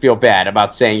should feel bad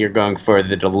about saying you're going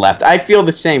further to the left. I feel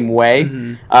the same way.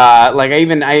 Mm-hmm.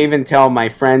 I even tell my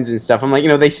friends and stuff. I'm like,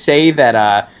 they say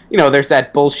that there's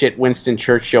that bullshit Winston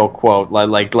Churchill quote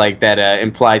like that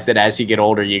implies that as you get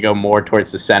older you go more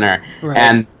towards the center,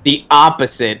 and the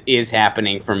opposite is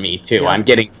happening for me too. I'm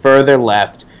getting further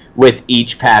left with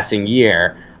each passing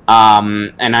year,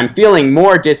 and I'm feeling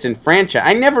more disenfranchised.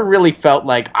 I never really felt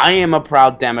like I am a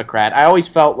proud Democrat. I always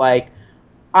felt like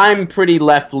I'm pretty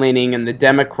left-leaning, and the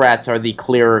Democrats are the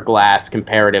clearer glass,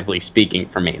 comparatively speaking,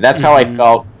 for me. That's how I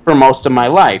felt for most of my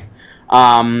life.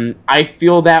 I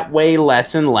feel that way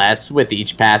less and less with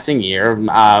each passing year,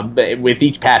 with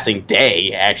each passing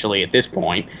day, actually, at this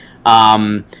point.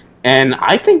 And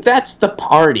I think that's the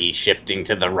party shifting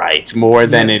to the right more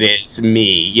than it is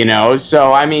me,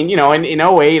 So, in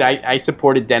 08, I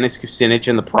supported Dennis Kucinich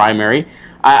in the primary.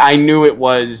 I knew it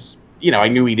was, I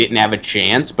knew he didn't have a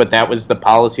chance, but that was the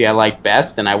policy I liked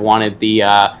best, and I wanted the,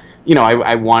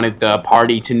 I wanted the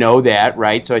party to know that,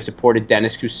 right? So I supported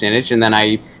Dennis Kucinich, and then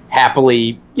I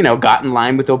happily, got in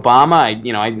line with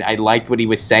Obama. I liked what he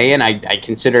was saying. I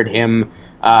considered him,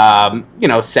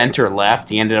 center left.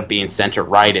 He ended up being center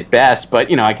right at best,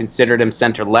 but, I considered him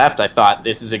center left. I thought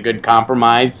this is a good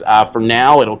compromise for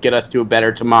now. It'll get us to a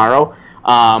better tomorrow.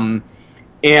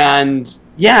 And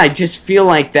yeah, I just feel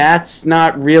like that's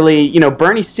not really,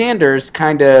 Bernie Sanders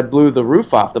kind of blew the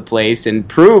roof off the place and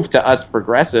proved to us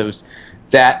progressives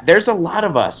that there's a lot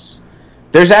of us.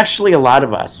 There's actually a lot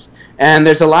of us. And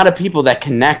there's a lot of people that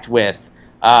connect with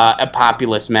a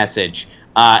populist message.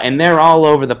 And they're all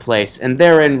over the place. And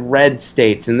they're in red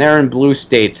states, and they're in blue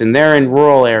states, and they're in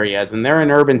rural areas, and they're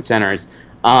in urban centers.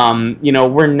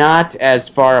 We're not as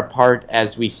far apart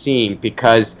as we seem,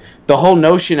 because the whole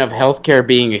notion of healthcare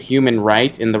being a human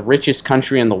right in the richest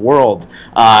country in the world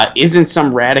isn't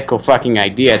some radical fucking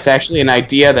idea. It's actually an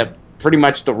idea that pretty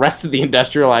much the rest of the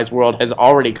industrialized world has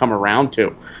already come around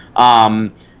to.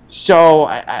 So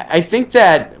I think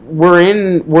that we're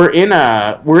in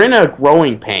a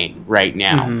growing pain right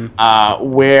now,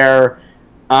 where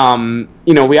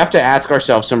we have to ask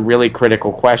ourselves some really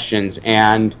critical questions,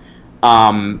 and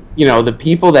the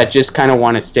people that just kind of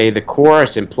want to stay the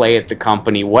course and play it the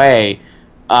company way,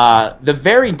 the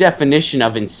very definition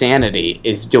of insanity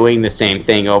is doing the same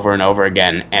thing over and over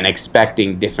again and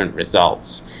expecting different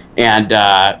results. And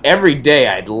every day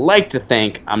I'd like to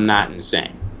think I'm not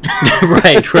insane.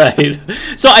 right.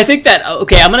 So I think that,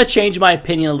 okay, I'm going to change my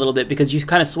opinion a little bit, because you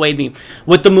kind of swayed me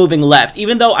with the moving left.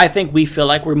 Even though I think we feel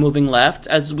like we're moving left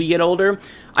as we get older,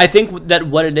 I think that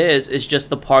what it is just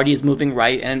the party is moving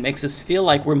right, and it makes us feel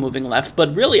like we're moving left.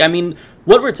 But really, I mean,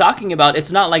 what we're talking about,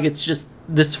 it's not like it's just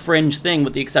this fringe thing,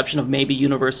 with the exception of maybe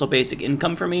universal basic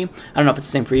income for me. I don't know if it's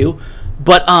the same for you,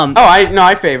 but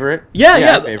I favor it.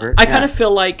 Yeah. I favor it. I kind of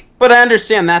feel like, but I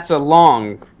understand that's a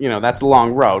long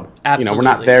road. Absolutely. We're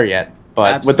not there yet.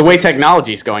 But Absolutely. With the way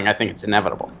technology is going, I think it's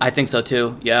inevitable. I think so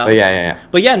too. Yeah. But yeah.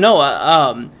 But yeah, no.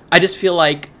 I just feel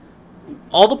like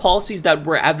all the policies that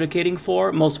we're advocating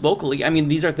for most vocally, I mean,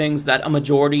 these are things that a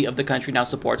majority of the country now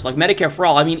supports, like Medicare for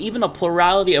all. I mean, even a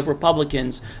plurality of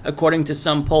Republicans, according to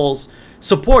some polls,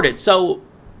 support it. So,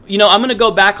 I'm going to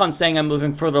go back on saying I'm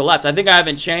moving further left. I think I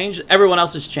haven't changed. Everyone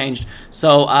else has changed.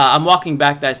 So I'm walking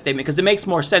back that statement because it makes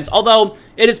more sense. Although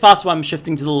it is possible I'm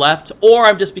shifting to the left, or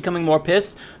I'm just becoming more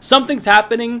pissed. Something's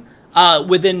happening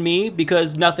within me,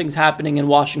 because nothing's happening in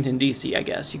Washington, D.C., I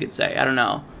guess you could say. I don't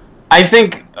know. I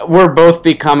think we're both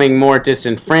becoming more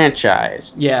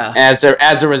disenfranchised. Yeah. As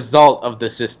a result of the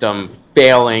system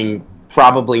failing,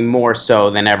 probably more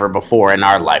so than ever before in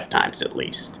our lifetimes, at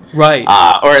least. Right.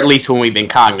 Or at least when we've been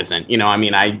cognizant.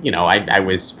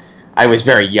 I was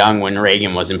very young when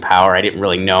Reagan was in power. I didn't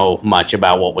really know much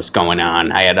about what was going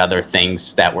on. I had other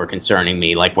things that were concerning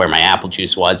me, like where my apple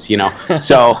juice was, So,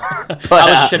 but,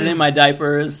 I was shitting in my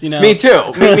diapers, Me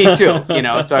too. Me too.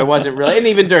 So I wasn't really, and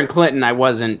even during Clinton, I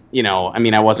wasn't,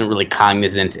 I wasn't really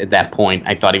cognizant at that point.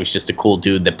 I thought he was just a cool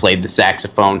dude that played the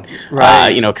saxophone,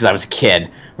 right. Because I was a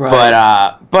kid.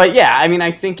 Right. But yeah,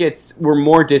 I think we're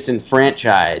more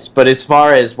disenfranchised. But as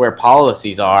far as where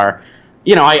policies are,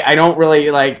 I don't really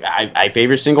I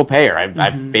favor single payer.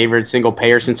 I've favored single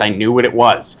payer since I knew what it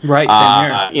was. Right,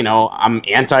 same here. I'm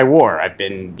anti-war. I've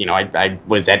been, I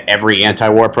was at every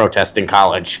anti-war protest in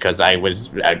college because I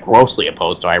was grossly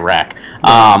opposed to Iraq.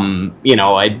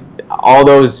 All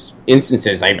those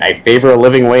instances, I favor a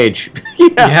living wage.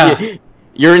 Yeah.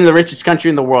 You're in the richest country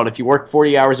in the world. If you work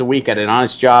 40 hours a week at an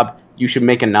honest job, you should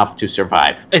make enough to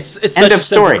survive. It's such a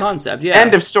simple concept, yeah.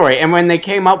 End of story. And when they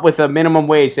came up with a minimum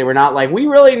wage, they were not like, we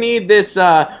really need this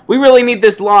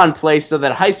law in place so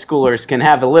that high schoolers can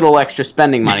have a little extra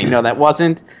spending money. No, that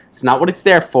wasn't. It's not what it's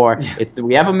there for.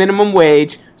 We have a minimum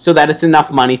wage so that it's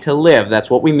enough money to live. That's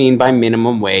what we mean by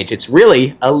minimum wage. It's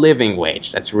really a living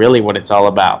wage. That's really what it's all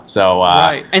about. So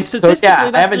right. And statistically,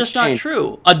 that's just not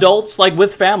true. Adults,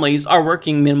 with families, are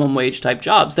working minimum wage type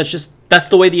jobs. That's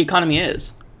the way the economy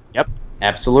is. Yep,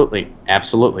 absolutely.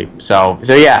 So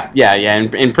yeah.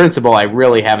 In principle, I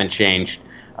really haven't changed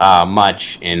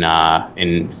much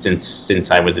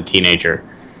since I was a teenager.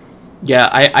 Yeah,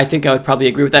 I think I would probably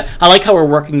agree with that. I like how we're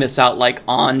working this out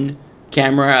on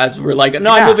camera as we're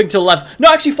I'm moving to the left.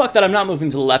 No, actually, fuck that. I'm not moving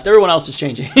to the left. Everyone else is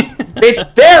changing. It's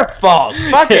their fault.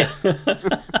 Fuck it.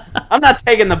 I'm not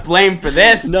taking the blame for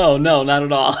this. No, not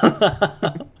at all.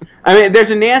 I mean,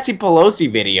 there's a Nancy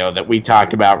Pelosi video that we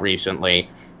talked about recently.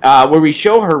 Where we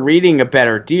show her reading a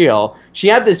better deal. She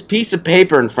had this piece of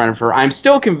paper in front of her. I'm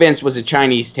still convinced was a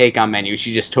Chinese takeout menu.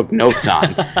 She just took notes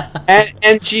on,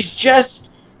 and she's just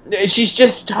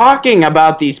talking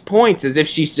about these points as if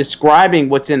she's describing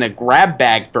what's in a grab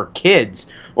bag for kids.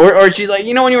 Or she's like,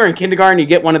 when you were in kindergarten, you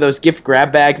get one of those gift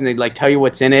grab bags and they'd tell you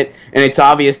what's in it, and it's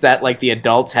obvious that the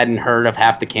adults hadn't heard of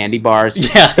half the candy bars.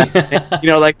 Yeah.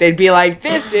 They'd be like,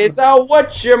 this is a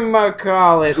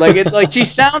whatchamacallit. She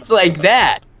sounds like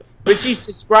that. But she's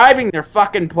describing their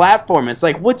fucking platform. It's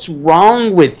what's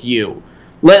wrong with you?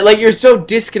 You're so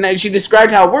disconnected. She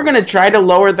described how we're going to try to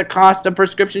lower the cost of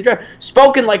prescription drugs.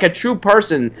 Spoken like a true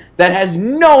person that has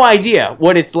no idea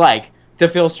what it's like to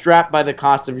feel strapped by the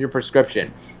cost of your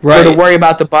prescription. Right. Or to worry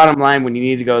about the bottom line when you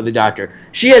need to go to the doctor.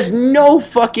 She has no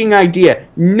fucking idea.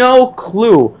 No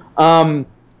clue.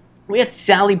 We had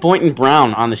Sally Boynton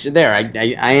Brown on the show. There,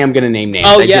 I am going to name names.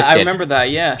 Oh, I remember that,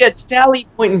 yeah. We had Sally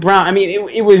Boynton Brown. I mean,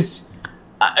 it was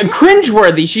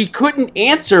cringeworthy. She couldn't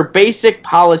answer basic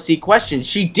policy questions.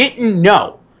 She didn't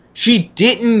know. She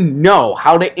didn't know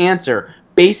how to answer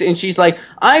basic. And she's like,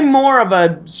 I'm more of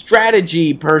a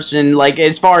strategy person, like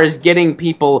as far as getting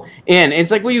people in.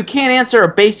 It's like, well, you can't answer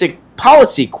a basic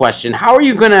policy question. How are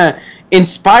you going to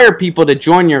inspire people to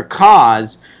join your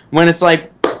cause when it's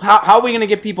like, how are we going to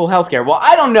get people health care? Well,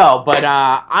 I don't know, but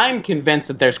I'm convinced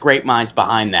that there's great minds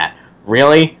behind that.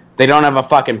 Really? They don't have a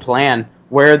fucking plan.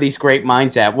 Where are these great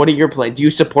minds at? What are your plans? Do you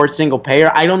support single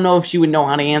payer? I don't know if she would know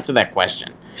how to answer that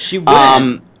question. She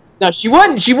wouldn't. No, she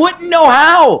wouldn't. She wouldn't know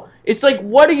how. It's like,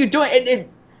 what are you doing?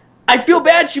 I feel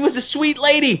bad. She was a sweet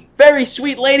lady. Very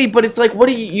sweet lady. But it's like, what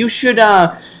do you should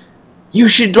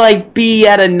like be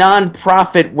at a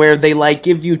non-profit where they like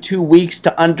give you 2 weeks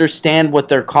to understand what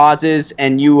their cause is,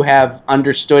 and you have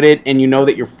understood it and you know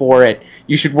that you're for it.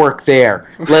 You should work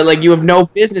there. Like you have no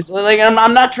business. Like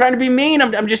I'm not trying to be mean.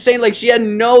 I'm just saying, like, she had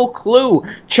no clue.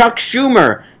 Chuck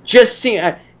Schumer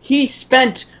he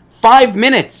spent 5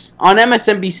 minutes on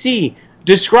MSNBC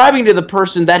describing to the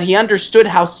person that he understood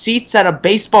how seats at a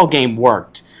baseball game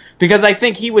worked. Because I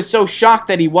think he was so shocked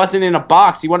that he wasn't in a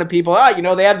box. He wanted people,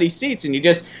 they have these seats and you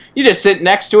just sit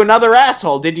next to another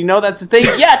asshole. Did you know that's the thing?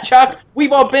 Yeah, Chuck,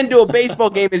 we've all been to a baseball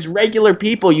game as regular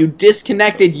people, you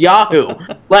disconnected Yahoo.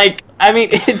 Like, I mean,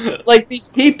 it's like these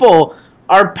people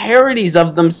are parodies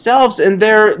of themselves and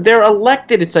they're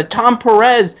elected. It's a Tom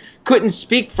Perez couldn't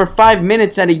speak for 5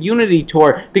 minutes at a Unity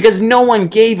tour because no one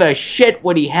gave a shit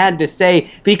what he had to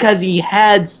say because he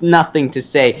had nothing to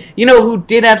say. You know who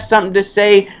did have something to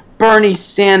say? Bernie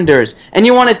Sanders. And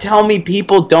you want to tell me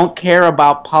people don't care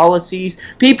about policies?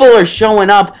 People are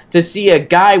showing up to see a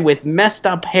guy with messed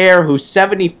up hair who's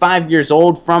 75 years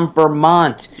old from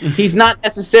Vermont. He's not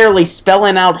necessarily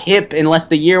spelling out hip unless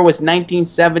the year was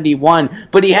 1971,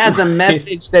 but he has a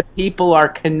message that people are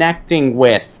connecting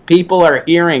with. People are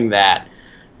hearing that.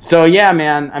 So yeah,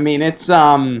 man, I mean, it's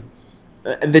the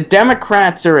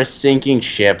Democrats are a sinking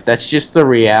ship. That's just the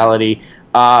reality.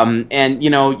 And,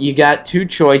 you got two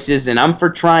choices, and I'm for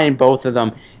trying both of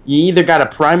them. You either got to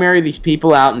primary these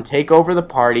people out and take over the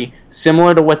party,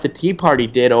 similar to what the Tea Party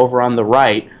did over on the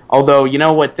right. Although, you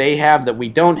know what they have that we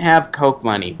don't have? Coke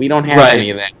money. We don't have any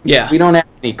of that. Yeah. We don't have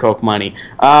any Coke money.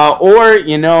 Or,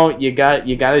 you got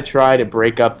to try to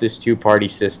break up this two-party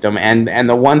system. And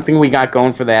the one thing we got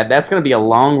going for that's going to be a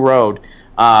long road.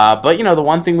 But, the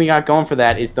one thing we got going for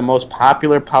that is the most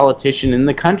popular politician in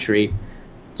the country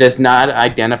does not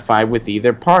identify with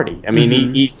either party. I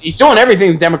mean, he's doing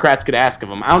everything the Democrats could ask of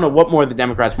him. I don't know what more the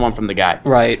Democrats want from the guy.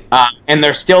 Right. And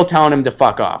they're still telling him to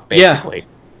fuck off, basically.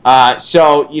 Yeah.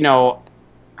 So,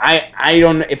 I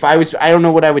don't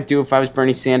know what I would do if I was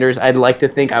Bernie Sanders. I'd like to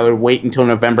think I would wait until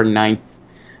November 9th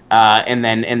and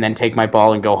then take my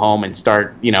ball and go home and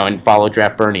start, and follow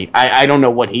Draft Bernie. I don't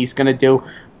know what he's going to do,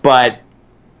 but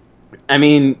I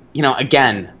mean,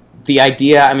 again, the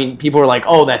idea, people are like,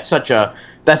 oh, that's such a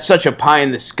pie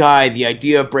in the sky, the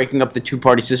idea of breaking up the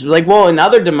two-party system. Like, well, in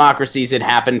other democracies it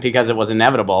happened because it was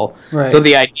inevitable. Right. So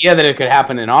the idea that it could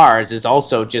happen in ours is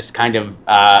also just kind of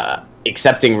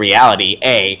accepting reality,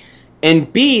 A.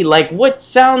 And B, like, what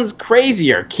sounds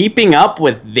crazier? Keeping up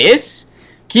with this?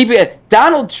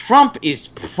 Donald Trump is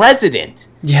president.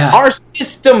 Yeah. Our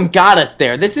system got us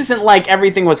there. This isn't like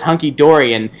everything was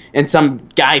hunky-dory and some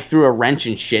guy threw a wrench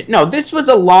and shit. No, this was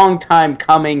a long time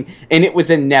coming, and it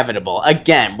was inevitable.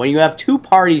 Again, when you have two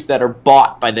parties that are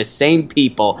bought by the same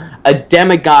people, a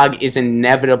demagogue is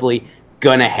inevitably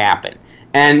gonna happen.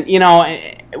 And,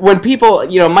 when people,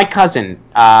 my cousin,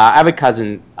 I have a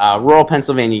cousin, rural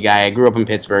Pennsylvania guy, I grew up in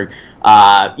Pittsburgh,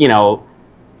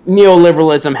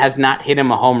 neoliberalism has not hit him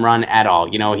a home run at all.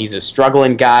 He's a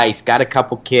struggling guy. He's got a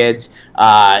couple kids,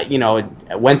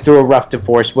 went through a rough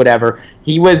divorce, whatever.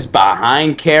 He was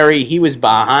behind Kerry. He was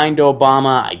behind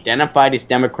Obama, identified as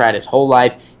Democrat his whole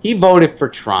life. He voted for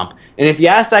Trump. And if you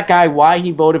ask that guy why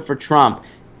he voted for Trump,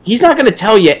 he's not going to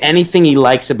tell you anything he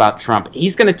likes about Trump.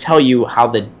 He's going to tell you how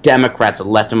the Democrats have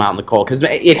left him out in the cold, because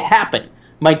it happened.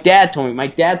 My dad told me. My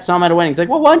dad saw him at a wedding. He's like,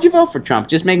 well, why don't you vote for Trump?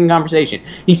 Just making conversation.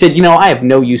 He said, I have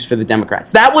no use for the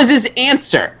Democrats. That was his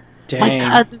answer. Dang. My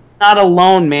cousin's not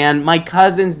alone, man. My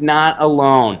cousin's not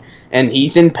alone. And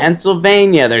he's in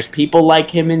Pennsylvania. There's people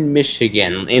like him in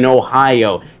Michigan, in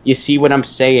Ohio. You see what I'm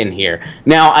saying here.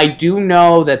 Now, I do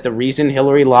know that the reason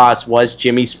Hillary lost was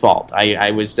Jimmy's fault.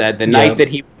 I was the night that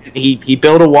he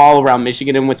built a wall around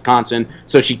Michigan and Wisconsin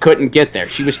so she couldn't get there.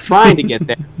 She was trying to get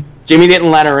there. Jimmy didn't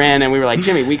let her in, and we were like,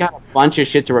 Jimmy, we got a bunch of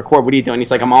shit to record. What are you doing?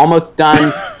 He's like, I'm almost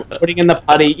done putting in the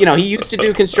putty. He used to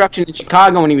do construction in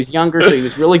Chicago when he was younger, so he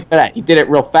was really good at it. He did it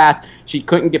real fast. She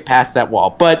couldn't get past that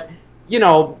wall. But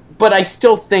but I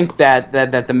still think that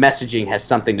the messaging has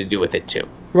something to do with it too.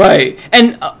 Right.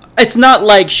 And it's not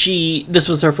like this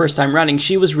was her first time running.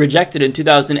 She was rejected in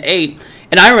 2008.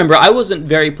 And I remember I wasn't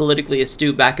very politically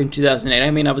astute back in 2008.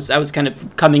 I mean, I was kind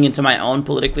of coming into my own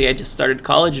politically. I just started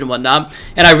college and whatnot.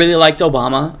 And I really liked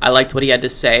Obama. I liked what he had to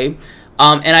say.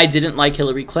 And I didn't like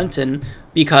Hillary Clinton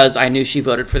because I knew she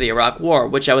voted for the Iraq War,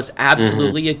 which I was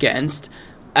absolutely against.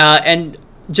 And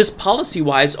just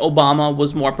policy-wise, Obama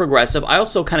was more progressive. I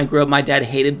also kind of grew up, my dad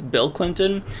hated Bill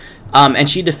Clinton. And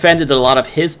she defended a lot of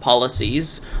his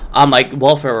policies, like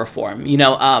welfare reform,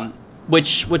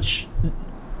 which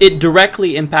it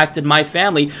directly impacted my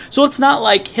family. So it's not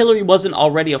like Hillary wasn't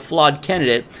already a flawed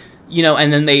candidate,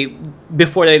 and then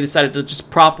before they decided to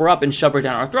just prop her up and shove her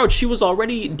down our throats, she was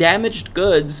already damaged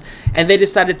goods, and they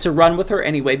decided to run with her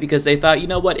anyway because they thought, you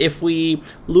know what, if we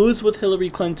lose with Hillary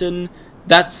Clinton,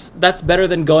 that's better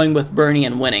than going with Bernie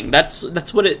and winning. That's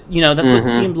what it what it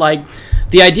seemed like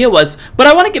the idea was. But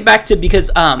I want to get back to,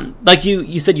 because like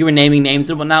you said you were naming names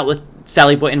and whatnot with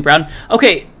Sally Boynton Brown.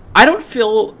 Okay, I don't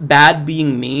feel bad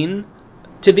being mean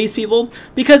to these people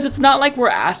because it's not like we're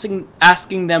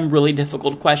asking them really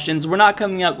difficult questions. We're not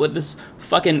coming up with this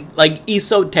fucking like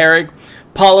esoteric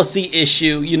policy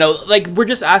issue, like we're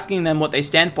just asking them what they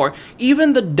stand for.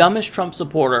 Even the dumbest Trump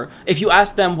supporter, if you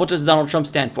ask them what does Donald Trump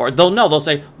stand for, they'll know. They'll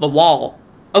say the wall.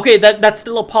 Okay, that's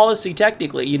still a policy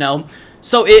technically,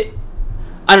 So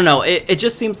I don't know. It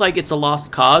just seems like it's a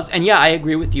lost cause. And yeah, I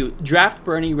agree with you. Draft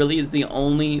Bernie really is the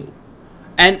only,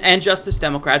 and Justice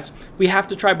Democrats, we have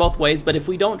to try both ways. But if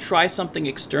we don't try something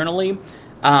externally,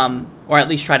 or at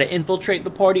least try to infiltrate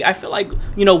the party, I feel like,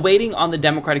 waiting on the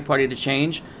Democratic Party to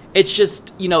change, it's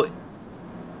just,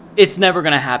 it's never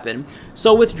going to happen.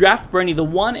 So with Draft Bernie, the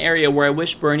one area where I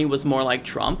wish Bernie was more like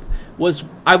Trump was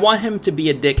I want him to be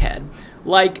a dickhead.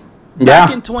 Like, back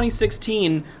in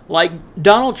 2016, like,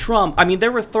 Donald Trump, I mean,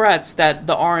 there were threats that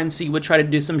the RNC would try to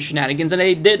do some shenanigans, and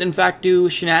they did, in fact, do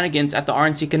shenanigans at the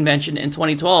RNC convention in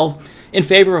 2012 in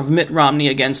favor of Mitt Romney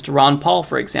against Ron Paul,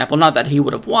 for example. Not that he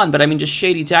would have won, but I mean, just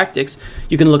shady tactics.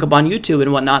 You can look up on YouTube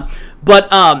and whatnot. But,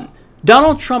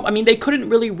 Donald Trump, I mean, they couldn't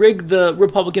really rig the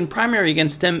Republican primary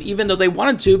against him, even though they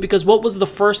wanted to, because what was the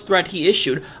first threat he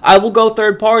issued? I will go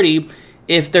third party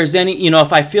if there's any,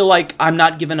 if I feel like I'm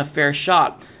not given a fair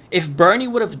shot. If Bernie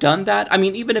would have done that, I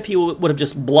mean, even if he would have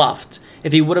just bluffed,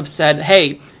 if he would have said,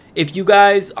 hey, if you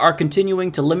guys are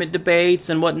continuing to limit debates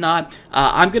and whatnot,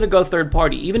 I'm going to go third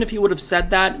party. Even if he would have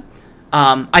said that,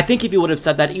 I think if he would have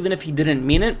said that, even if he didn't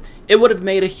mean it, it would have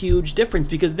made a huge difference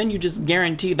because then you just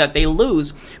guarantee that they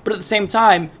lose. But at the same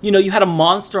time, you had a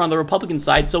monster on the Republican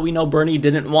side, so we know Bernie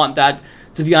didn't want that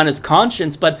to be on his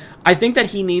conscience. But I think that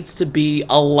he needs to be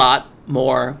a lot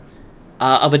more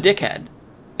of a dickhead,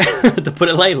 to put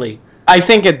it lightly. I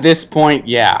think at this point,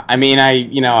 yeah. I mean,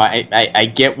 I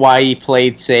get why he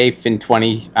played safe in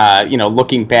 20.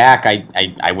 Looking back,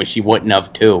 I wish he wouldn't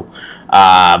have too.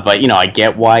 But I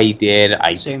get why he did.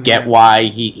 I get why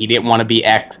he didn't want to be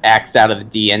axed out of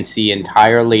the DNC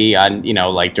entirely. On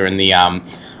like during the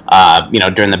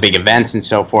during the big events and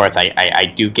so forth.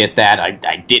 I do get that.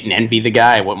 I didn't envy the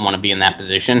guy. I wouldn't want to be in that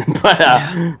position.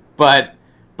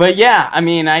 But yeah, I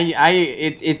mean,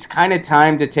 it's kind of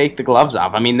time to take the gloves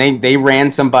off. I mean, they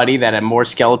ran somebody that had more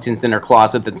skeletons in their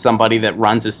closet than somebody that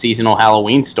runs a seasonal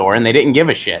Halloween store, and they didn't give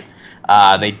a shit.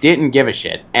 They didn't give a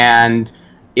shit, and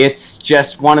it's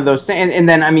just one of those things. And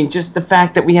then, I mean, just the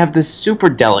fact that we have the super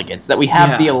delegates, that we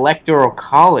have the Electoral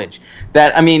College,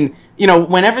 that, I mean,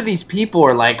 whenever these people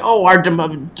are like, oh,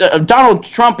 Donald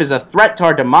Trump is a threat to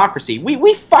our democracy,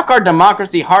 we fuck our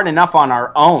democracy hard enough on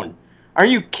our own. Are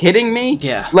you kidding me?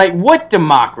 Yeah. Like, what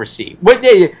democracy?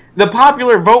 The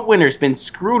popular vote winner's been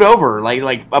screwed over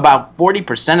like about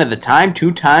 40% of the time,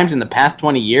 2 times in the past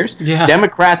 20 years. Yeah.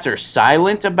 Democrats are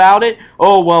silent about it.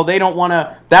 Oh, well, they don't want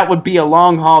to. That would be a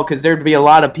long haul because there'd be a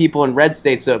lot of people in red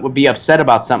states that would be upset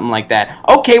about something like that.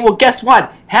 Okay, well, guess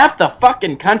what? Half the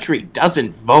fucking country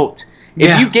doesn't vote.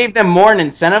 If you gave them more an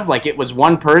incentive, like it was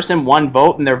one person, one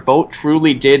vote, and their vote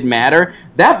truly did matter,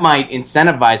 that might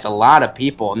incentivize a lot of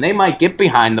people, and they might get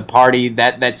behind the party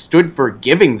that stood for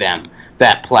giving them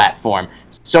that platform.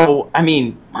 So, I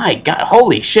mean, my God,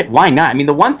 holy shit, why not? I mean,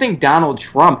 the one thing Donald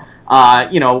Trump,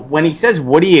 when he says,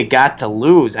 what do you got to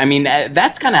lose? I mean,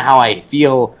 that's kind of how I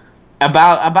feel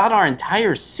about our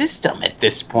entire system at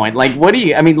this point. Like,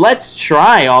 let's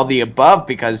try all the above,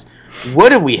 because what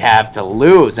do we have to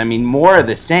lose? I mean, more of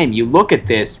the same. You look at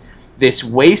this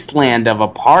wasteland of a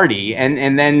party,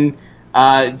 and then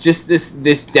just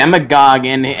this demagogue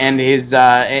and his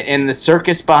and the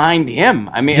circus behind him.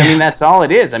 I mean, that's all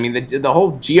it is. I mean, the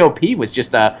whole GOP was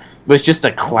just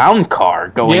a clown car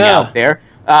going out there.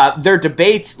 their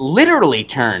debates literally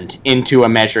turned into a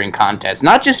measuring contest,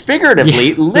 not just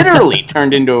figuratively, literally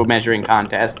turned into a measuring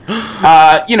contest.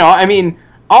 I mean,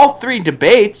 all three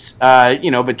debates,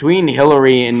 between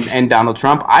Hillary and Donald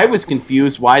Trump, I was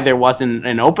confused why there wasn't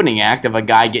an opening act of a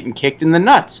guy getting kicked in the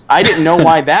nuts. I didn't know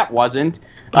why that wasn't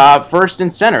first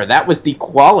and center. That was the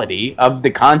quality of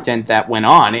the content that went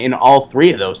on in all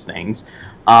three of those things.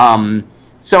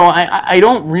 So I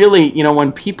don't really,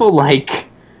 when people like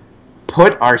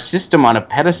put our system on a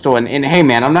pedestal, and hey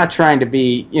man, I'm not trying to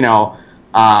be,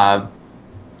 I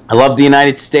love the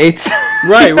United States.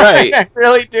 Right. I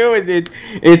really do.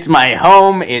 It's my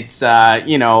home. It's,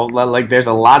 there's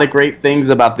a lot of great things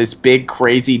about this big,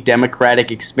 crazy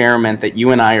democratic experiment that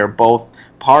you and I are both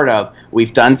part of.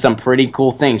 We've done some pretty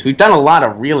cool things. We've done a lot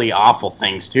of really awful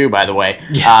things too, by the way.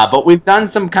 Yeah. But we've done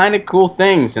some kind of cool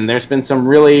things, and there's been some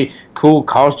really cool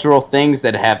cultural things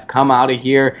that have come out of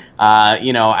here.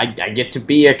 I get to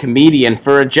be a comedian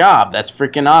for a job. That's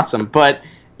freaking awesome. But,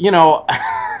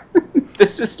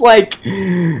 this is like,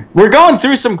 we're going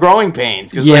through some growing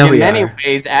pains, because in many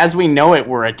ways, as we know it,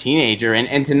 we're a teenager,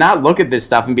 and to not look at this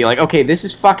stuff and be like, okay, this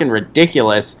is fucking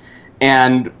ridiculous,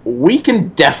 and we can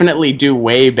definitely do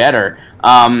way better.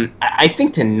 I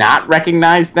think to not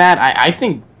recognize that, I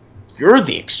think you're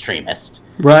the extremist.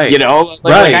 Right.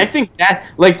 Like I think that,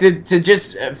 to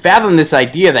just fathom this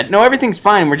idea that, no, everything's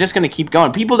fine, we're just going to keep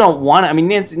going. People don't want to, I mean,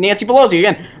 Nancy Pelosi,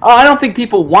 again, I don't think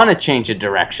people want to change a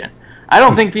direction. I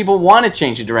don't think people want to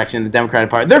change the direction of the Democratic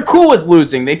Party. They're cool with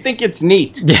losing. They think it's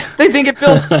neat. Yeah. They think it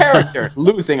builds character,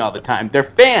 losing all the time. They're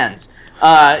fans.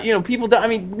 People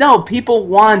don't, no, people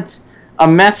want a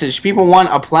message. People want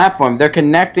a platform. They're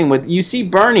connecting with, you see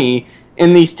Bernie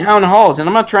in these town halls, and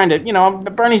I'm not trying to,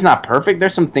 Bernie's not perfect.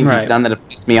 There's some things he's done that have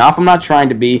pissed me off. I'm not trying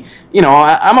to be,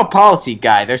 I'm a policy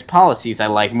guy. There's policies I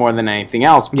like more than anything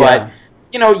else. But,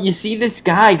 you see this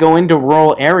guy go into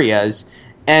rural areas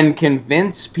and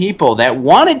convince people that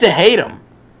wanted to hate him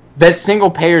that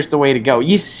single payer is the way to go.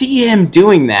 You see him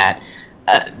doing that.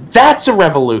 That's a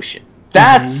revolution.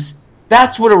 That's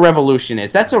what a revolution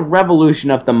is. That's a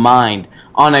revolution of the mind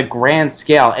on a grand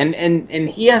scale. And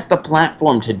he has the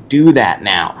platform to do that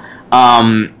now.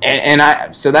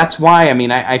 So that's why,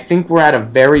 I think we're at a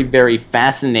very, very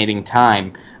fascinating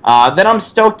time that I'm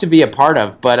stoked to be a part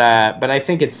of. But I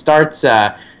think it starts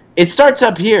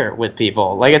up here with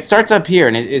people. Like, it starts up here,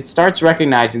 and it starts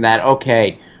recognizing that,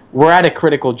 okay, we're at a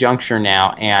critical juncture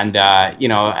now, and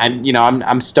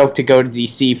I'm stoked to go to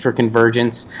DC for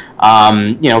Convergence,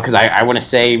 because I want to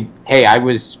say, hey, I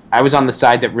was on the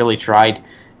side that really tried,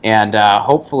 and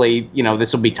hopefully,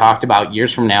 this will be talked about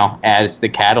years from now as the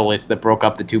catalyst that broke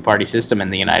up the two-party system in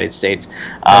the United States.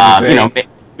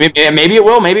 Maybe it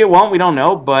will, maybe it won't. We don't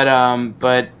know,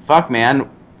 but fuck, man.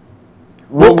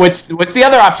 What's the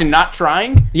other option? Not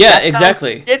trying? Yeah,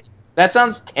 exactly. That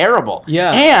sounds terrible.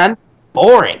 Yeah. And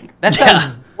boring. That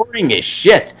sounds boring as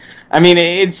shit.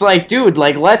 It's like, dude,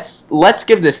 let's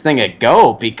give this thing a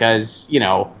go, because,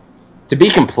 to be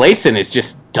complacent is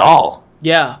just dull.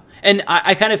 Yeah. And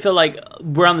I kind of feel like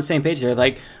we're on the same page here.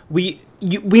 Like, we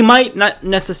might not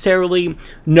necessarily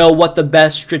know what the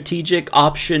best strategic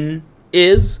option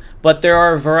is, but there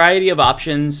are a variety of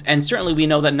options, and certainly we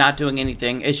know that not doing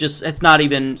anything it's not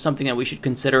even something that we should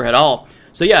consider at all.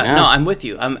 So no, I'm with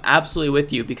you. I'm absolutely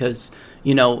with you, because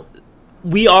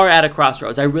we are at a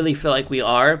crossroads. I really feel like we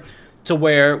are, to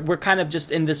where we're kind of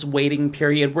just in this waiting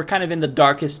period. We're kind of in the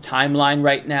darkest timeline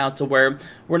right now, to where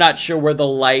we're not sure where the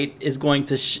light is going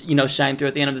to shine through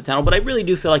at the end of the tunnel, but I really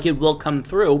do feel like it will come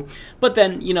through. But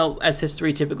then, as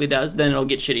history typically does, then it'll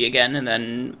get shitty again, and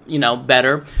then,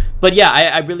 better. But yeah,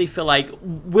 I really feel like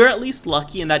we're at least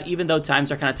lucky in that, even though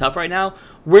times are kind of tough right now,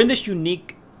 we're in this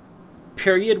unique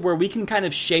period where we can kind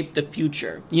of shape the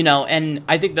future, and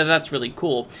I think that that's really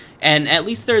cool. And at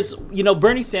least there's,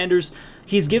 Bernie Sanders,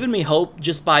 he's given me hope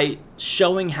just by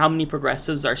showing how many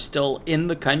progressives are still in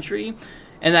the country,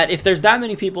 and that if there's that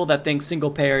many people that think single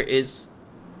payer is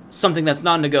something that's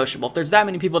non-negotiable, if there's that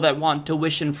many people that want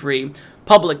tuition-free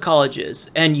public colleges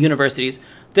and universities,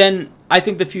 then I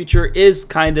think the future is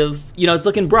kind of, it's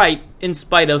looking bright, in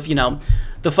spite of,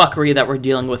 the fuckery that we're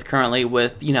dealing with currently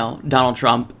with, Donald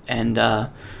Trump and,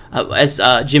 as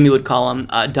Jimmy would call him,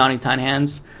 Donnie Tine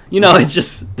Hands. It's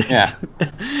just...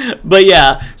 But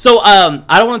yeah, so I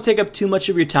don't want to take up too much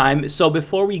of your time. So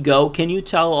before we go, can you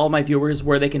tell all my viewers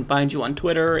where they can find you on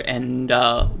Twitter and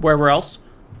wherever else?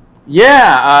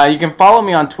 Yeah, you can follow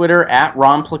me on Twitter at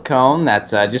Ron Placone.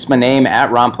 That's just my name,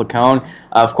 at Ron Placone.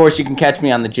 Of course, you can catch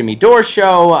me on the Jimmy Dore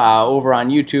Show, over on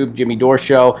YouTube, Jimmy Dore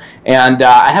Show. And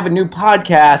I have a new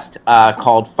podcast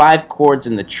called 5 Chords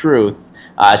and the Truth.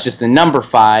 It's just the number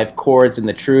 5, Chords and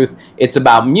the Truth. It's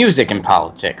about music and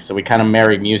politics. So we kind of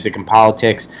marry music and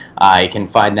politics. You can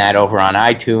find that over on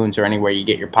iTunes or anywhere you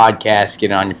get your podcasts. Get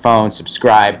it on your phone,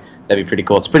 subscribe. That'd be pretty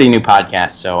cool. It's a pretty new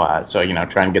podcast, so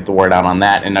try and get the word out on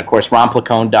that. And, of course,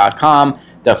 ronplacone.com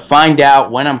to find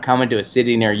out when I'm coming to a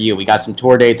city near you. We got some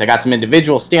tour dates. I got some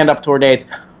individual stand-up tour dates.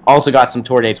 Also got some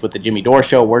tour dates with the Jimmy Dore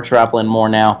Show. We're traveling more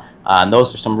now. And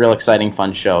those are some real exciting,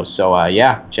 fun shows. So,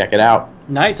 check it out.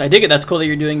 Nice. I dig it. That's cool that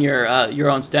you're doing your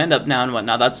own stand-up now and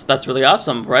whatnot. That's really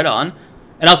awesome. Right on.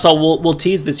 And also, we'll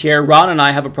tease this here. Ron and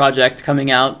I have a project coming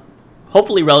out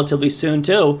hopefully relatively soon,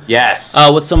 too. Yes.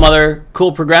 With some other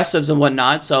cool progressives and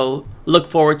whatnot. So look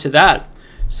forward to that.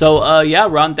 So,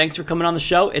 Ron, thanks for coming on the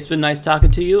show. It's been nice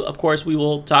talking to you. Of course, we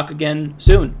will talk again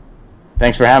soon.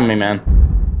 Thanks for having me, man.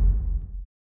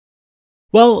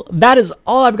 Well, that is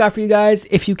all I've got for you guys.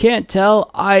 If you can't tell,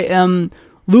 I am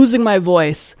losing my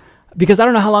voice because I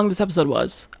don't know how long this episode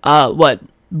was.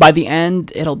 By the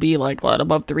end, it'll be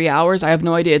above 3 hours? I have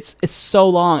no idea. It's so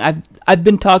long. I've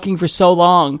been talking for so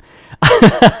long.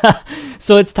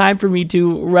 So it's time for me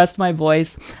to rest my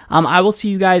voice. I will see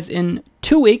you guys in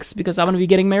 2 weeks because I'm going to be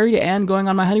getting married and going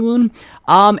on my honeymoon.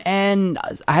 And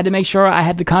I had to make sure I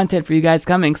had the content for you guys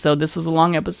coming. So this was a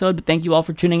long episode, but thank you all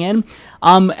for tuning in.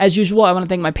 As usual, I want to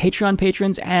thank my Patreon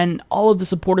patrons and all of the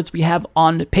supporters we have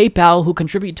on PayPal who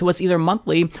contribute to us either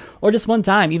monthly or just one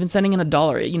time, even sending in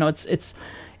 $1.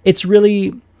 It's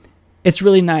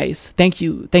really nice. Thank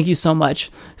you so much.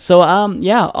 So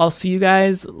I'll see you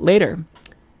guys later.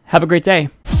 Have a great day.